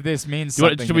any of this means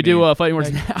something. Should we do fighting words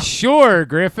now? Sure,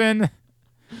 Griffin.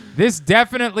 This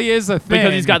definitely is a thing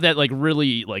because he's got that like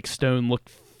really like stone look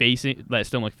face. So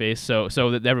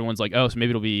that everyone's like, so maybe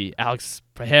it'll be Alex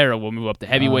Pereira will move up to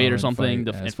heavyweight or something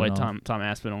and fight Tom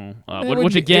Aspinall.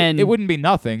 Which again, it wouldn't be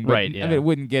nothing, but right? Yeah. I mean, it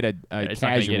wouldn't get a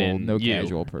casual,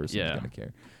 casual person who's going to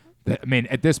care. I mean,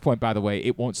 at this point, by the way,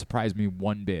 it won't surprise me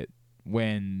one bit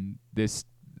when this.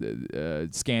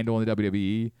 Scandal in the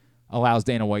WWE allows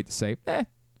Dana White to say,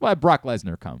 we'll have Brock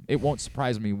Lesnar come. It won't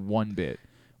surprise me one bit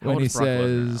when he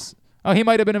says, he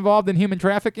might have been involved in human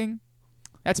trafficking.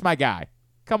 That's my guy.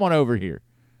 Come on over here.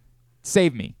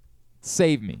 Save me.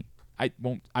 save me.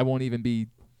 I won't even be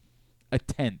a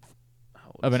tenth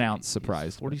of an ounce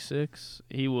surprised. 46.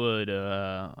 He would.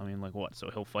 What? So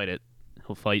he'll fight it.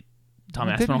 He'll fight Tom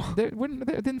Aspinall.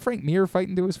 Didn't Frank Mir fight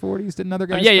into his 40s? Didn't other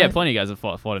guys? Yeah. Plenty of guys have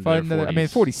fought into their 40s. I mean,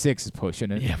 46 is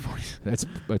pushing it. Yeah, 46.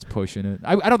 That's pushing it.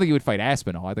 I don't think he would fight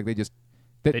Aspinall. I think they just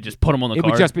put him on the card.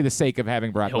 It would just be the sake of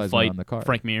having Brock Lesnar on the card.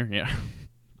 Frank Mir. Yeah.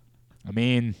 I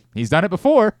mean, he's done it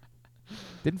before.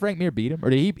 Didn't Frank Mir beat him? Or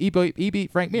did he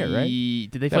beat Frank Mir, right?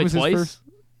 Did they fight twice?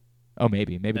 Oh,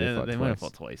 maybe they fought twice. They might have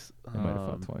fought twice. They might have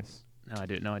fought twice.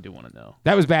 No, I do want to know.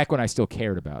 That was back when I still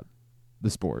cared about the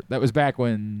sport. That was back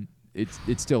when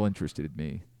it still interested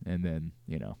me. And then,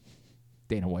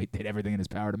 Dana White did everything in his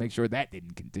power to make sure that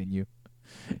didn't continue.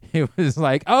 It was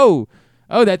like, oh,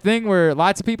 that thing where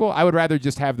lots of people, I would rather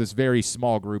just have this very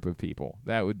small group of people.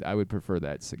 I would prefer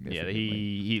that significantly.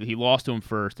 Yeah, he lost to him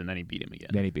first, and then he beat him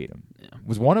again. Yeah.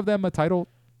 Was one of them a title?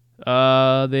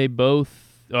 They both.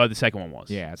 Oh, the second one was.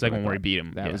 Yeah, the second one where he beat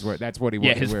him. That's what he was.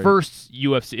 Yeah, his first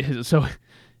UFC.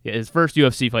 His first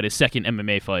UFC fight, his second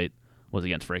MMA fight, was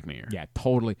against Frank Mir. Yeah,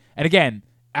 totally. And again,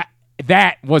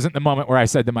 that wasn't the moment where I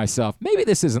said to myself, maybe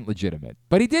this isn't legitimate.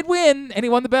 But he did win, and he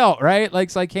won the belt, right?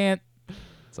 So I can't.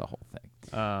 It's a whole thing.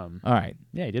 All right.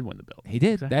 Yeah, he did win the belt. He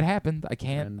did. Exactly. That happened. I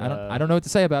can't. I don't know what to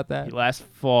say about that. He last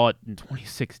fought in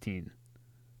 2016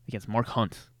 against Mark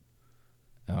Hunt.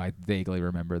 Oh, I vaguely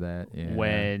remember that. Yeah.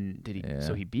 When did he? Yeah.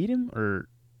 So he beat him, or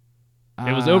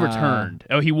it was overturned?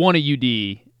 Oh, he won a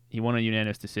UD. He won a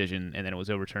unanimous decision, and then it was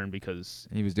overturned because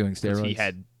he was doing steroids. He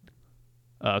had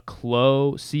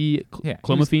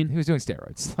clomiphene. He was doing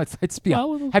steroids. Let's be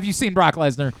honest. Have you seen Brock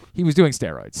Lesnar? He was doing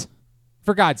steroids.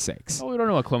 For God's sakes. Oh, we don't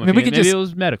know what clomiphene. Maybe it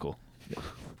was medical.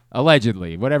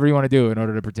 Allegedly, whatever you want to do in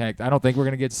order to protect. I don't think we're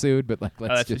going to get sued, but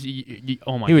let's just.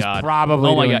 Oh my God! He was probably.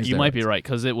 Oh my God! You might be right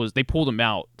because they pulled him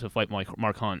out to fight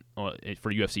Mark Hunt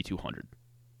for UFC 200.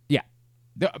 Yeah.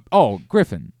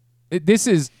 Griffin. This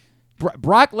is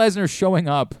Brock Lesnar showing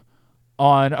up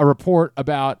on a report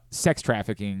about sex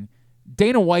trafficking.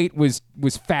 Dana White was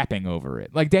fapping over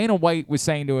it. Like Dana White was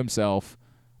saying to himself,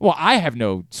 "Well, I have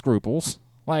no scruples.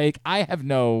 Like I have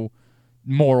no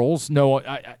morals. No,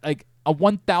 like."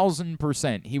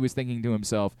 1,000% he was thinking to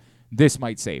himself, this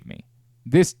might save me.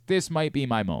 This might be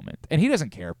my moment. And he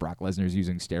doesn't care if Brock Lesnar's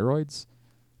using steroids.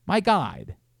 My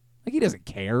God. Like, he doesn't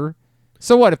care.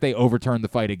 So what if they overturn the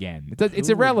fight again? It's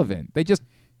irrelevant. They just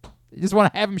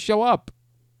want to have him show up.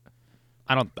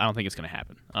 I don't think it's going to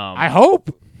happen. I hope,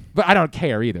 but I don't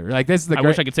care either. Like, this is the I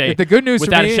wish I could say the good news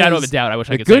without for me a shadow is, of a doubt. I wish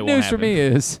I could say the good news for me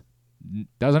is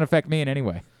doesn't affect me in any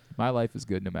way. My life is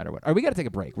good no matter what. All right, we got to take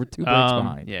a break. We're 2 breaks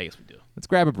behind. Yeah, I guess we do. Let's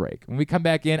grab a break. When we come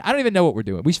back in, I don't even know what we're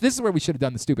doing. This is where we should have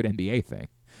done the stupid NBA thing.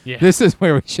 Yeah. This is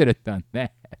where we should have done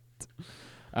that.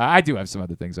 I do have some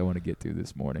other things I want to get to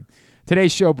this morning.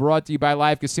 Today's show brought to you by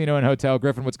Live Casino and Hotel.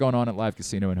 Griffin, what's going on at Live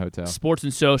Casino and Hotel? Sports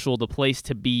and Social, the place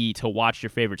to be to watch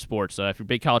your favorite sports. If you're a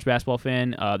big college basketball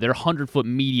fan, their 100-foot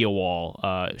media wall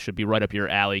should be right up your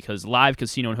alley because Live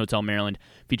Casino and Hotel Maryland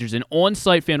features an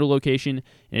on-site FanDuel location,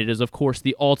 and it is, of course,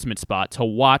 the ultimate spot to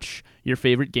watch your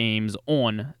favorite games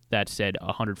on that said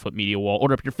 100-foot media wall.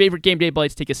 Order up your favorite game day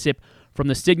bites, take a sip from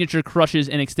the signature crushes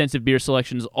and extensive beer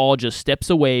selections, all just steps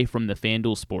away from the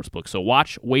FanDuel Sportsbook. So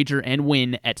watch, wager, and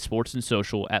win at Sports and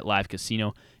Social at Live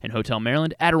Casino and Hotel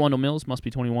Maryland. At Arundel Mills, must be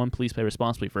 21. Please play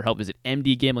responsibly. For help, visit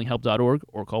mdgamblinghelp.org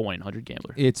or call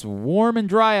 1-800-GAMBLER. It's warm and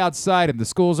dry outside and the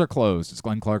schools are closed. It's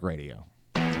Glenn Clark Radio.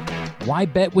 Why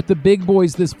bet with the big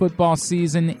boys this football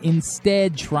season?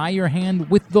 Instead, try your hand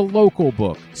with the local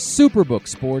book, Superbook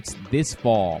Sports, this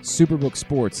fall. Superbook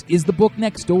Sports is the book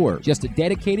next door. Just a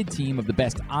dedicated team of the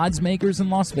best odds makers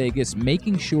in Las Vegas,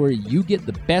 making sure you get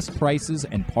the best prices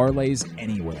and parlays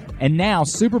anywhere. And now,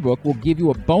 Superbook will give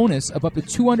you a bonus of up to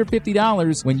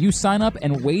 $250 when you sign up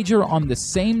and wager on the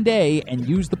same day and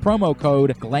use the promo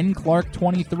code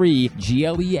GlennClark23,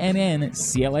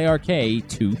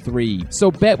 GLENNCLARK23. So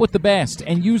bet with the best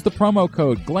and use the promo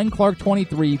code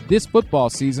GlennClark23 this football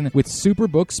season with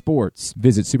Superbook Sports.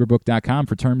 Visit superbook.com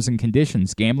for terms and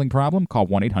conditions. Gambling problem? Call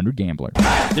 1-800-GAMBLER.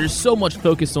 There's so much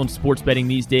focus on sports betting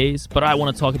these days, but I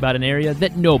want to talk about an area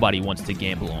that nobody wants to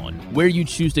gamble on, where you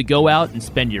choose to go out and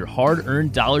spend your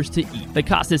hard-earned dollars to eat. The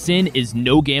Costas Inn is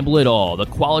no gamble at all. The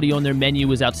quality on their menu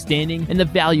is outstanding, and the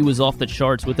value is off the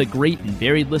charts with a great and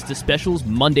varied list of specials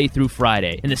Monday through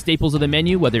Friday. And the staples of the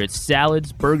menu, whether it's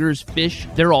salads, burgers, fish,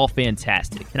 they're all fantastic.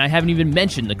 fantastic. And I haven't even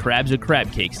mentioned the crabs or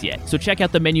crab cakes yet. So check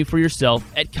out the menu for yourself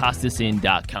at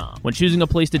CostasInn.com. When choosing a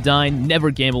place to dine,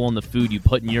 never gamble on the food you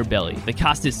put in your belly. The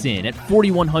Costas Inn at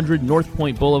 4100 North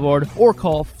Point Boulevard, or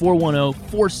call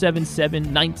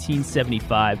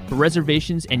 410-477-1975 for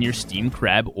reservations and your steamed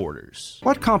crab orders.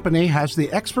 What company has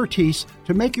the expertise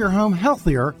to make your home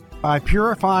healthier by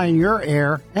purifying your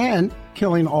air and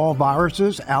killing all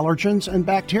viruses, allergens, and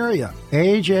bacteria?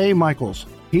 A.J. Michaels,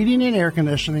 Heating and Air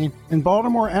Conditioning in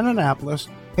Baltimore and Annapolis,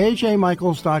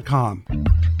 ajmichaels.com.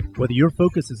 Whether your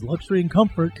focus is luxury and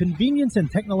comfort, convenience and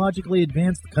technologically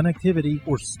advanced connectivity,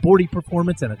 or sporty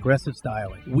performance and aggressive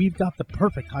styling, we've got the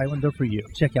perfect Highlander for you.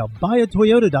 Check out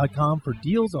buyatoyota.com for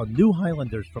deals on new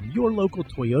Highlanders from your local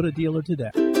Toyota dealer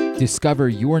today. Discover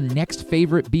your next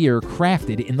favorite beer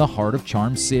crafted in the heart of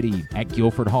Charm City. At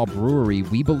Guilford Hall Brewery,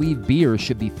 we believe beer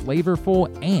should be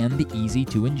flavorful and easy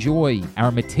to enjoy.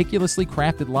 Our meticulously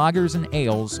crafted lagers and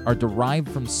ales are derived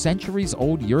from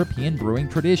centuries-old European brewing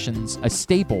traditions, a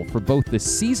staple for both the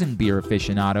seasoned beer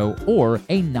aficionado or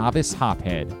a novice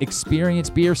hophead. Experience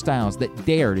beer styles that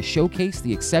dare to showcase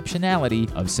the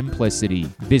exceptionality of simplicity.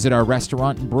 Visit our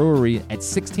restaurant and brewery at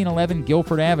 1611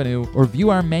 Guilford Avenue or view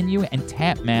our menu and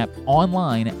tap map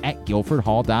online at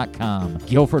guilfordhall.com.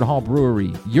 Guilford Hall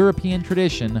Brewery, European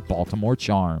tradition, Baltimore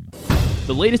charm.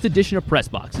 The latest edition of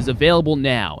Pressbox is available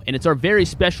now, and it's our very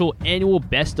special annual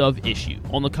Best Of issue.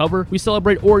 On the cover, we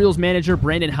celebrate Orioles manager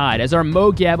Brandon Hyde as our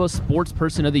Mo Gabba Sports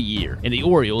Person of the Year, and the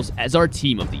Orioles as our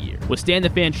Team of the Year, with Stan the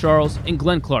Fan Charles and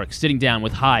Glenn Clark sitting down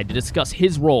with Hyde to discuss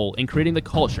his role in creating the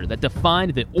culture that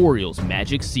defined the Orioles'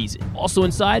 magic season. Also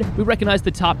inside, we recognize the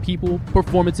top people,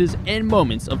 performances, and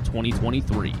moments of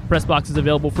 2023. Pressbox is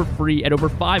available for free at over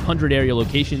 500 area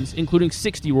locations, including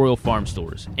 60 Royal Farm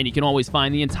stores, and you can always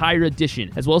find the entire edition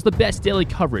as well as the best daily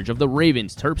coverage of the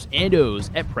Ravens, Terps, and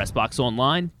O's at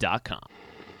PressBoxOnline.com.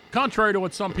 Contrary to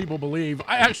what some people believe,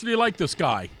 I actually like this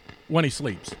guy when he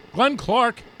sleeps. Glenn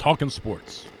Clark, talking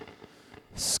sports.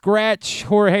 Scratch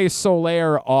Jorge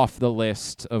Soler off the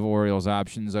list of Orioles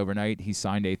options overnight. He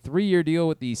signed a 3-year deal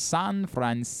with the San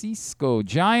Francisco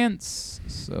Giants,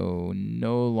 so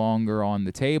no longer on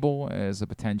the table as a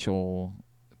potential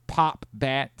pop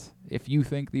bat if you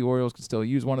think the Orioles could still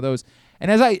use one of those. And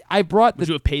as I brought the... Would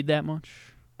you have paid that much?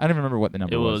 I don't remember what the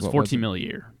number was. It was $14 million a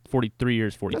year. 43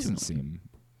 years, $42 Doesn't million. seem...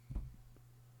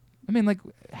 I mean, like,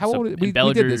 how So, old... We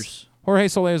did this. Jorge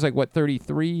Soler is like, what,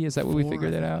 33? Is that what we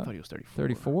figured it out? I thought he was 34.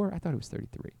 34? I thought it was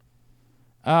 33.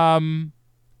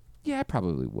 Yeah, I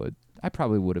probably would. I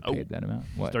probably would have paid that amount.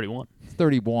 What? 31.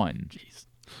 31. Jeez.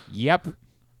 Yep.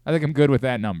 I think I'm good with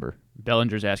that number.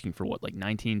 Bellinger's asking for what, like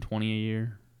 19, 20 a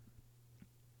year?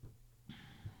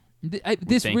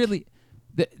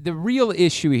 The real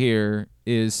issue here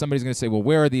is somebody's going to say, well,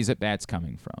 where are these at-bats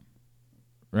coming from?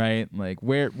 Right? Like,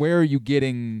 where are you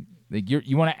getting... Like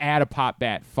you want to add a pop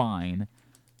bat, fine,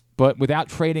 but without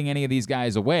trading any of these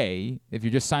guys away, if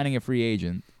you're just signing a free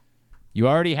agent, you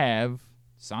already have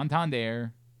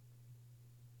Santander,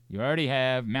 you already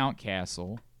have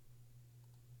Mountcastle.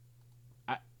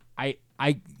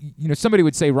 Somebody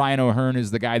would say Ryan O'Hearn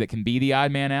is the guy that can be the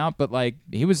odd man out, but like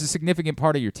he was a significant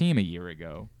part of your team a year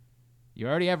ago. You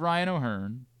already have Ryan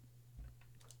O'Hearn.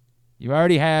 You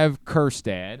already have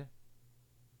Kjerstad.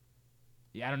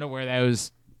 Yeah, I don't know where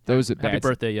those Happy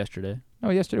birthday yesterday. Oh,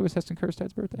 yesterday was Heston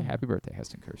Kjerstad's birthday? Happy birthday,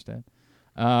 Heston Kjerstad.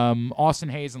 Austin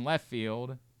Hayes in left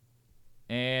field.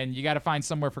 And you got to find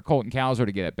somewhere for Colton Cowser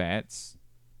to get at bats.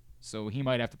 So he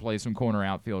might have to play some corner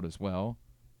outfield as well.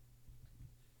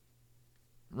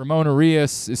 Ramon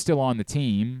Arias is still on the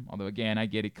team. Although, again, I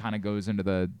get it kind of goes into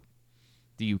the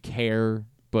do you care?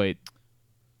 But,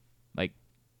 like,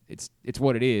 it's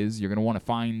what it is. You're going to want to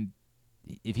find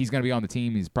if he's going to be on the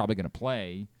team, he's probably going to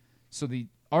play. So the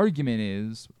argument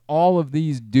is all of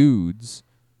these dudes,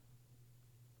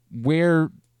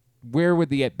 where would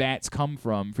the at-bats come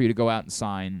from for you to go out and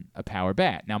sign a power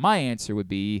bat? Now, my answer would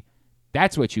be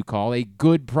that's what you call a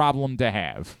good problem to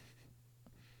have.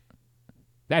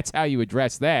 That's how you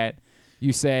address that.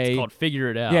 You say... It's called figure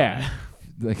it out. Yeah.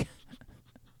 Like,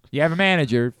 you have a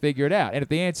manager, figure it out. And if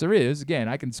the answer is, again,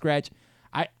 I can scratch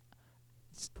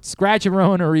a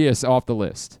Ramon Arias off the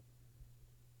list.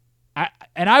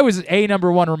 I was a number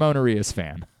one Ramon Arias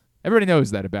fan. Everybody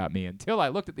knows that about me until I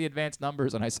looked at the advanced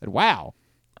numbers and I said, wow,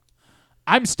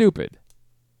 I'm stupid.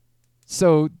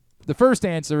 So the first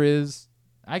answer is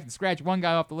I can scratch one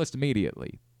guy off the list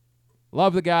immediately.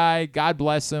 Love the guy. God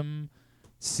bless him.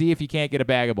 See if you can't get a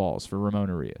bag of balls for Ramon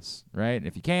Arias, right? And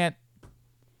if you can't,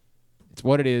 it's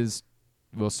what it is.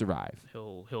 We'll survive.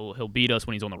 He'll beat us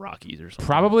when he's on the Rockies or something.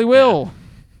 Probably will. Yeah.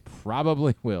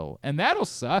 Probably will. And that'll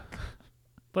suck.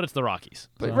 But it's the Rockies.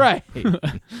 But right.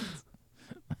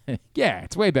 Yeah,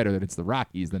 it's way better that it's the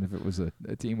Rockies than if it was a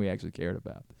team we actually cared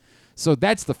about. So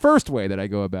that's the first way that I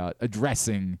go about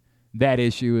addressing that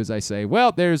issue is I say,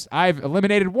 well, I've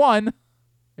eliminated one.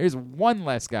 There's one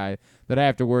less guy that I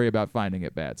have to worry about finding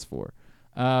at bats for.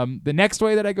 The next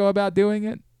way that I go about doing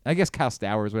it, I guess Kyle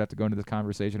Stowers would have to go into this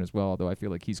conversation as well, although I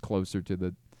feel like he's closer to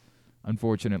the,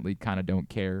 unfortunately, kind of don't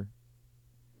care.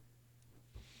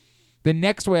 The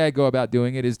next way I go about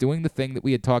doing it is doing the thing that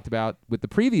we had talked about with the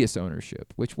previous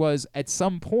ownership, which was at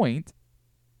some point,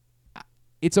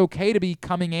 it's okay to be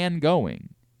coming and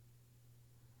going.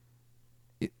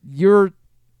 I'm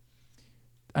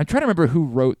trying to remember who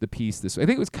wrote the piece this way. I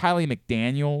think it was Kylie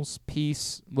McDaniel's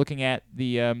piece looking at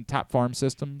the top farm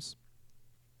systems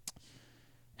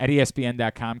at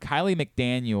ESPN.com. Kylie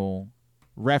McDaniel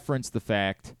referenced the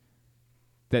fact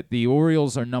that the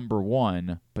Orioles are number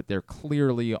one, but they're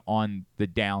clearly on the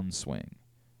downswing.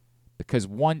 Because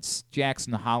once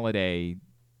Jackson Holliday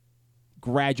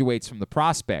graduates from the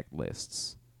prospect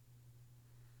lists,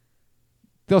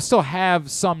 they'll still have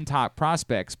some top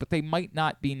prospects, but they might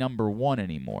not be number one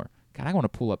anymore. God, I want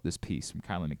to pull up this piece from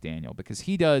Kylie McDaniel because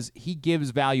he gives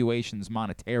valuations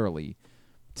monetarily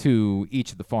to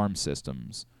each of the farm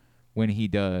systems when he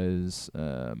does.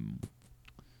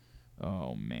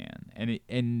 Oh man,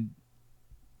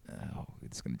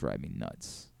 it's gonna drive me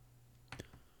nuts.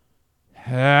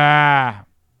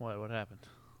 What happened?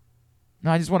 No,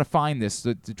 I just want to find this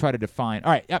to try to define.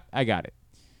 All right, yep, I got it.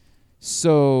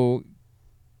 So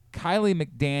Kylie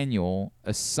McDaniel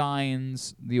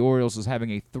assigns the Orioles as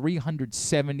having a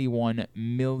 $371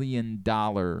 million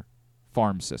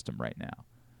farm system right now,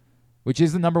 which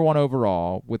is the number one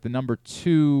overall, with the number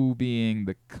two being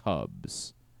the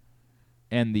Cubs.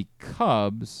 And the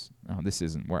Cubs, this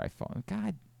isn't where I fall.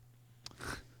 God,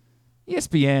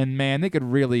 ESPN, man, they could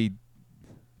really,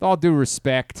 with all due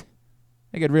respect,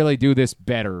 they could really do this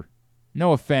better.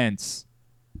 No offense.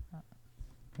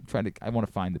 I want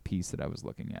to find the piece that I was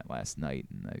looking at last night,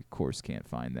 and I, of course, can't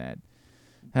find that.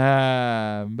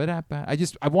 But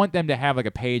I want them to have like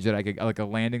a page that I could, like a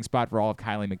landing spot for all of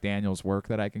Kylie McDaniel's work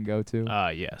that I can go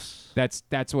to. Yes.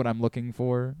 That's what I'm looking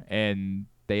for, and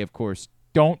they, of course,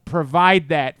 don't provide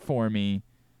that for me.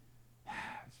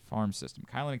 Farm system.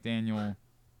 Kylie McDaniel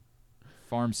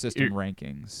farm system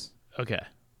rankings. Okay.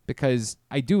 Because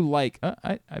I do like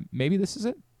maybe this is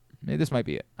it. Maybe this might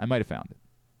be it. I might have found it.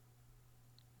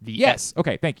 Yes.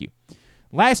 Okay, thank you.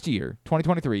 Last year,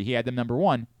 2023, he had them number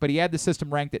one, but he had the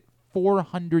system ranked at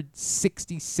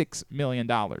 $466 million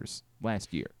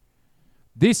last year.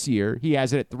 This year, he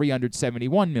has it at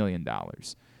 $371 million.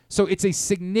 So it's a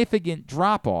significant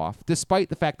drop-off, despite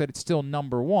the fact that it's still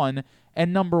number one,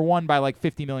 and number one by like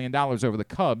 $50 million over the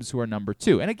Cubs, who are number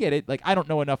two. And I get it. Like, I don't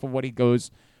know enough of what he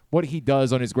does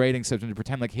on his grading system to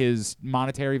pretend like his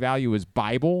monetary value is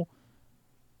Bible.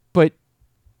 But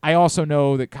I also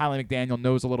know that Kylie McDaniel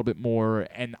knows a little bit more,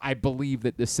 and I believe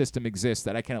that this system exists,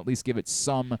 that I can at least give it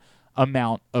some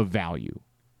amount of value.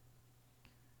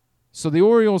 So the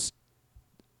Orioles'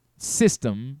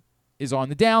 system is on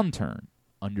the downturn.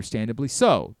 Understandably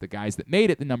so. The guys that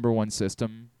made it the number one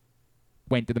system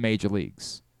went to the major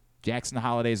leagues. Jackson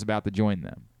Holliday is about to join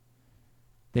them.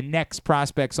 The next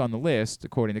prospects on the list,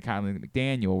 according to Kylie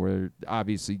McDaniel, were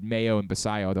obviously Mayo and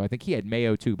Basayo, though I think he had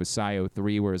Mayo 2, Basayo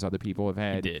 3, whereas other people have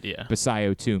had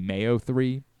Basayo 2, Mayo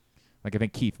 3. Like I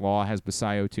think Keith Law has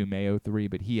Basayo 2, Mayo 3,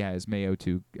 but he has Mayo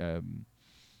 2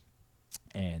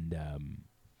 and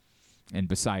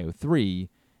Basayo 3.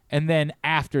 And then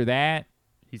after that,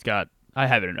 he's got I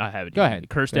have it. Go ahead.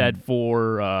 Kerstad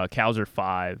 4, Kauser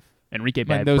 5, Enrique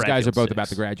Bradfield. Those guys are both 6. about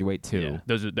to graduate too.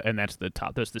 Yeah, and that's the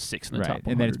top. That's the 6 in the top 100.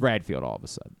 And then it's Bradfield all of a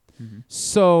sudden. Mm-hmm.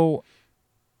 So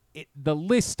the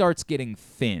list starts getting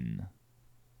thin.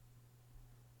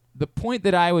 The point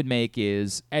that I would make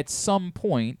is at some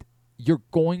point you're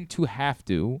going to have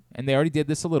to, and they already did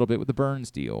this a little bit with the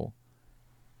Burns deal,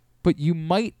 but you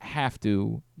might have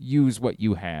to use what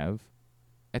you have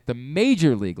at the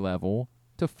major league level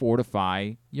to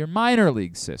fortify your minor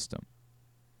league system.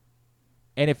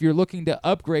 And if you're looking to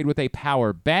upgrade with a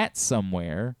power bat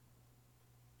somewhere,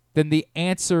 then the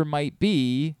answer might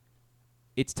be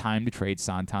it's time to trade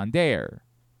Santander.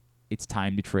 It's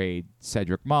time to trade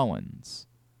Cedric Mullins.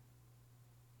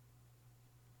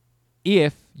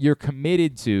 If you're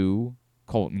committed to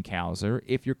Colton Cowser,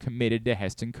 if you're committed to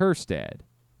Heston Kjerstad.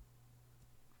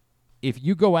 If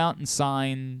you go out and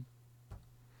sign...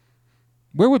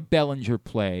 Where would Bellinger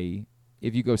play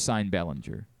if you go sign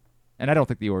Bellinger? And I don't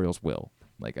think the Orioles will.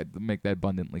 Like, I'd make that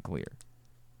abundantly clear.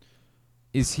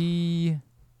 Is he...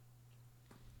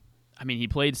 I mean, he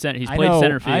played center. He's played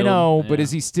center field. I know, but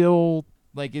is he still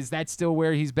is that still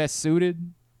where he's best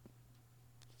suited?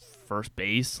 First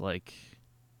base, I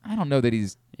don't know that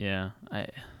he's. Yeah, I'm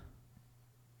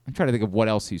trying to think of what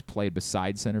else he's played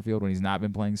besides center field when he's not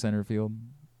been playing center field.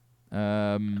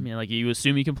 I mean, you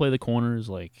assume he can play the corners.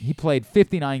 He played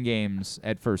 59 games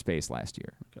at first base last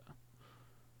year. Okay.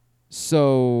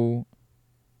 So,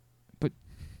 but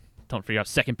don't figure out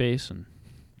second base and.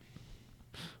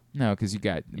 No, because you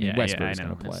got Westbrook's going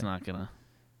to play. It's not gonna.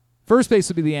 First base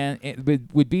would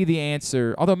be the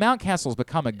answer. Although Mountcastle's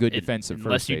become a good defensive first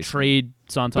unless you baseman. trade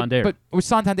Santander, but or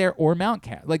Santander or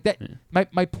Mountcastle that. Yeah.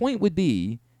 My point would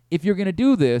be, if you're going to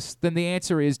do this, then the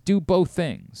answer is do both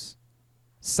things.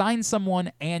 Sign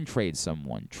someone and trade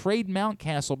someone. Trade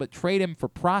Mountcastle, but trade him for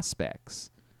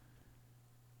prospects.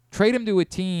 Trade him to a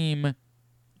team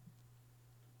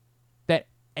that,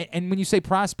 and when you say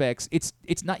prospects, it's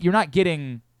not, you're not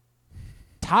getting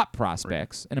top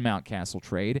prospects in a Mountcastle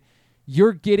trade.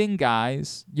 You're getting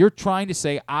guys. You're trying to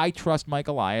say, I trust Mike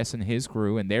Elias and his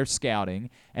crew and their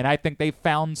scouting, and I think they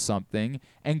found something,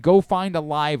 and go find a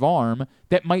live arm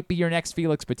that might be your next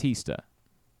Felix Bautista.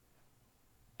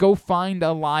 Go find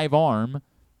a live arm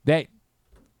that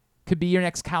could be your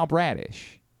next Kyle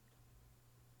Bradish.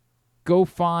 Go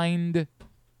find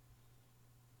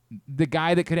the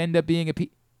guy that could end up being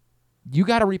you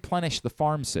got to replenish the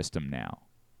farm system now,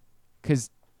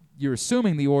 because you're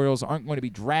assuming the Orioles aren't going to be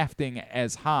drafting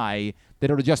as high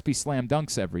that it'll just be slam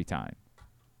dunks every time.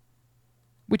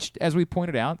 Which, as we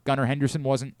pointed out, Gunnar Henderson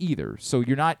wasn't either. So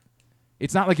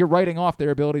it's not like you're writing off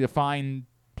their ability to find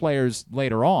players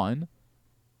later on,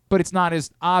 but it's not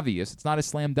as obvious. It's not as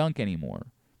slam dunk anymore.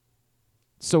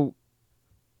 So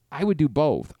I would do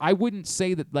both. I wouldn't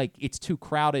say that it's too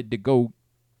crowded to go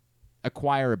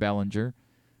acquire a Bellinger.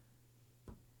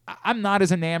 I'm not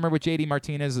as enamored with J.D.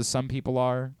 Martinez as some people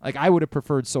are. I would have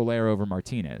preferred Soler over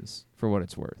Martinez, for what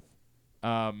it's worth.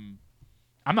 I'm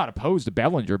not opposed to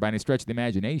Bellinger by any stretch of the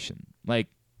imagination.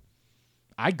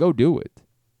 I'd go do it.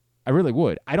 I really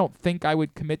would. I don't think I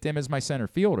would commit to him as my center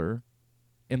fielder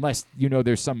unless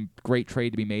there's some great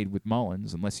trade to be made with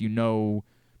Mullins, unless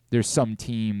there's some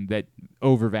team that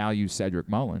overvalues Cedric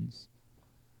Mullins.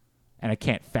 And I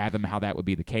can't fathom how that would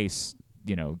be the case,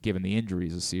 given the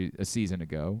injuries a season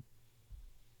ago.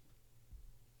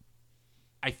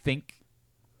 I think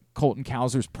Colton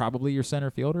Cowser's probably your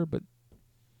center fielder, but,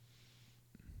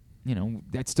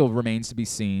 that still remains to be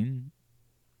seen.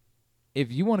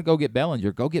 If you want to go get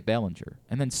Bellinger,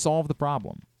 and then solve the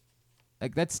problem.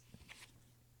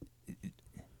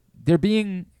 There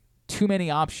being too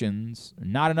many options,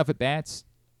 not enough at-bats,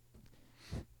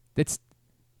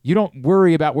 you don't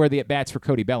worry about where the at-bats for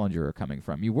Cody Bellinger are coming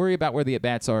from. You worry about where the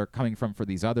at-bats are coming from for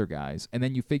these other guys, and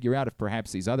then you figure out if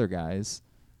perhaps these other guys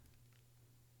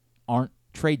aren't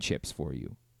trade chips for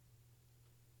you.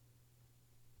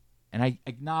 And I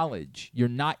acknowledge you're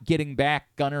not getting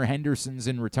back Gunnar Hendersons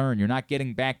in return. You're not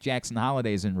getting back Jackson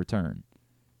Hollidays in return.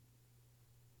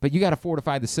 But you got to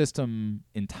fortify the system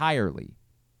entirely.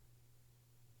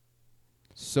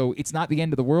 So it's not the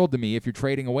end of the world to me if you're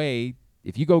trading away.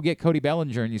 If you go get Cody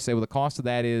Bellinger and you say, well, the cost of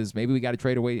that is maybe we got to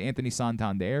trade away Anthony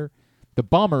Santander. The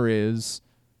bummer is,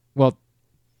 well,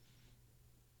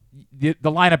 the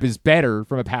lineup is better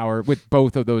from a power with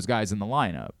both of those guys in the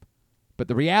lineup. But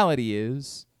the reality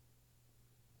is,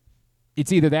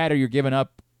 it's either that or you're giving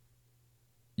up,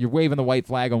 you're waving the white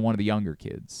flag on one of the younger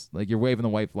kids. You're waving the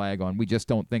white flag on, we just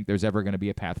don't think there's ever going to be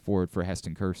a path forward for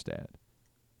Heston Kjerstad.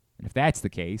 And if that's the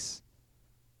case,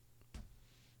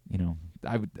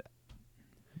 I would.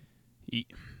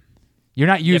 You're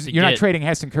not trading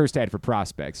Heston Kjerstad for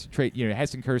prospects.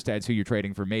 Heston Kjerstad's who you're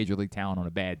trading for major league talent on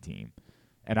a bad team.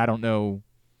 And I don't know,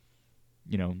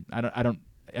 I don't.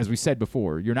 As we said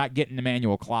before, you're not getting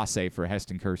Emmanuel Clase for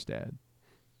Heston Kjerstad.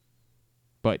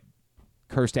 But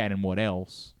Kjerstad and what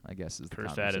else, I guess, is the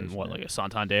Kjerstad and what, a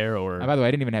Santander or... By the way,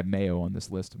 I didn't even have Mayo on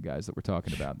this list of guys that we're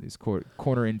talking about. These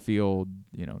corner infield,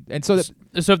 and so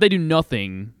if they do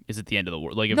nothing, is it the end of the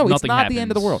world? If no, nothing it's not happens, the end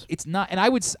of the world. It's not, and I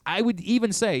would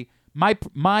even say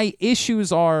my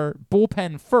issues are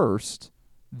bullpen first,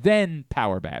 then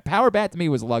power bat. Power bat to me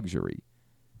was luxury.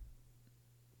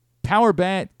 Power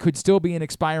bat could still be an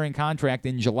expiring contract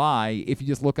in July if you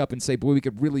just look up and say, boy, we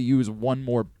could really use one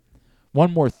more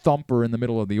thumper in the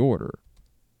middle of the order.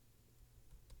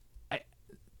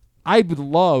 I would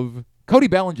love... Cody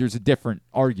Bellinger's a different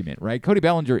argument, right? Cody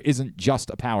Bellinger isn't just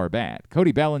a power bat.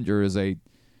 Cody Bellinger is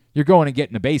you're going and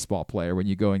getting a baseball player when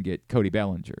you go and get Cody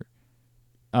Bellinger.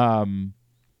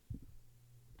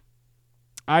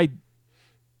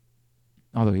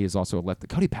 Although he is also a lefty.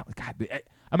 Cody Bellinger. God,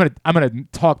 I'm gonna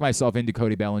talk myself into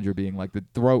Cody Bellinger being like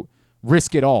the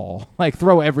risk it all, like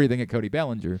throw everything at Cody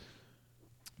Bellinger.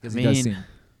 Because he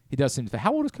does seem.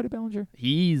 How old is Cody Bellinger?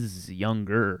 He's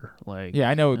younger. Like yeah,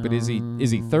 I know, but is he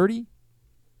 30?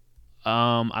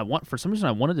 For some reason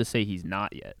I wanted to say he's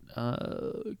not yet.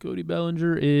 Cody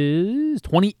Bellinger is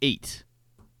 28.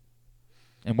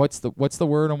 And what's the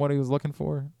word on what he was looking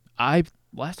for? I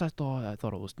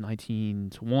thought it was 19,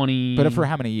 20. But for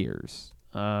how many years?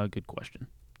 Good question.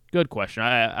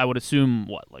 I would assume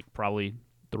probably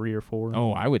 3 or 4.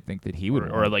 Oh, I would think that he would,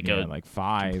 or like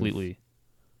 5 completely.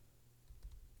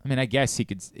 I mean, I guess he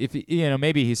could. If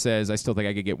maybe he says, I still think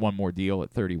I could get one more deal at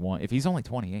 31. If he's only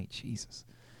 28, Jesus,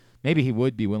 maybe he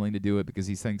would be willing to do it because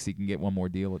he thinks he can get one more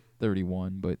deal at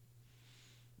 31. But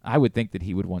I would think that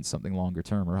he would want something longer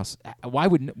term, or else why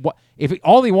wouldn't? If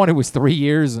all he wanted was 3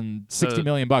 years and $60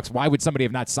 million bucks? Why would somebody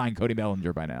have not signed Cody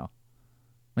Bellinger by now?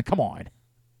 Like, come on.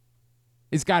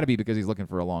 It's got to be because he's looking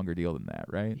for a longer deal than that,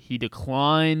 right? He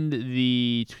declined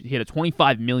he had a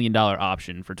 $25 million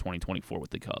option for 2024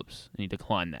 with the Cubs, and he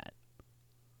declined that.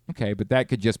 Okay, but that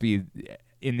could just be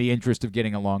in the interest of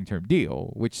getting a long-term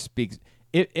deal, which speaks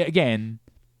again.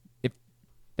 If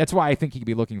that's why I think he could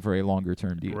be looking for a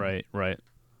longer-term deal. Right.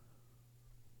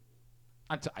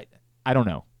 I don't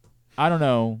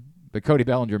know, but Cody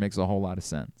Bellinger makes a whole lot of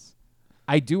sense.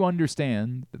 I do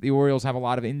understand that the Orioles have a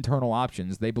lot of internal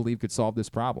options they believe could solve this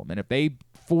problem. And if they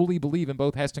fully believe in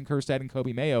both Heston Kjerstad and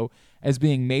Kobe Mayo as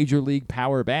being major league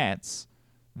power bats,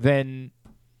 then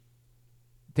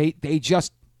they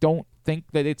just don't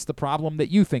think that it's the problem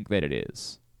that you think that it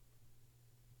is.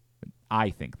 I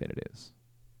think that it is.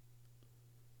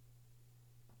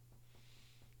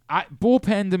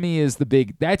 Bullpen to me is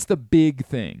that's the big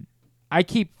thing. I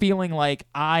keep feeling like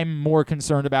I'm more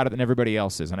concerned about it than everybody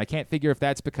else is, and I can't figure if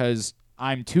that's because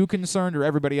I'm too concerned or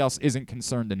everybody else isn't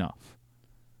concerned enough.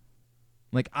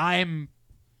 Like, I'm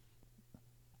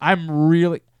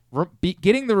really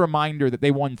getting the reminder that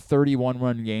they won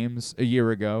 31-run games a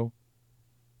year ago.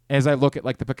 As I look at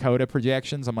like the PECOTA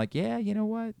projections, I'm like, yeah, you know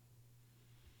what?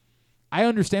 I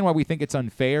understand why we think it's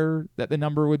unfair that the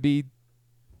number would be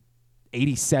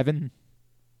 87.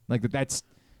 Like that's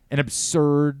an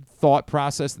absurd thought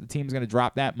process that the team's going to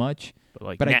drop that much.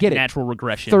 But I get it. Natural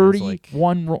regression.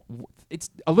 31. It's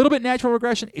a little bit natural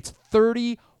regression. It's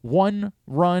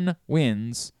 31-run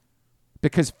wins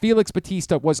because Felix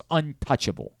Bautista was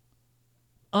untouchable.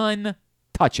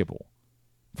 Untouchable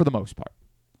for the most part.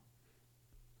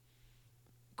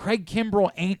 Craig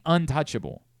Kimbrell ain't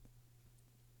untouchable.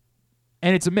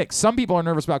 And it's a mix. Some people are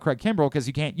nervous about Craig Kimbrell because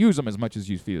you can't use him as much as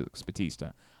you use Felix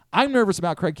Bautista. I'm nervous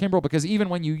about Craig Kimbrell because even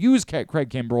when you use Craig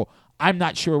Kimbrell, I'm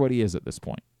not sure what he is at this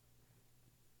point.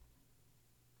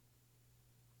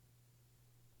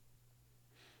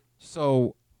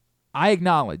 So I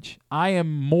acknowledge I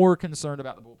am more concerned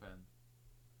about the bullpen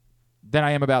than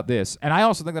I am about this. And I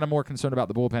also think that I'm more concerned about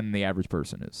the bullpen than the average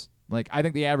person is. Like, I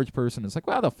think the average person is like,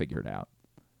 well, they'll figure it out.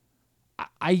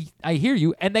 I hear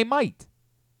you, and they might.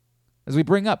 As we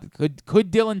bring up, could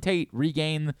Dylan Tate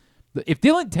regain... If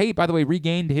Dylan Tate, by the way,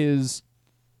 regained his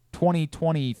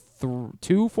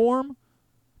 2022 form,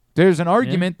 there's an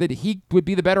argument that he would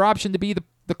be the better option to be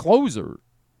the closer.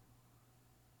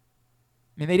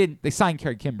 I mean, they signed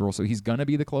Craig Kimbrell, so he's going to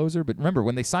be the closer. But remember,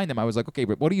 when they signed him, I was like, okay,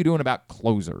 but what are you doing about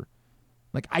closer?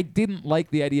 Like, I didn't like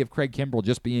the idea of Craig Kimbrell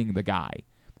just being the guy.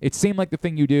 It seemed like the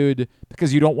thing you did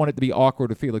because you don't want it to be awkward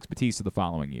with Felix Bautista the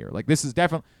following year. Like, this is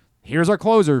definitely, here's our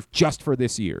closer just for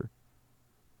this year.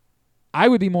 I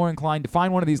would be more inclined to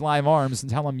find one of these live arms and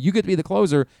tell him, you get to be the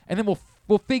closer, and then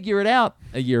we'll figure it out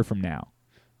a year from now.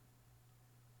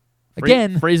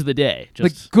 Again, phrase of the day.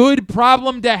 The good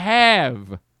problem to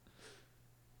have.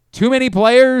 Too many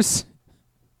players.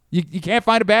 You can't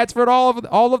find a bats for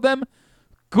all of them.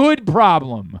 Good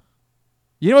problem.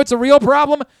 You know what's a real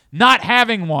problem? Not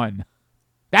having one.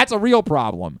 That's a real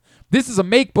problem. This is a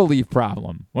make-believe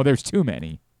problem. Well, there's too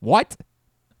many. What?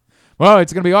 Well,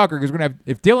 it's going to be awkward because we're going to have,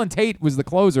 if Dylan Tate was the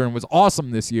closer and was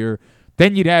awesome this year,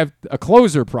 then you'd have a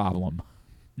closer problem.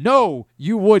 No,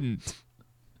 you wouldn't.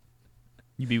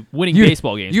 You'd be winning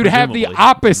baseball games. You'd have the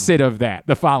opposite of that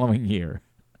the following year.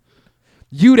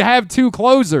 You'd have 2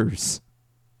 closers,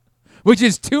 which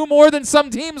is 2 more than some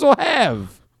teams will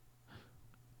have.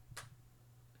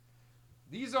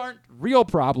 These aren't real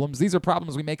problems. These are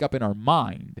problems we make up in our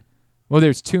mind. Well,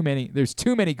 there's too many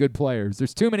good players.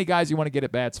 There's too many guys you want to get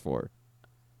at bats for.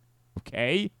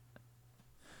 Okay?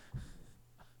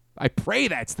 I pray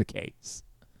that's the case.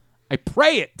 I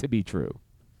pray it to be true.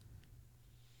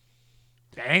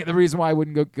 That ain't the reason why I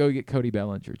wouldn't go get Cody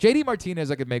Bellinger. JD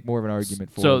Martinez, I could make more of an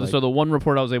argument for. So the one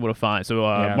report I was able to find,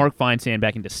 Mark Feinsand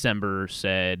back in December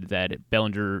said that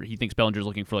he thinks Bellinger's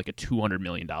looking for like a $200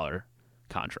 million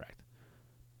contract.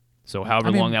 So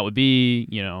however long that would be,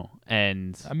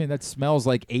 and that smells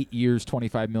like 8 years,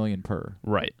 $25 million per.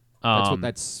 Right. That's what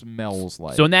that smells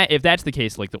like. So if that's the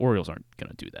case, like the Orioles aren't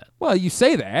going to do that. Well, you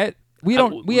say that. We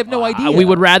have no idea. We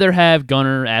would rather have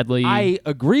Gunnar, Adley. I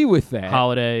agree with that.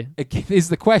 Holiday. Is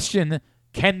the question,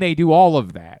 can they do all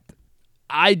of that?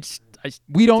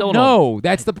 We don't know.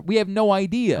 We have no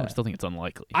idea. I still think it's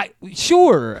unlikely.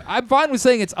 Sure. I'm fine with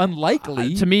saying it's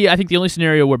unlikely. To me, I think the only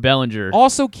scenario where Bellinger.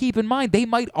 Also, keep in mind, they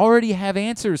might already have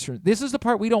answers. This is the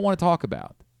part we don't want to talk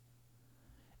about.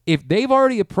 If they've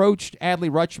already approached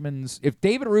Adley Rutschman's, if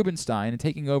David Rubenstein and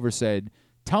taking over said,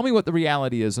 tell me what the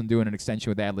reality is on doing an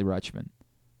extension with Adley Rutschman.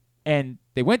 And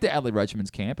they went to Adley Rutschman's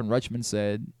camp, and Rutschman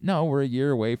said, no, we're a year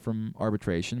away from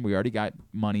arbitration. We already got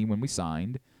money when we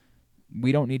signed.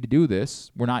 We don't need to do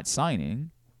this. We're not signing.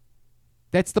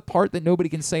 That's the part that nobody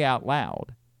can say out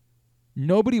loud.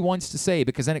 Nobody wants to say,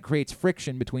 because then it creates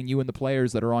friction between you and the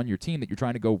players that are on your team that you're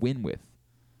trying to go win with.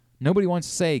 Nobody wants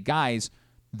to say, guys,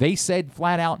 they said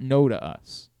flat out no to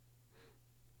us.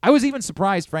 I was even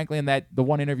surprised, frankly, in the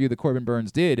one interview that Corbin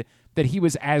Burns did, that he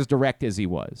was as direct as he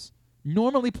was.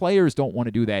 Normally, players don't want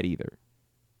to do that either.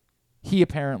 He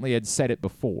apparently had said it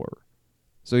before.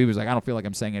 So he was like, I don't feel like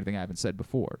I'm saying anything I haven't said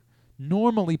before.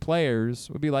 Normally, players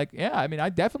would be like, yeah,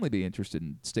 I'd definitely be interested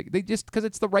in just because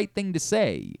it's the right thing to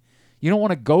say. You don't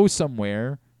want to go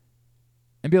somewhere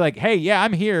and be like, hey, yeah,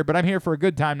 I'm here, but I'm here for a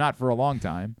good time, not for a long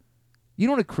time. You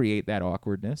don't want to create that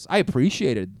awkwardness. I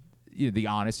appreciated the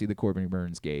honesty that Corbin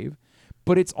Burns gave,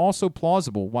 but it's also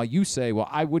plausible while you say, well,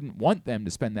 I wouldn't want them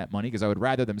to spend that money because I would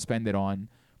rather them spend it on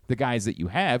the guys that you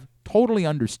have. Totally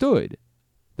understood.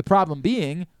 The problem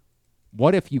being,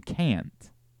 what if you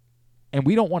can't? And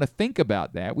we don't want to think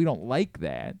about that. We don't like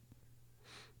that.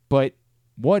 But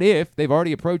what if they've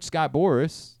already approached Scott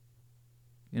Boras,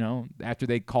 after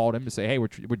they called him to say, hey, we're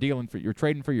you're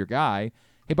trading for your guy.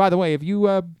 Hey, by the way, if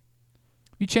you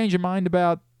change your mind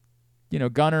about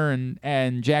Gunnar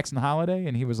and Jackson Holiday?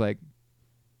 And he was like,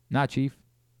 nah, Chief.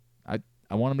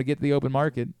 I want him to get to the open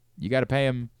market. You got to pay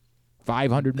him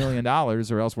 $500 million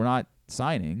or else we're not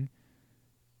signing.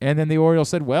 And then the Orioles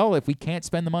said, well, if we can't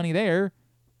spend the money there,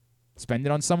 spend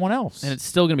it on someone else. And it's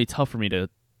still going to be tough for me to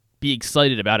be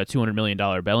excited about a $200 million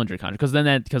Bellinger contract because then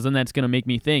that's going to make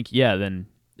me think, then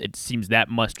it seems that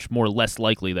much more less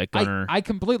likely that Gunnar. I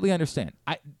completely understand.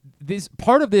 This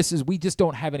part of this is we just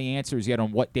don't have any answers yet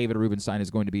on what David Rubenstein is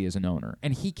going to be as an owner,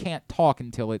 and he can't talk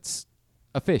until it's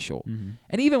official. Mm-hmm.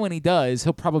 And even when he does,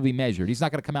 he'll probably be measured. He's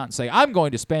not going to come out and say, I'm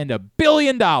going to spend $1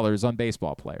 billion on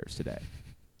baseball players today.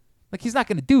 Like, he's not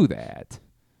going to do that.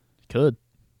 Could.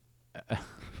 It'd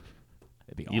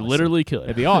be awesome. You literally could.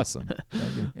 It'd be awesome.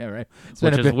 Yeah, right.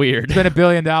 Which is weird. Spend $1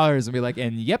 billion and be like,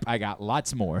 and yep, I got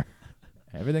lots more.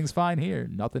 Everything's fine here.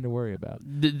 Nothing to worry about.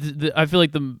 I feel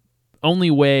like the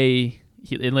only way,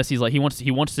 unless he's like he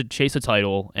wants to chase a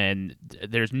title, and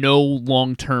there's no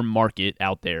long-term market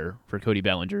out there for Cody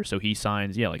Bellinger, so he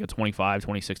signs like a 25,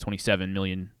 26, 27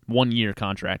 million 1-year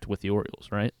contract with the Orioles,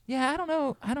 right? Yeah, I don't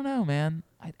know, man.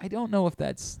 I don't know if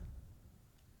that's.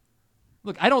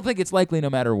 Look, I don't think it's likely no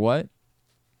matter what.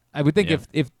 I would think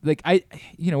if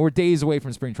we're days away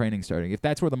from spring training starting. If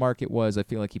that's where the market was, I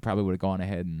feel like he probably would have gone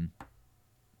ahead and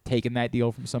taken that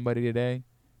deal from somebody today.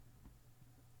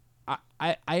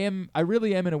 I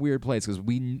really am in a weird place because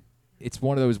it's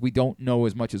one of those we don't know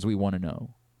as much as we want to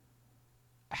know.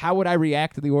 How would I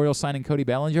react to the Orioles signing Cody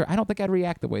Bellinger? I don't think I'd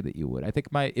react the way that you would. I think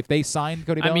if they signed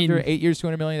Cody Bellinger 8 years,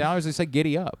 $200 million, they said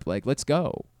giddy up, like let's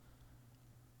go.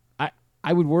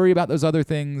 I would worry about those other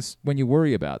things when you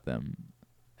worry about them.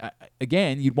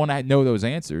 Again, you'd want to know those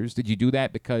answers. Did you do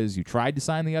that because you tried to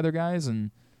sign the other guys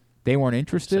and they weren't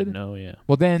interested? Said no, yeah.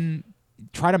 Well, then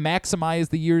try to maximize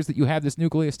the years that you have this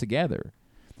nucleus together.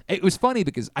 It was funny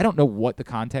because I don't know what the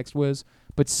context was,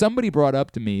 but somebody brought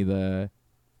up to me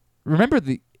remember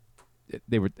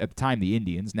they were at the time the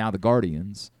Indians, now the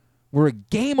Guardians, were a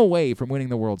game away from winning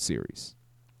the World Series.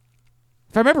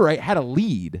 If I remember right, had a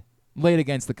lead late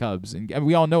against the Cubs, and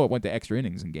we all know it went to extra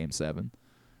innings in Game 7.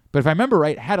 But if I remember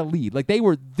right, had a lead. Like, they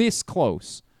were this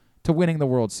close to winning the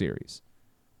World Series.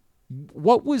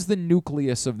 What was the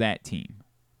nucleus of that team?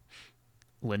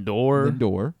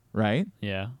 Lindor, right?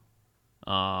 Yeah.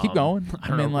 Keep going. I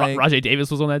don't know. Rajay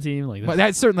Davis was on that team. But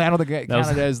that certainly, I don't think it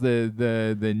counted as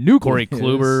the nucleus. Corey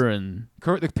Kluber and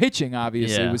the pitching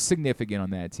obviously was significant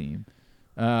on that team.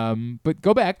 But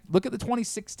go back, look at the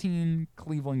 2016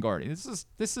 Cleveland Guardians.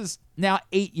 This is now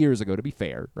 8 years ago, to be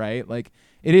fair, right? Like,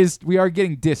 it is. We are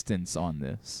getting distance on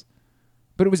this.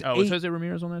 But it was. Was Jose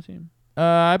Ramirez on that team?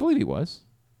 I believe he was.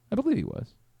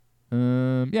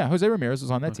 Yeah, Jose Ramirez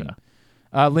was on that team.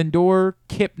 Lindor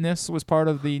Kipnis was part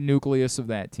of the nucleus of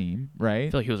that team, right? I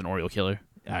feel like he was an Oriole killer.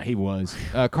 He was.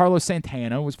 Carlos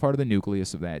Santana was part of the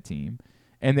nucleus of that team.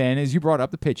 And then, as you brought up,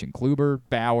 the pitching, Kluber,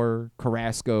 Bauer,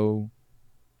 Carrasco,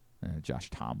 Josh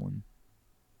Tomlin.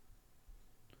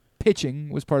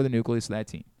 Pitching was part of the nucleus of that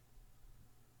team.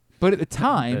 But at the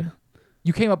time,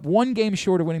 you came up one game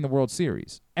short of winning the World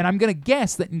Series. And I'm going to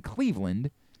guess that in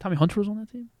Cleveland... Tommy Hunter was on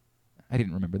that team? I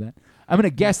didn't remember that. I'm going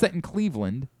to guess that in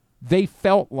Cleveland, they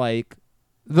felt like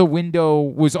the window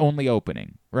was only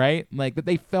opening, right? Like, that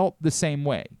they felt the same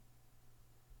way.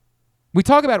 We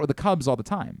talk about it with the Cubs all the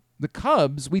time. The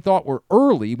Cubs, we thought, were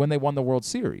early when they won the World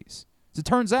Series. So it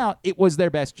turns out it was their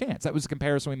best chance. That was the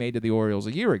comparison we made to the Orioles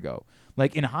a year ago.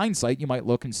 Like, in hindsight, you might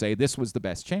look and say this was the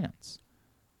best chance.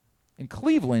 In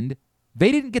Cleveland,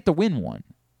 they didn't get to win one.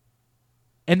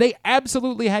 And they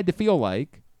absolutely had to feel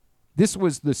like this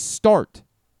was the start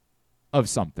of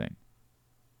something.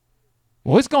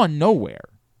 Well, it's gone nowhere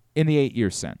in the 8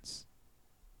 years since.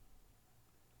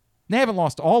 They haven't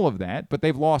lost all of that, but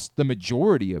they've lost the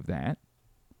majority of that.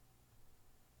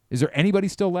 Is there anybody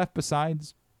still left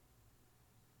besides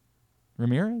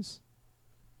Ramirez?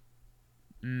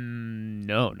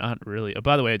 No, not really.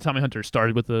 By the way, Tommy Hunter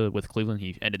started with Cleveland.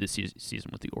 He ended the season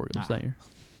with the Orioles that year.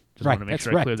 Just right, want to make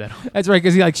sure I clear that up. That's right,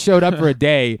 because he showed up for a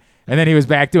day, and then he was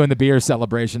back doing the beer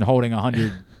celebration, holding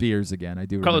 100 beers again. I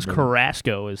do Carlos remember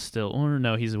Carrasco is still, or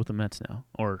no, he's with the Mets now,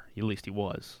 or at least he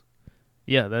was.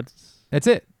 Yeah, that's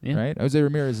it, yeah. Right? Jose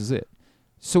Ramirez is it.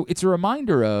 So it's a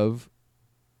reminder of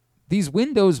these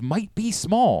windows might be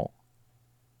small.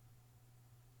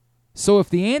 So if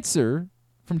the answer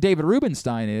from David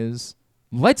Rubenstein is,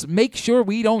 let's make sure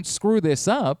we don't screw this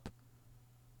up,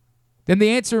 then the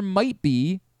answer might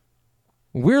be,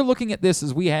 we're looking at this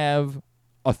as we have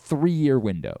a 3-year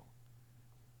window.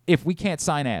 If we can't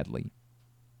sign Adley,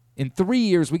 in 3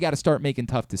 years, we got to start making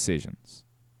tough decisions.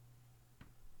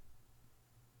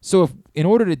 So if, in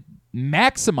order to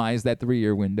maximize that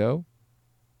 3-year window,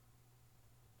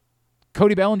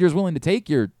 Cody Bellinger is willing to take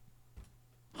your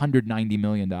 $190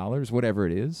 million, whatever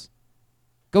it is,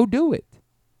 go do it.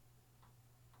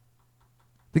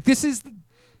 Like, this is...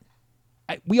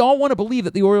 we all want to believe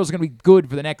that the Orioles are going to be good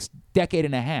for the next decade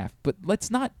and a half, but let's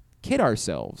not kid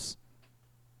ourselves.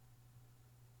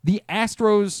 The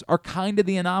Astros are kind of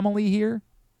the anomaly here.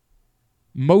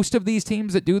 Most of these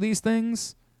teams that do these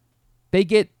things, they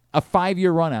get a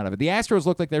 5-year run out of it. The Astros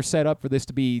look like they're set up for this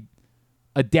to be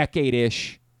a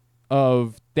decade-ish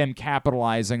of them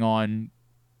capitalizing on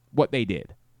what they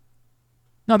did.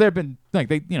 Now, there have been, like,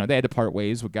 they had to part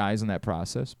ways with guys in that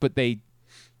process, but they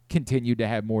continued to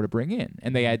have more to bring in,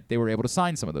 and they were able to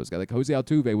sign some of those guys. Like Jose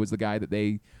Altuve was the guy that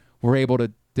they were able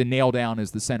to nail down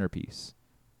as the centerpiece.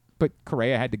 But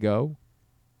Correa had to go.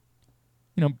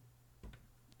 And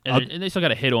they still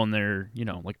got a hit on their,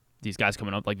 like these guys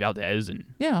coming up like Valdez and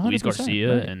Luis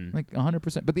Garcia, right. and like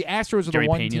 100%. But the Astros are Jerry the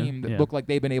one Pena, team that look like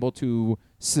they've been able to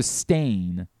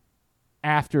sustain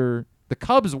after the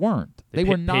Cubs weren't. They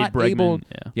were not able.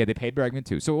 Yeah, they paid Bregman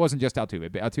too. So it wasn't just Altuve.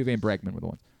 Altuve and Bregman were the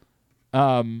ones.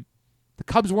 The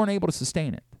Cubs weren't able to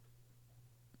sustain it.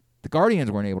 The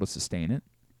Guardians weren't able to sustain it.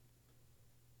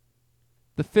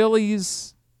 The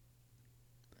Phillies,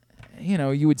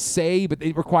 you would say, but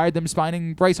they required them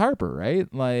signing Bryce Harper,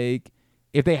 right? Like,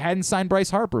 if they hadn't signed Bryce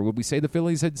Harper, would we say the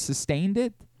Phillies had sustained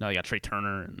it? No, they got Trey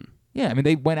Turner. And yeah, I mean,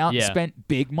 they went out and spent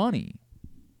big money.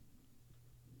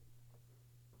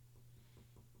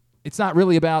 It's not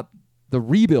really about the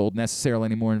rebuild necessarily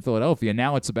anymore in Philadelphia.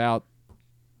 Now it's about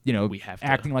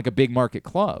acting like a big market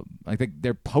club. I think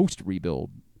they're post-rebuild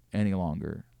any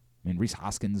longer. I mean, Rhys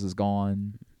Hoskins is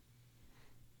gone.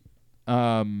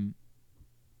 I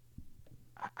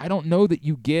don't know that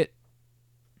you get,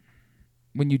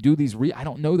 when you do these, I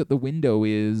don't know that the window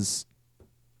is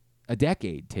a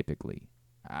decade typically.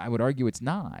 I would argue it's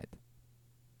not.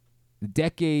 The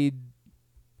decade,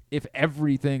 if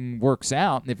everything works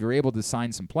out and if you're able to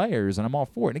sign some players, and I'm all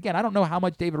for it. And again, I don't know how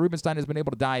much David Rubenstein has been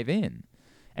able to dive in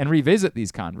and revisit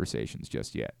these conversations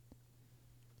just yet.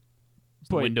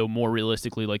 The window more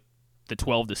realistically like the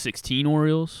 12 to 16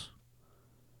 Orioles?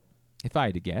 If I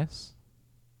had to guess.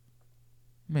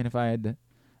 I mean, if I had to...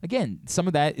 Again, some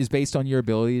of that is based on your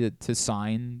ability to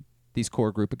sign these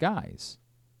core group of guys.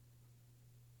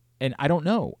 And I don't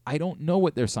know. I don't know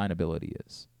what their signability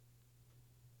is.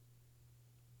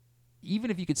 Even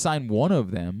if you could sign one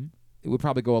of them it would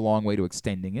probably go a long way to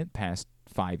extending it past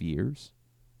 5 years.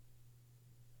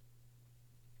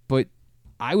 But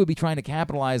I would be trying to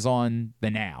capitalize on the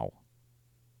now.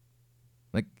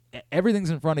 Like, everything's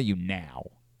in front of you now.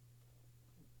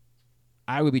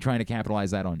 I would be trying to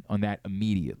capitalize that on that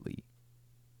immediately.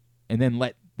 And then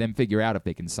let them figure out if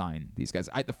they can sign these guys.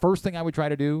 The first thing I would try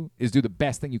to do is do the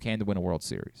best thing you can to win a World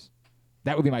Series.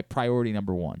 That would be my priority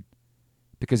number one.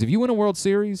 Because if you win a World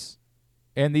Series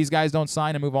and these guys don't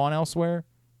sign and move on elsewhere,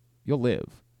 you'll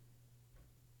live.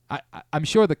 I'm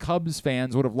sure the Cubs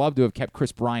fans would have loved to have kept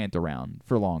Chris Bryant around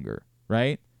for longer,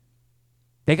 right?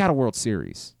 They got a World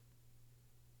Series.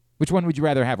 Which one would you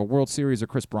rather have, a World Series or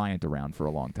Chris Bryant around for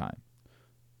a long time?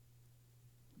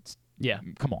 Yeah.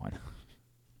 Come on.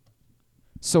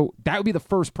 So that would be the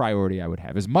first priority I would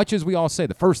have. As much as we all say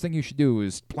the first thing you should do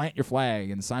is plant your flag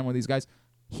and sign one of these guys,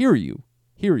 hear you.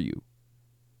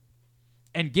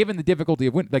 And given the difficulty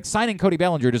of like signing Cody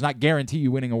Bellinger does not guarantee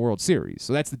you winning a World Series.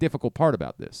 So that's the difficult part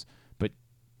about this. But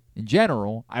in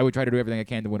general, I would try to do everything I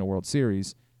can to win a World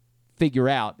Series. Figure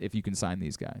out if you can sign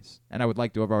these guys. And I would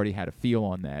like to have already had a feel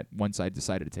on that once I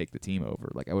decided to take the team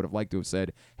over. Like, I would have liked to have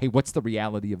said, hey, what's the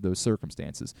reality of those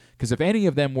circumstances? Because if any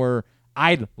of them were,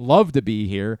 I'd love to be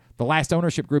here, the last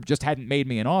ownership group just hadn't made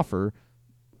me an offer,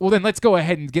 well, then let's go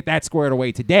ahead and get that squared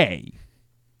away today.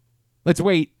 Let's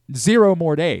wait 0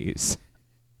 more days.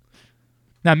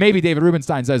 Now, maybe David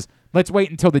Rubenstein says, let's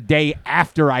wait until the day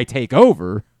after I take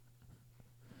over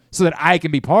so that I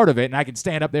can be part of it and I can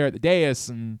stand up there at the dais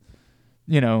and,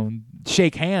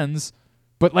 shake hands.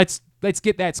 But let's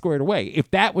get that squared away. If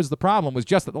that was the problem, was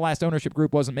just that the last ownership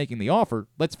group wasn't making the offer,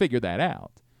 let's figure that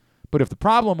out. But if the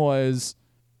problem was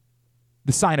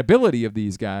the signability of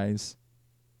these guys,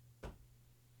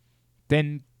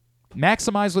 then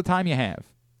maximize the time you have.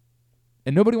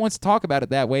 And nobody wants to talk about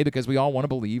it that way because we all want to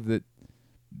believe that,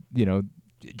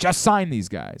 just sign these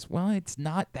guys. Well, it's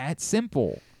not that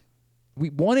simple. We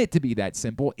want it to be that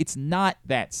simple. It's not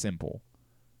that simple.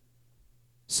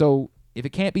 So if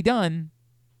it can't be done,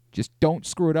 just don't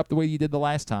screw it up the way you did the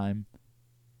last time.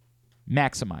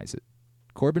 Maximize it.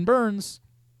 Corbin Burns,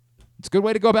 it's a good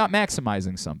way to go about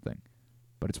maximizing something,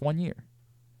 but it's 1 year.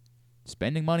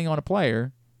 Spending money on a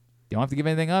player, you don't have to give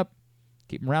anything up,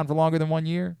 keep him around for longer than 1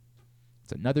 year.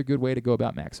 It's another good way to go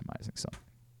about maximizing something.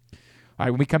 All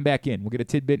right, when we come back in, we'll get a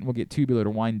tidbit and we'll get Tubular to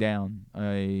wind down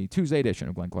a Tuesday edition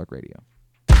of Glenn Clark Radio.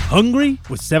 Hungry?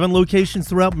 With 7 locations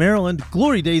throughout Maryland,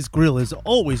 Glory Days Grill is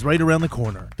always right around the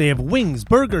corner. They have wings,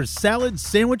 burgers, salads,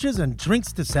 sandwiches, and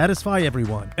drinks to satisfy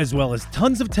everyone, as well as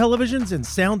tons of televisions and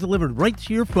sound delivered right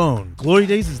to your phone. Glory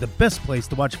Days is the best place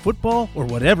to watch football or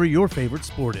whatever your favorite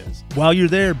sport is. While you're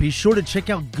there, be sure to check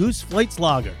out Goose Flights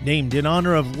Lager, named in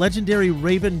honor of legendary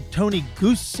Raven Tony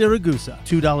Goose Siragusa.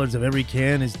 $2 of every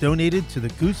can is donated to the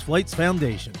Goose Flights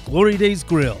Foundation. Glory Days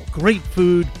Grill. Great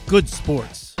food, good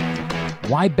sports.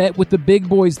 Why bet with the big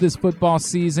boys this football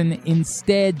season?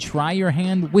 Instead, try your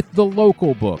hand with the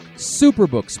local book,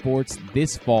 Superbook Sports,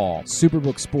 this fall.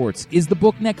 Superbook Sports is the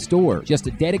book next door. Just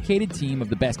a dedicated team of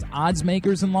the best odds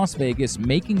makers in Las Vegas,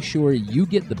 making sure you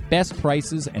get the best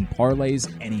prices and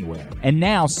parlays anywhere. And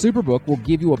now, Superbook will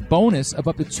give you a bonus of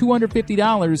up to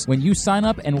 $250 when you sign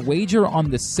up and wager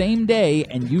on the same day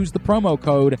and use the promo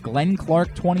code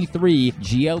GlennClark23,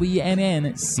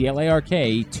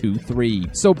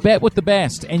 GLENNCLARK23. So bet with the best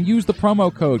and use the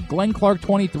promo code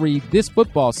GlennClark23 this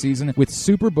football season with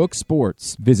Superbook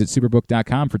Sports. Visit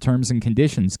superbook.com for terms and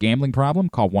conditions. Gambling problem?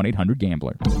 Call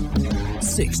 1-800-GAMBLER.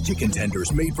 6 chicken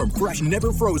tenders made from fresh,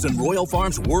 never frozen Royal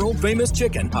Farms world-famous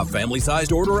chicken, a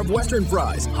family-sized order of Western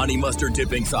fries, honey mustard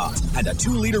dipping sauce, and a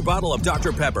 2-liter bottle of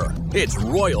Dr. Pepper. It's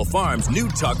Royal Farms' new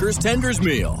Tucker's Tenders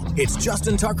Meal. It's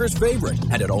Justin Tucker's favorite,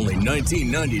 and at only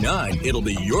 $19.99, it'll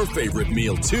be your favorite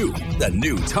meal, too. The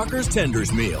new Tucker's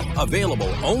Tenders Meal,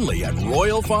 available only at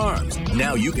Royal Farms.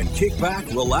 Now you can kick back,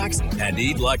 relax, and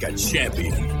eat like a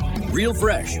champion. Real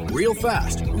fresh, real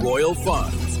fast, Royal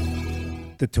Farms.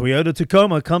 The Toyota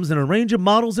Tacoma comes in a range of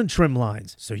models and trim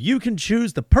lines, so you can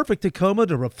choose the perfect Tacoma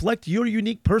to reflect your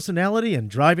unique personality and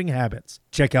driving habits.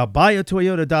 Check out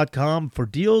buyatoyota.com for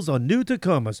deals on new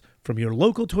Tacomas from your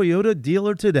local Toyota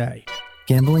dealer today.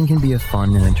 Gambling can be a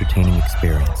fun and entertaining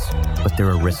experience, but there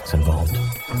are risks involved.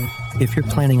 If you're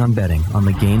planning on betting on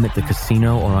the game at the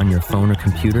casino or on your phone or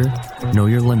computer, know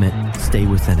your limit, stay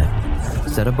within it.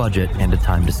 Set a budget and a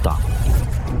time to stop.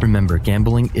 Remember,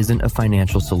 gambling isn't a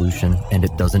financial solution, and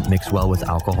it doesn't mix well with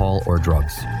alcohol or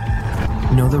drugs.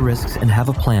 Know the risks and have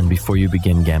a plan before you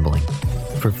begin gambling.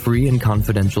 For free and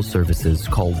confidential services,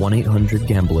 call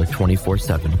 1-800-GAMBLER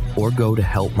 24/7 or go to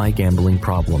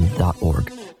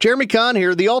helpmygamblingproblem.org. Jeremy Kahn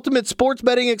here. The ultimate sports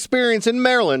betting experience in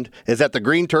Maryland is at the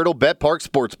Green Turtle Bet Park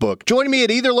Sportsbook. Join me at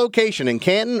either location in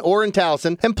Canton or in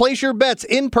Towson and place your bets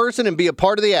in person and be a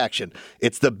part of the action.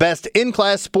 It's the best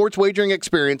in-class sports wagering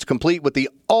experience, complete with the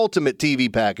ultimate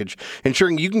TV package,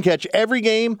 ensuring you can catch every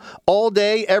game all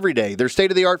day, every day. Their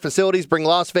state-of-the-art facilities bring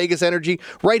Las Vegas energy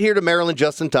right here to Maryland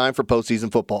just in time for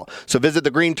postseason football. So visit the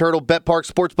Green Turtle Bet Park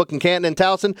Sportsbook in Canton and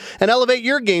Towson and elevate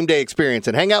your game day experience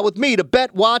and hang out with me to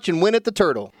bet, watch, and win at the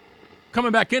Turtle.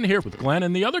 Coming back in here with Glenn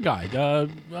and the other guy,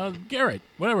 Garrett,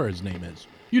 whatever his name is.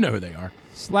 You know who they are.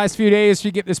 Last few days,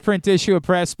 you get this print issue of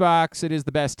Press Box. It is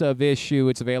the best of issue.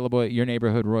 It's available at your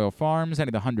neighborhood Royal Farms, any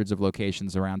of the hundreds of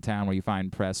locations around town where you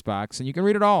find Press Box. And you can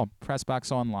read it all.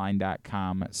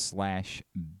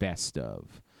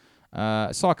 PressBoxOnline.com/bestof.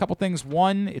 Saw a couple things.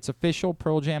 One, it's official.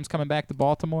 Pearl Jam's coming back to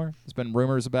Baltimore. There's been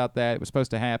rumors about that. It was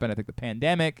supposed to happen. I think the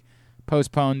pandemic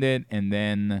postponed it, and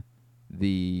then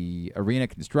the arena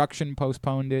construction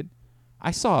postponed it.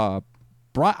 I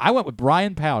went with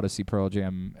Brian Powell to see Pearl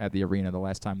Jam at the arena the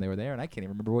last time they were there, and I can't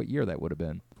even remember what year that would have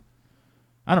been.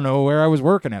 I don't know where I was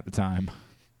working at the time.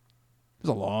 It was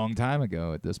a long time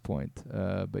ago at this point.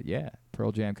 But yeah,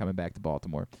 Pearl Jam coming back to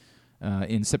Baltimore.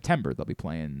 In September, they'll be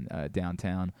playing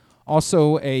downtown.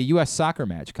 Also, a U.S. soccer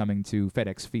match coming to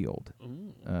FedEx Field.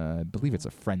 I believe it's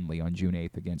a friendly on June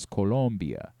 8th against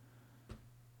Colombia.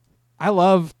 I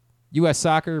love U.S.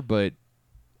 soccer, but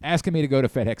asking me to go to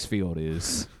FedEx Field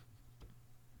is...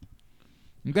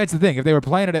 That's the thing. If they were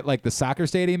playing it at like the soccer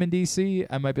stadium in D.C.,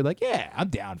 I might be like, yeah, I'm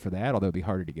down for that, although it'd be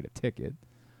harder to get a ticket.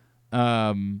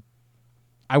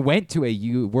 I went to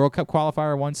a World Cup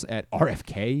qualifier once at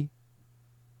RFK.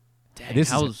 Dang,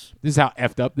 This is how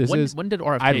effed up this is. When did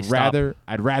RFK stop?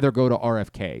 I'd rather go to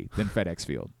RFK than FedEx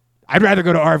Field. I'd rather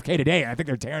go to RFK today, and I think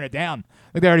they're tearing it down.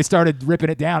 I think they already started ripping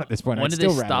it down at this point. When I'd did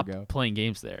still they rather stop go. playing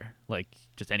games there? Like,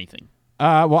 just anything?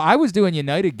 Well, I was doing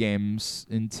United games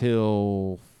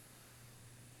until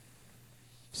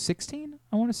 16,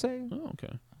 I want to say. Oh,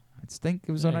 okay. I think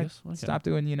it was when I stopped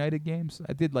doing United games.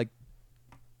 I did like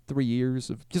 3 years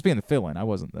of just being the fill-in. I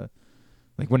wasn't the...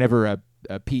 Like, whenever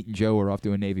Pete and Joe were off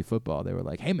doing Navy football, they were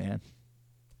like, hey, man.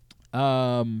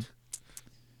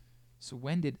 So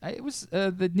when did... it was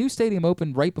the new stadium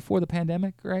opened right before the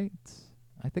pandemic, right?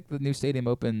 I think the new stadium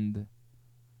opened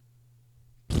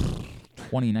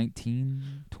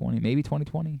 2019, maybe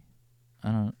 2020.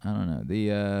 I don't know. The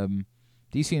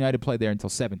DC United played there until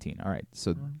 17. All right,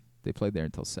 so they played there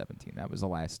until 17. That was the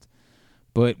last.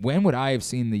 But when would I have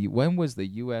seen when was the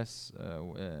U.S.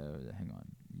 Hang on,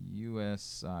 U.S.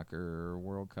 Soccer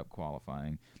World Cup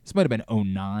qualifying? This might have been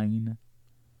 09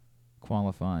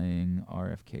 qualifying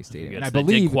RFK Stadium. And I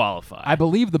believe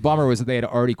the bummer was that they had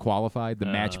already qualified the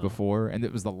match before, and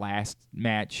it was the last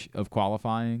match of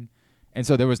qualifying, and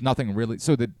so there was nothing really.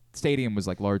 So the stadium was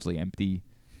like largely empty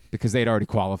because they'd already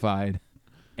qualified,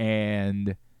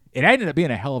 and it ended up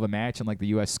being a hell of a match, and like the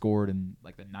U.S. scored in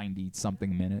like the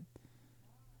 90-something minute.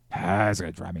 It's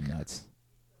gonna drive me nuts.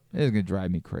 It's gonna drive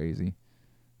me crazy.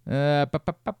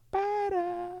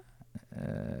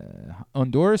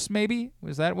 Honduras, maybe?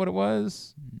 Was that what it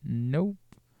was? Nope.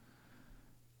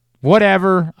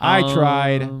 Whatever. I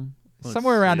tried.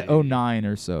 Somewhere around 09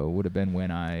 or so would have been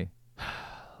when I.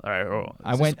 All right.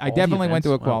 I definitely went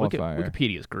to a qualifier.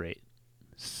 Wikipedia is great.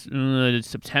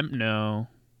 September? No.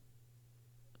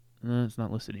 It's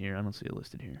not listed here. I don't see it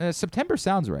listed here. September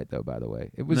sounds right, though. By the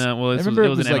way, it was. No, well, it was the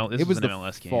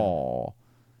MLS game. Fall.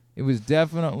 It was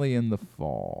definitely in the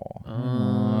fall.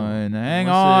 Hang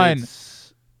on.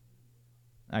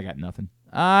 I got nothing.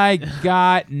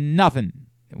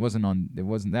 It wasn't on. It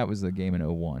wasn't. That was the game in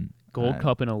 01. Gold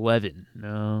Cup in 11.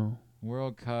 No.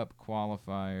 World Cup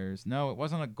qualifiers. No, it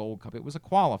wasn't a Gold Cup. It was a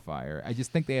qualifier. I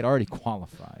just think they had already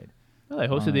qualified. Well, they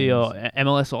hosted the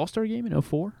MLS All-Star game in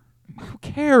 04. Who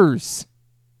cares?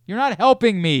 You're not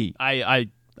helping me. I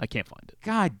can't find it.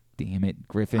 God damn it,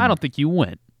 Griffin. I don't think you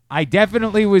went. I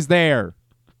definitely was there.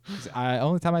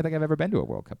 Only time I think I've ever been to a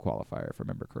World Cup qualifier, if I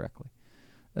remember correctly.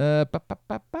 Why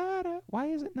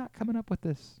is it not coming up with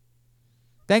this?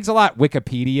 Thanks a lot,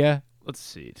 Wikipedia. Let's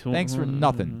see. Thanks for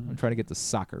nothing. I'm trying to get to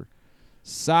soccer.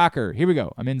 Soccer. Here we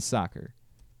go. I'm in soccer.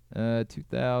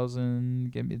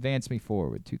 2000. Advance me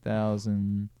forward.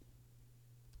 2000.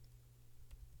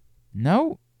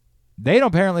 No. They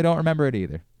apparently don't remember it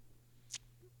either.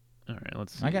 All right.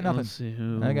 Let's see. I got nothing. Let's see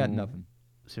who. I got nothing.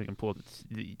 See if I can pull up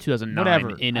the 2009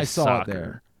 Whatever. in I saw soccer. it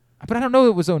there. But I don't know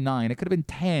it was 09. It could have been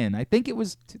 10. I think it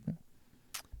was...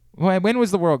 When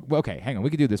was the World... Okay, hang on. We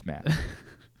could do this math.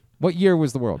 What year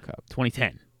was the World Cup?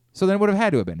 2010. So then it would have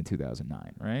had to have been in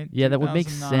 2009, right? Yeah, that would make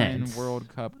sense. World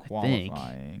Cup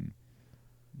qualifying.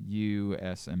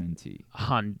 USMNT.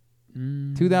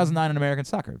 2009 in American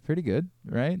soccer. Pretty good,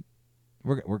 right?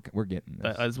 We're getting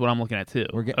this. That's what I'm looking at too.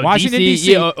 We're getting Washington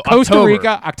D.C. Yeah, Costa October.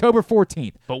 Rica, October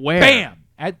 14th. But where? Bam!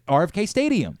 At RFK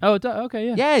Stadium. Oh, okay,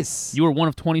 yeah. Yes. You were one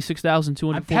of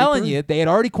 26,243. I'm telling you, they had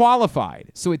already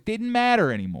qualified, so it didn't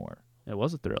matter anymore. It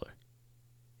was a thriller.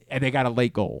 And they got a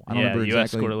late goal. I don't remember the U.S.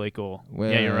 exactly. scored a late goal.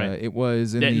 Well, yeah, you're right. It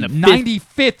was in In the the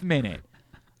 95th minute.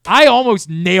 I almost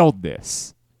nailed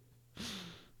this.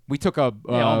 We took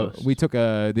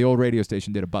the old radio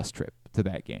station did a bus trip to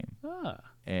that game.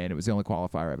 And it was the only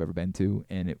qualifier I've ever been to,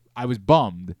 and I was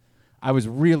bummed. I was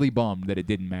really bummed that it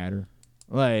didn't matter.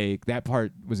 Like, that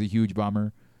part was a huge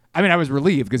bummer. I mean, I was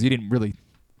relieved because you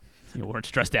weren't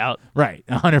stressed out. Right,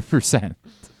 100%.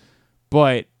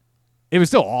 But it was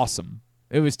still awesome.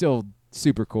 It was still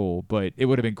super cool, but it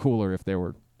would have been cooler if there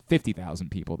were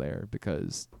 50,000 people there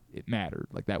because it mattered.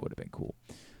 Like, that would have been cool.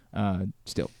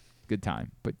 Still, good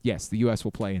time. But, yes, the U.S.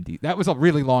 will play indeed. That was a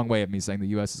really long way of me saying the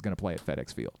U.S. is going to play at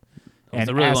FedEx Field. It's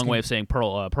a really long way of saying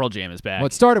Pearl Jam is back. Well,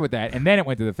 it started with that, and then it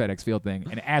went to the FedEx Field thing.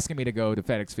 And asking me to go to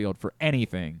FedEx Field for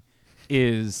anything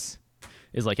is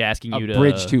like asking you to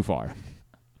bridge too far.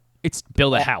 It's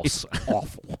build a house. It's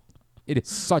awful. It is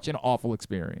such an awful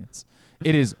experience.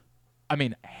 It is, I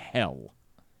mean, hell.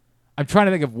 I'm trying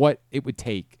to think of what it would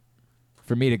take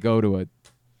for me to go to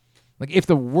if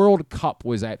the World Cup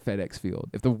was at FedEx Field,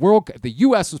 if the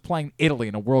U.S. was playing Italy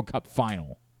in a World Cup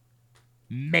final,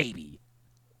 maybe.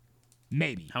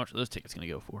 How much are those tickets going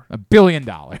to go for? $1 billion.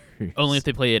 Only if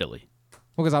they play Italy.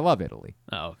 Well, because I love Italy.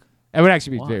 Oh. It would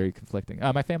actually be very conflicting.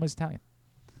 My family's Italian.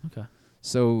 Okay.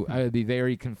 So I would be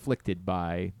very conflicted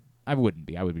by... I wouldn't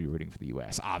be. I would be rooting for the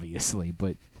U.S., obviously,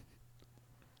 but...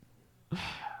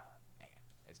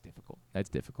 That's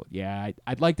difficult. Yeah,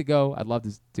 I'd like to go. I'd love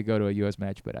to go to a U.S.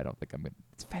 match, but I don't think I'm going to...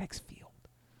 It's FedEx Field.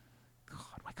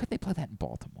 God, why couldn't they play that in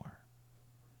Baltimore?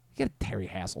 You get Terry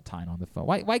Hasseltine on the phone.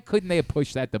 Why couldn't they have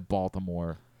pushed that to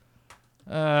Baltimore?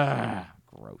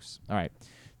 Gross. All right.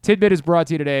 Tidbit is brought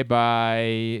to you today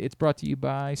by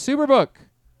Superbook.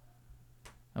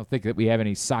 I don't think that we have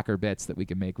any soccer bets that we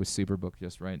can make with Superbook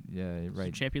just right. Yeah,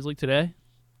 right. Champions League today?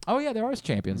 Oh yeah, there is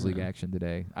Champions League action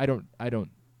today. I don't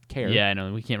care. Yeah, I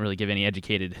know. We can't really give any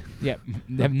educated. Yeah,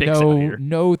 have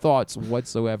no thoughts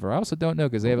whatsoever. I also don't know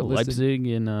because they have it listed. Leipzig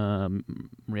and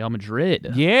Real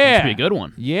Madrid. Yeah, that should be a good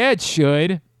one. Yeah, it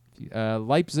should.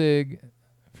 Leipzig.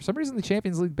 For some reason, the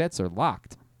Champions League bets are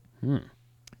locked.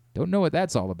 Don't know what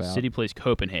that's all about. City plays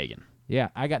Copenhagen. Yeah,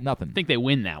 I got nothing. I think they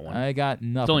win that one. I got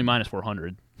nothing. It's only minus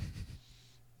 400.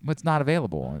 But it's not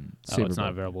available on Superbook. It's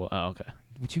not available. Oh, okay.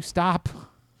 Would you stop?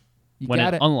 When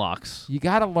it unlocks. You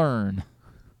got to learn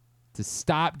to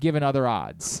stop giving other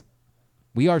odds.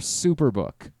 We are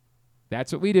Superbook.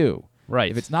 That's what we do.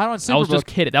 Right. If it's not on Superbook, I was just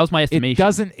kidding. That was my estimation. It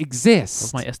doesn't exist. That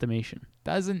was my estimation.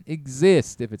 Doesn't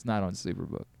exist if it's not on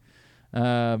Superbook.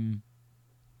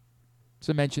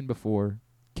 So mentioned before,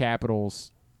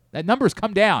 Capitals. That number's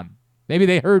come down. Maybe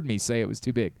they heard me say it was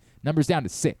too big. Number's down to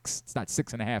 6. It's not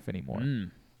 6.5 anymore.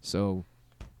 So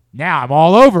now I'm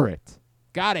all over it.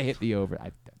 Gotta hit the over. I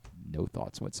have no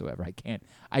thoughts whatsoever.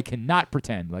 I cannot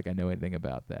pretend like I know anything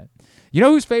about that. You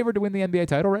know who's favored to win the NBA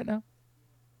title right now?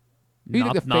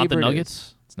 Not the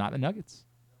Nuggets. It's not the Nuggets.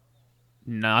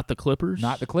 Not the Clippers.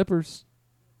 Not the Clippers.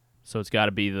 So it's got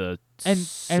to be the and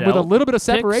with a little bit of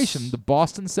separation, Celtics. the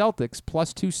Boston Celtics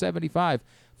plus 275,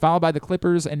 followed by the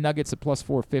Clippers and Nuggets at plus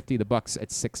 450, the Bucks at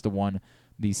 6-1,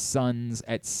 the Suns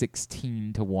at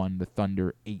 16-1, the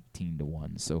Thunder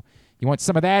 18-1. So you want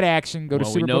some of that action? Go to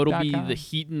Superbook.com. We know it'll be the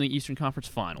Heat in the Eastern Conference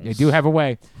Finals. They do have a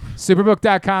way.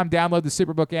 Superbook.com. Download the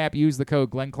Superbook app. Use the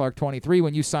code GlennClark23.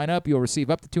 When you sign up, you'll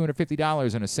receive up to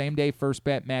 $250 in a same-day first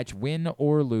bet match, win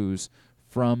or lose,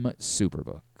 from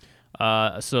Superbook.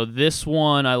 So this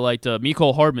one I liked.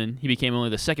 Mecole Hardman, he became only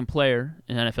the second player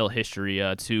in NFL history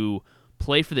to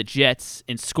play for the Jets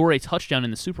and score a touchdown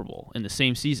in the Super Bowl in the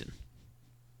same season.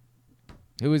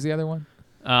 Who was the other one?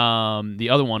 The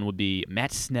other one would be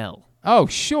Matt Snell. Oh,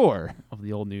 sure. Of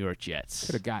the old New York Jets.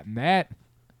 Could have gotten that.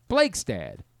 Blake's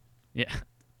dad. Yeah.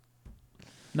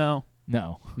 No,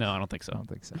 I don't think so.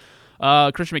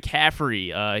 Christian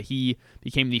McCaffrey, he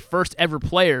became the first ever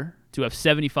player to have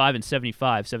 75 and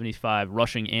 75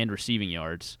 rushing and receiving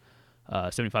yards,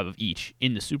 75 of each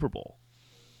in the Super Bowl.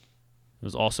 It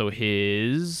was also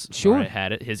his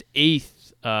his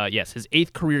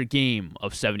eighth career game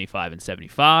of 75 and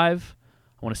 75.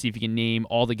 I want to see if you can name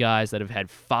all the guys that have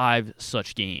had 5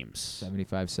 such games.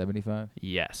 75.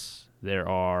 Yes, there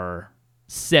are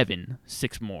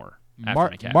 6 more.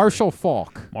 After McCaffrey. Marshall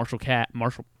Faulk. Marshall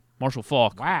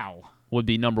Faulk. Wow. would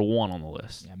be number 1 on the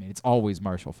list. Yeah, I mean, it's always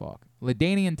Marshall Faulk.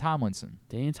 LaDainian Tomlinson.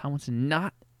 Daniel Tomlinson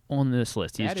not on this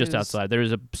list. He's That just is- outside.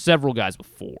 There's several guys with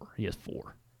 4. He has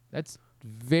 4. That's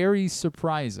very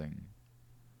surprising.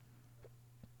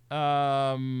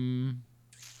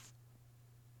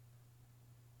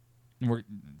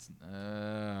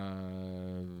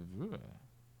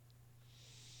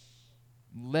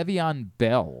 Le'Veon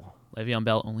Bell. Le'Veon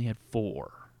Bell only had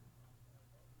 4.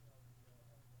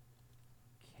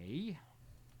 Okay.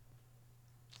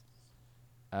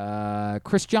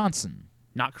 Chris Johnson.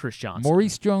 Not Chris Johnson.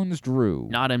 Maurice Jones-Drew.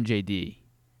 Not MJD.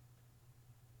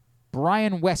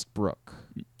 Brian Westbrook.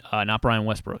 Not Brian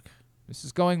Westbrook. This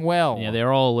is going well. Yeah,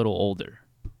 they're all a little older.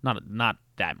 Not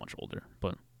that much older,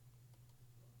 but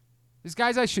These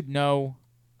guys I should know.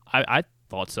 I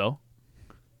thought so.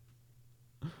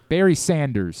 Barry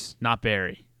Sanders. Not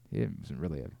Barry. He wasn't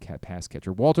really a pass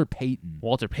catcher. Walter Payton.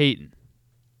 Walter Payton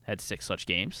had 6 such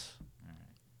games.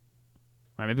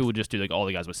 All right, maybe we'll just do like all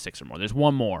the guys with 6 or more. There's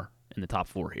one more in the top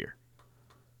 4 here.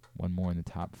 One more in the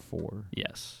top 4.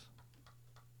 Yes.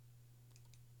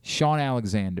 Sean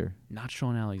Alexander. Not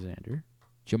Sean Alexander.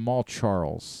 Jamal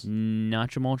Charles. Not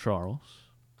Jamal Charles.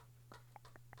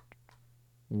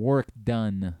 Warwick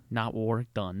Dunn. Not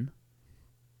Warwick Dunn.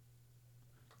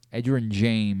 Edgerrin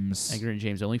James. Edgerrin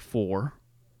James, only 4.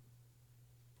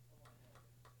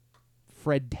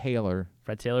 Fred Taylor.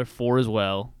 Fred Taylor, 4 as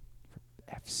well.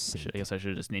 FC. I guess I should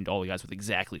have just named all the guys with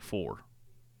exactly 4.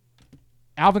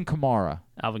 Alvin Kamara.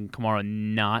 Alvin Kamara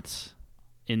not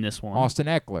in this one. Austin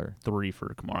Eckler. 3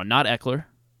 for Kamara. Not Eckler.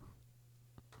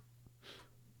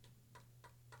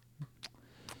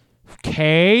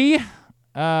 Okay.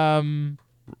 I'm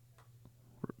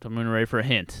ready for a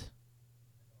hint.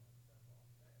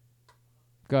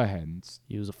 Go ahead.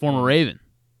 He was a former Raven.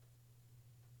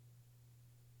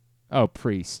 Oh,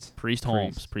 Priest. Priest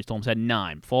Holmes had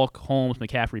 9. Falk, Holmes,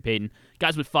 McCaffrey, Payton.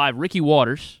 Guys with 5. Ricky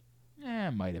Waters.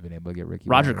 Might have been able to get Ricky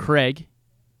Roger Waters. Craig.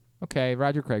 Okay,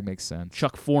 Roger Craig makes sense.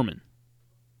 Chuck Foreman.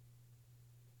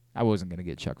 I wasn't going to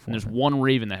get Chuck And Foreman. there's one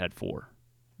Raven that had 4.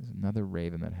 There's another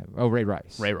Raven that had... Oh, Ray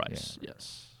Rice. Ray Rice, Yeah.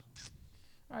 yes.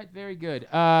 All right, very good.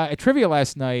 At trivia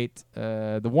last night,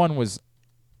 the one was...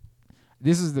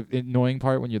 This is the annoying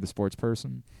part when you're the sports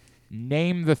person.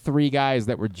 Name the 3 guys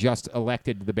that were just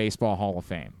elected to the Baseball Hall of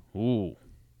Fame. Ooh.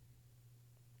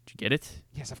 Did you get it?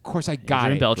 Yes, of course I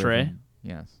got Adrian it. Beltre. Griffin.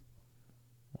 Yes.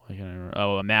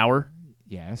 A Maurer.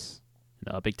 Yes.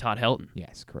 Big Todd Helton.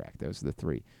 Yes, correct. Those are the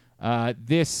 3.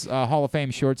 This Hall of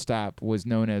Fame shortstop was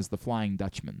known as the Flying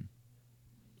Dutchman.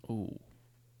 Ooh.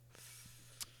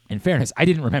 In fairness, I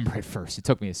didn't remember it first. It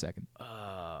took me a second.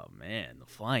 Oh, man. The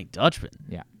Flying Dutchman.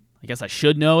 Yeah. I guess I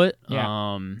should know it.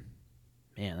 Yeah.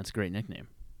 Man, that's a great nickname.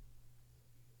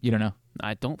 You don't know?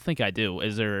 I don't think I do.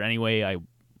 Is there any way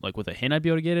with a hint I'd be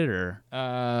able to get it, or?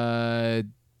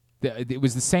 It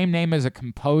was the same name as a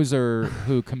composer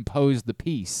who composed the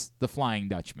piece, The Flying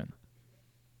Dutchman.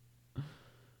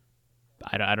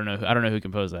 I don't know. I don't know who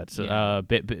composed that. So, Yeah.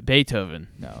 Beethoven.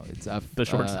 No, it's the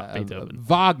shortstop Beethoven.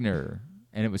 Wagner,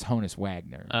 and it was Honus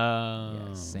Wagner.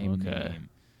 Yes, same name.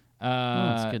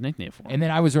 That's a good nickname for him. And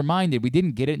then I was reminded, we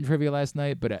didn't get it in trivia last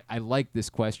night, but I like this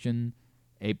question.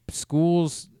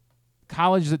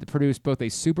 College that produced both a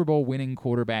Super Bowl winning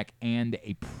quarterback and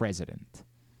a president.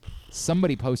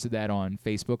 Somebody posted that on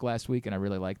Facebook last week, and I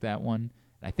really liked that one.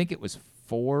 I think it was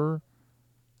 4.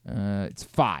 It's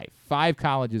 5. 5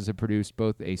 colleges have produced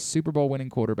both a Super Bowl winning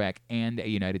quarterback and a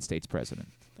United States president.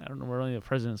 I don't know where any of the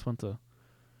presidents went to.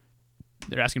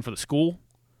 They're asking for the school?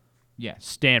 Yes.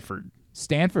 Stanford.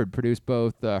 Stanford produced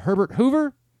both Herbert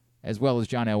Hoover as well as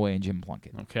John Elway and Jim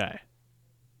Plunkett. Okay.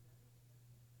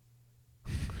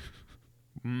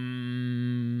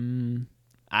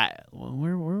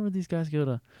 Where would these guys go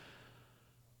to?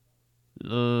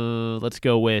 Let's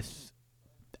go with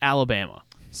Alabama.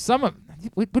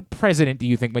 What president do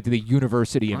you think went to the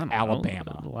University I of don't know.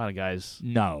 Alabama? A lot of guys.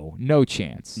 No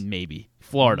chance. Maybe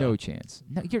Florida. No chance.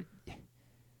 No,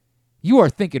 you are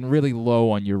thinking really low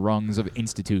on your rungs of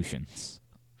institutions.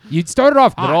 You started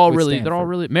off hot. They're all with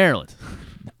really Maryland.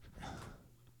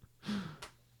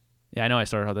 Yeah, I know I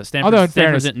started off that. Stanford. Although in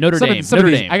fairness, Notre Dame. Some of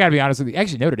Notre these, Dame. I got to be honest with you.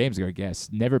 Actually, Notre Dame's a great guess.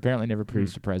 Apparently never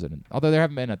produced a president. Although there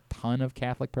haven't been a ton of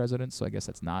Catholic presidents, so I guess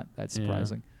that's not that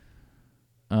surprising.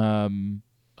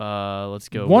 Let's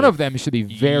go. One of them should be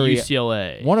very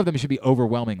UCLA. One of them should be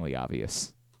overwhelmingly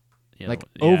obvious. Yeah,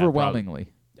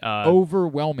 overwhelmingly.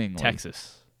 Overwhelmingly.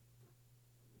 Texas.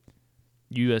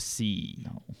 USC.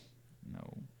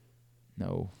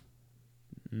 No.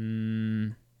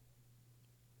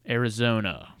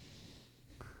 Arizona.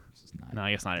 No,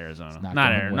 I guess not Arizona. Not Not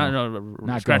going Arizona. well. No,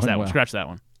 Not scratch going that well. one. Scratch that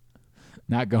one.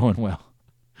 Not going well.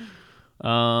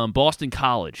 Boston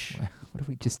College. What are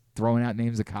we just throwing out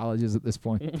names of colleges at this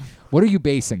point? What are you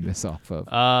basing this off of?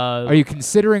 Are you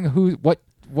considering what?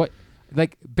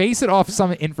 Like, base it off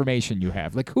some information you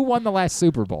have. Like, who won the last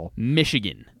Super Bowl?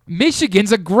 Michigan.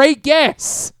 Michigan's a great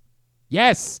guess.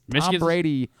 Yes, Tom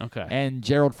Brady okay. and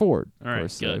Gerald Ford, of All right,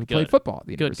 course, good, who played football at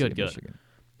the University of Michigan.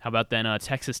 How about then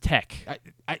Texas Tech?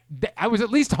 I was at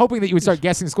least hoping that you would start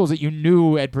guessing schools that you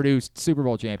knew had produced Super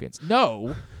Bowl champions.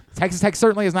 No, Texas Tech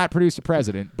certainly has not produced a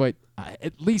president, but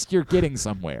at least you're getting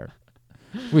somewhere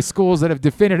with schools that have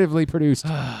definitively produced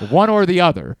one or the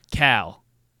other. Cal.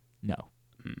 No.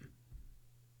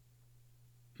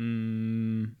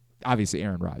 Obviously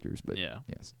Aaron Rodgers, but yeah.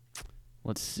 Yes.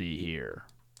 Let's see here.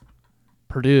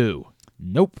 Purdue.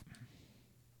 Nope.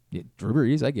 Yeah, Drew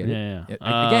Brees, I get it. Yeah.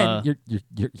 Again,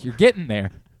 you're getting there.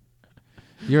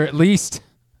 You're at least.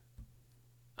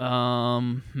 Where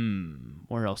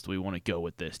else do we want to go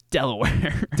with this?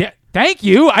 Delaware. Thank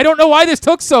you. I don't know why this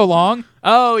took so long.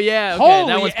 Oh yeah. Okay, Holy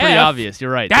that one's pretty obvious. You're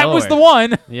right. That Delaware. was the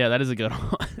one. Yeah, that is a good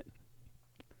one.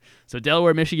 So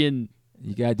Delaware, Michigan.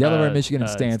 You got Delaware, Michigan,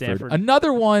 and Stanford.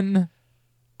 Another one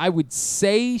I would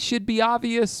say should be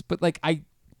obvious, but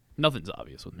nothing's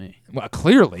obvious with me. Well,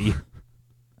 clearly.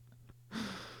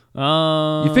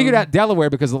 You figured out Delaware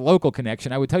because of the local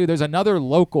connection. I would tell you there's another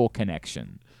local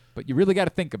connection, but you really got to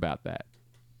think about that.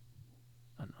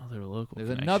 There's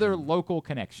another local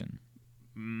connection.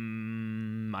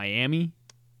 Miami?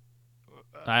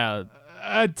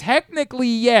 Technically,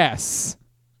 yes.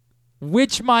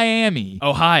 Which Miami?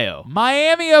 Ohio.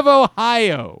 Miami of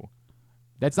Ohio.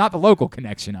 That's not the local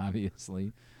connection,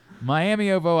 obviously. Miami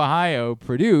of Ohio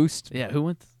produced. Yeah, who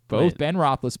went? Both Ben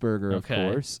Roethlisberger, of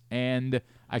course, and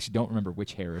I actually don't remember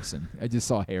which Harrison. I just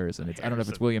saw Harrison. I don't know if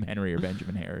it's William Henry or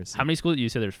Benjamin Harrison. How many schools? You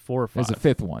said there's 4 or 5. There's a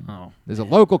fifth one. Oh. There's a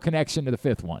local connection to the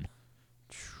fifth one.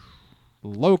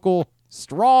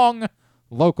 Strong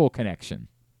local connection.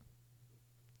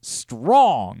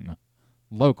 Strong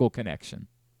local connection.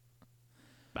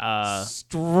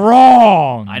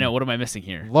 Strong. I know. What am I missing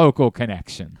here? Local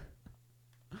connection.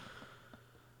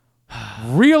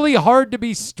 Really hard to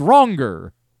be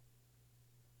stronger.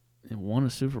 It won a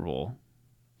Super Bowl.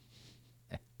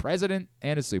 President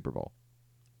and a Super Bowl.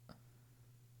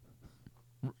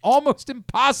 Almost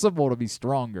impossible to be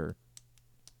stronger.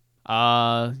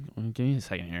 Give me a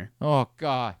second here. Oh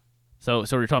God. So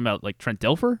we're talking about like Trent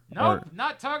Dilfer? No,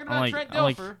 not talking about Trent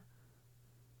Dilfer.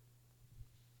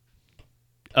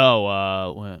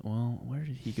 Well, where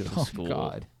did he go to school? Oh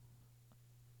God.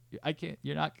 I can't.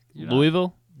 You're not.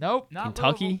 Louisville? Nope, not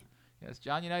Kentucky? Louisville. Yes,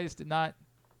 John Unitas did not.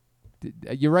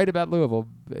 You're right about Louisville.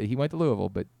 He went to Louisville,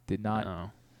 but did not.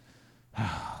 No.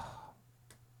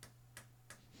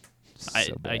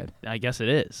 So bad. I guess it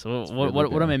is. So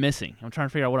what am I missing? I'm trying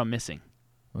to figure out what I'm missing.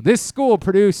 Well, this school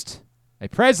produced a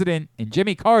president in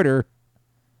Jimmy Carter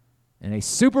and a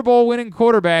Super Bowl winning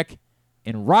quarterback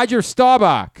in Roger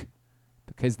Staubach,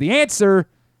 because the answer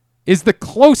is the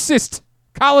closest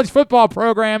college football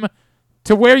program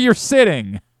to where you're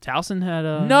sitting. Towson had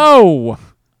a... No!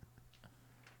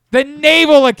 The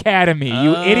Naval Academy,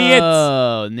 you idiots!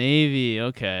 Oh, Navy.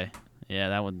 Okay. Yeah,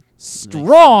 that one.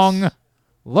 Strong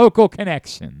local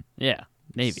connection. Yeah,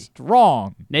 Navy.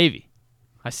 Strong. Navy.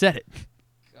 I said it.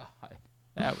 God,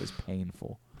 that was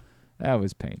painful.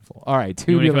 All right,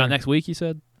 You want to come out next week, you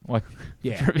said? What?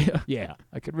 Yeah. Yeah.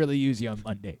 I could really use you on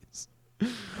Mondays.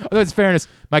 Although, in fairness,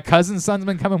 my cousin's son's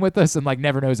been coming with us and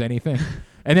never knows anything.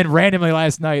 And then randomly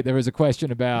last night there was a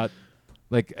question about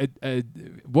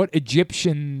what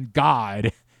Egyptian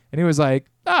god, and he was like,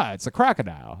 it's a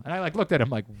crocodile. And I looked at him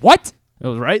like, what? It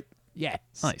was right? Yes.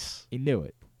 Nice. He knew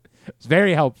it. It was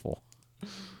very helpful.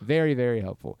 Very, very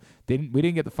helpful. We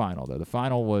didn't get the final though. The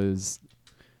final was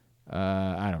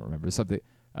I don't remember something.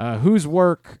 Whose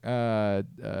work?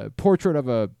 Portrait of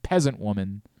a peasant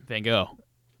woman. Van Gogh.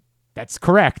 That's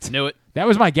correct. Knew it. That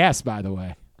was my guess, by the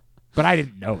way, but I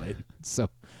didn't know it. So,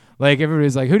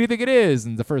 everybody's like, "Who do you think it is?"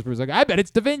 And the first person was like, "I bet it's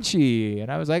Da Vinci,"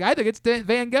 and I was like, "I think it's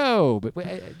Van Gogh," but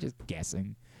just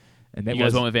guessing. And you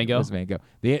guys went with Van Gogh? It was Van Gogh.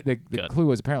 The clue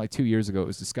was apparently 2 years ago it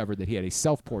was discovered that he had a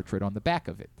self-portrait on the back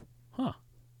of it. Huh.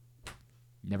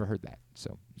 Never heard that.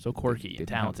 So quirky and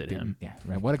talented him. Yeah,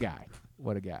 right. What a guy.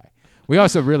 What a guy. We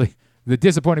also really, the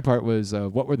disappointing part was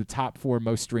what were the top 4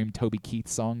 most streamed Toby Keith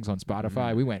songs on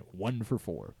Spotify? We went 1 for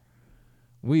 4.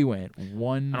 We went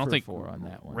 1 for 4 on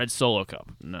that one. Red Solo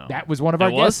Cup. No. That was one of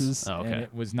our guesses, oh, okay. and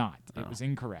it was not. It was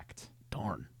incorrect.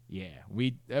 Darn. Yeah,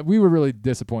 we were really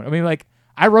disappointed. I mean,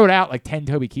 I wrote out 10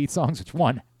 Toby Keith songs, which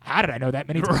how did I know that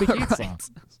many Toby Keith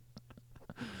songs?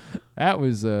 That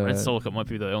was Red Solo Cup might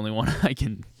be the only one I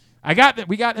can.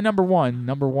 We got the number one.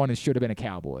 Number one is Should Have Been a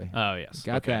Cowboy. Oh, yes.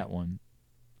 Got that one.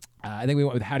 I think we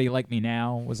went with How Do You Like Me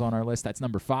Now was on our list. That's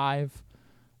number 5.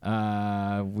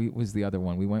 Was the other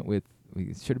one. We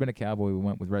Should Have Been a Cowboy. We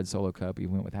went with Red Solo Cup. We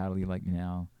went with How Do You Like Me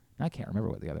Now. I can't remember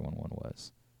what the other one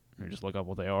was. Or just look up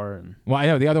what they are. Well, I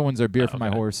know the other ones are Beer for My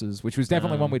Horses, which was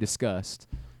definitely one we discussed.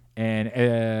 And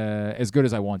As Good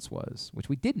As I Once Was, which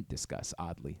we didn't discuss,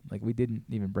 oddly. Like, we didn't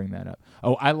even bring that up.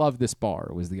 Oh, I Love This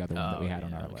Bar was the other one that we had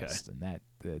on our list, and that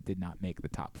did not make the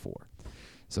top 4.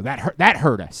 So that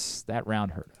hurt us. That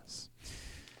round hurt us.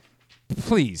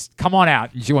 Please, come on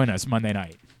out and join us Monday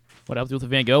night. What happened with the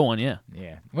Van Gogh one, yeah.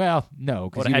 Yeah. Well, no,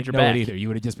 because you didn't know it either. You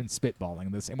would have just been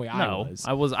spitballing the same way I was.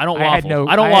 I don't waffle.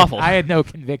 I don't waffle. I had no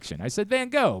conviction. I said Van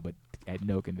Gogh, but I had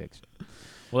no conviction.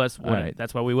 Well, that's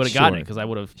why we would have gotten it, because I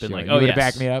would have been like, oh, you would have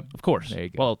backed me up? Of course. There you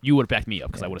go. Well, you would have backed me up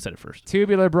because I would have said it first.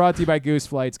 Tubular brought to you by Goose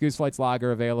Flights. Goose Flights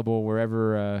Lager available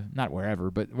wherever, not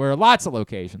wherever, but where are lots of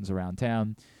locations around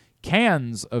town.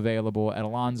 Cans available at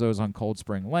Alonzo's on Cold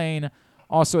Spring Lane.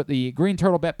 Also at the Green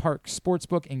Turtle Bet Park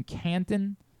Sportsbook in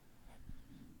Canton.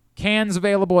 Cans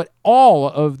available at all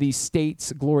of the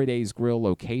state's Glory Days Grill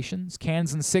locations.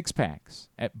 Cans and 6-packs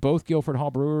at both Guilford Hall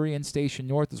Brewery and Station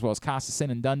North, as well as Casa Sin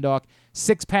and Dundalk.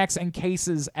 6-packs and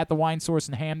cases at the Wine Source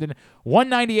in Hamden.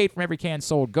 $1.98 from every can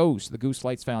sold goes to the Goose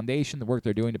Flights Foundation, the work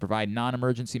they're doing to provide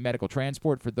non-emergency medical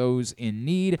transport for those in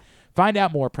need. Find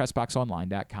out more at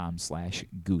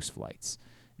PressBoxOnline.com/gooseflights.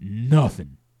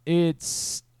 Nothing. It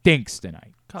stinks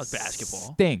tonight. College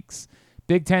basketball. Stinks.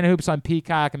 Big Ten hoops on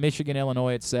Peacock. Michigan,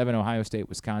 Illinois at 7. Ohio State,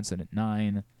 Wisconsin at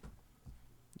 9.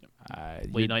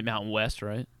 Late night Mountain West,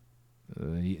 right?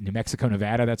 New Mexico,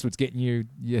 Nevada. That's what's getting you.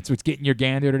 That's what's getting your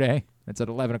gander today. That's at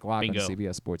 11 o'clock Bingo. on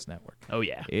CBS Sports Network. Oh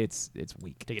yeah, it's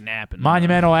weak. Take a nap. And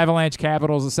Monumental Avalanche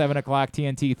Capitals at 7 o'clock.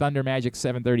 TNT Thunder Magic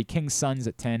 7:30. Kings Suns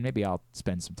at 10. Maybe I'll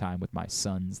spend some time with my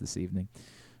sons this evening.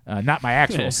 Not my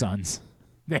actual sons.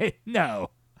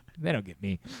 They don't get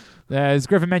me. As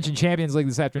Griffin mentioned, Champions League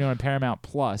this afternoon on Paramount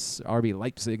Plus. RB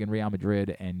Leipzig and Real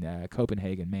Madrid, and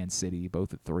Copenhagen, Man City,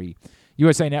 both at 3.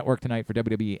 USA Network tonight for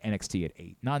WWE NXT at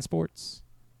 8. Non-sports?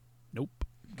 Nope.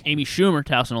 Amy Schumer,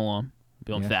 Towson alum,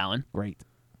 be on Fallon. Great.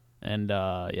 And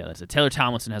that's it. Taylor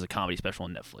Tomlinson has a comedy special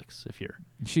on Netflix.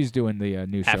 She's doing the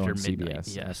new show on midnight,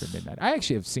 CBS yes. after midnight. I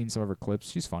actually have seen some of her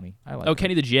clips. She's funny. I like her.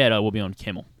 Kenny the Jet will be on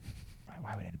Kimmel.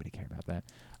 Why would anybody care about that?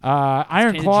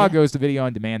 Iron Claw goes to video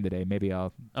on demand today. Maybe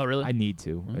I'll. Oh, really? I need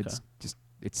to. Okay.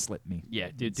 It slipped me. Yeah,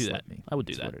 do that. I would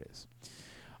do that. That's what it is.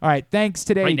 All right. Thanks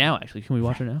today. Right now, actually. Can we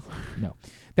watch it now? No.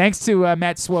 Thanks to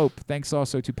Matt Swope. Thanks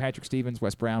also to Patrick Stevens,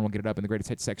 Wes Brown. We'll get it up in the greatest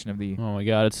hits section of the. Oh my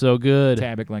God, it's so good.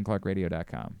 Tab at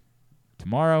GlennClarkRadio.com.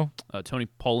 Tomorrow, Tony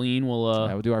Pauline will.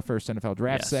 We'll do our first NFL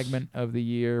draft segment of the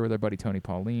year with our buddy Tony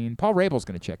Pauline. Paul Rabel's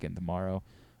going to check in tomorrow.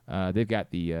 They've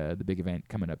got the big event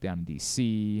coming up down in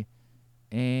D.C.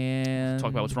 And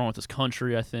talk about what's wrong with this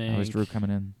country, I think. Is Drew coming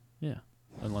in? Yeah.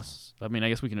 Unless, I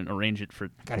guess we can arrange it for.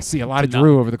 Got to see a lot of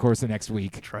Drew over the course of next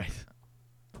week. That's right.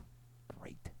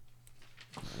 Great.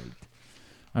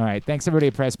 All right. Thanks, everybody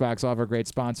at PressBox, all of our great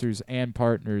sponsors and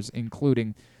partners,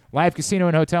 including Live Casino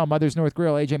and Hotel, Mother's North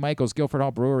Grill, A.J. Michaels, Guilford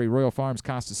Hall Brewery, Royal Farms,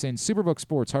 Costa Sin, Superbook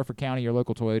Sports, Harford County, your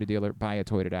local Toyota dealer,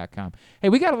 buyatoyota.com. Hey,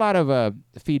 we got a lot of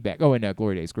feedback. Oh, and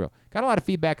Glory Days Grill. Got a lot of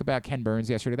feedback about Ken Burns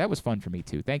yesterday. That was fun for me,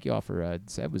 too. Thank you all for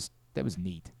that was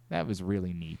neat. That was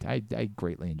really neat. I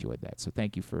greatly enjoyed that. So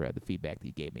thank you for the feedback that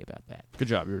you gave me about that. Good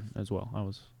job, as well.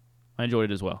 I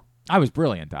enjoyed it as well. I was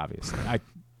brilliant, obviously. I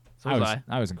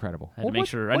was incredible. I had to make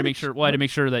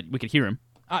sure that we could hear him.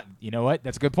 You know what?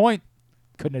 That's a good point.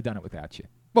 Couldn't have done it without you.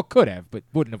 Well, could have, but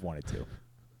wouldn't have wanted to.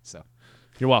 So,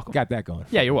 you're welcome. Got that going.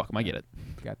 Yeah, you're welcome. I get it.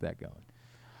 Got that going.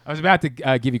 I was about to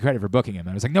give you credit for booking him.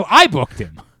 I was like, no, I booked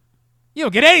him. You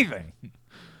don't get anything.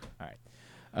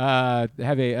 All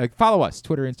right. Follow us,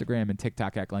 Twitter, Instagram, and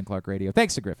TikTok at Glenn Clark Radio.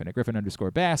 Thanks to Griffin at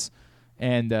Griffin_Bass.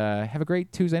 And have a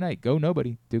great Tuesday night. Go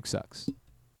nobody. Duke sucks.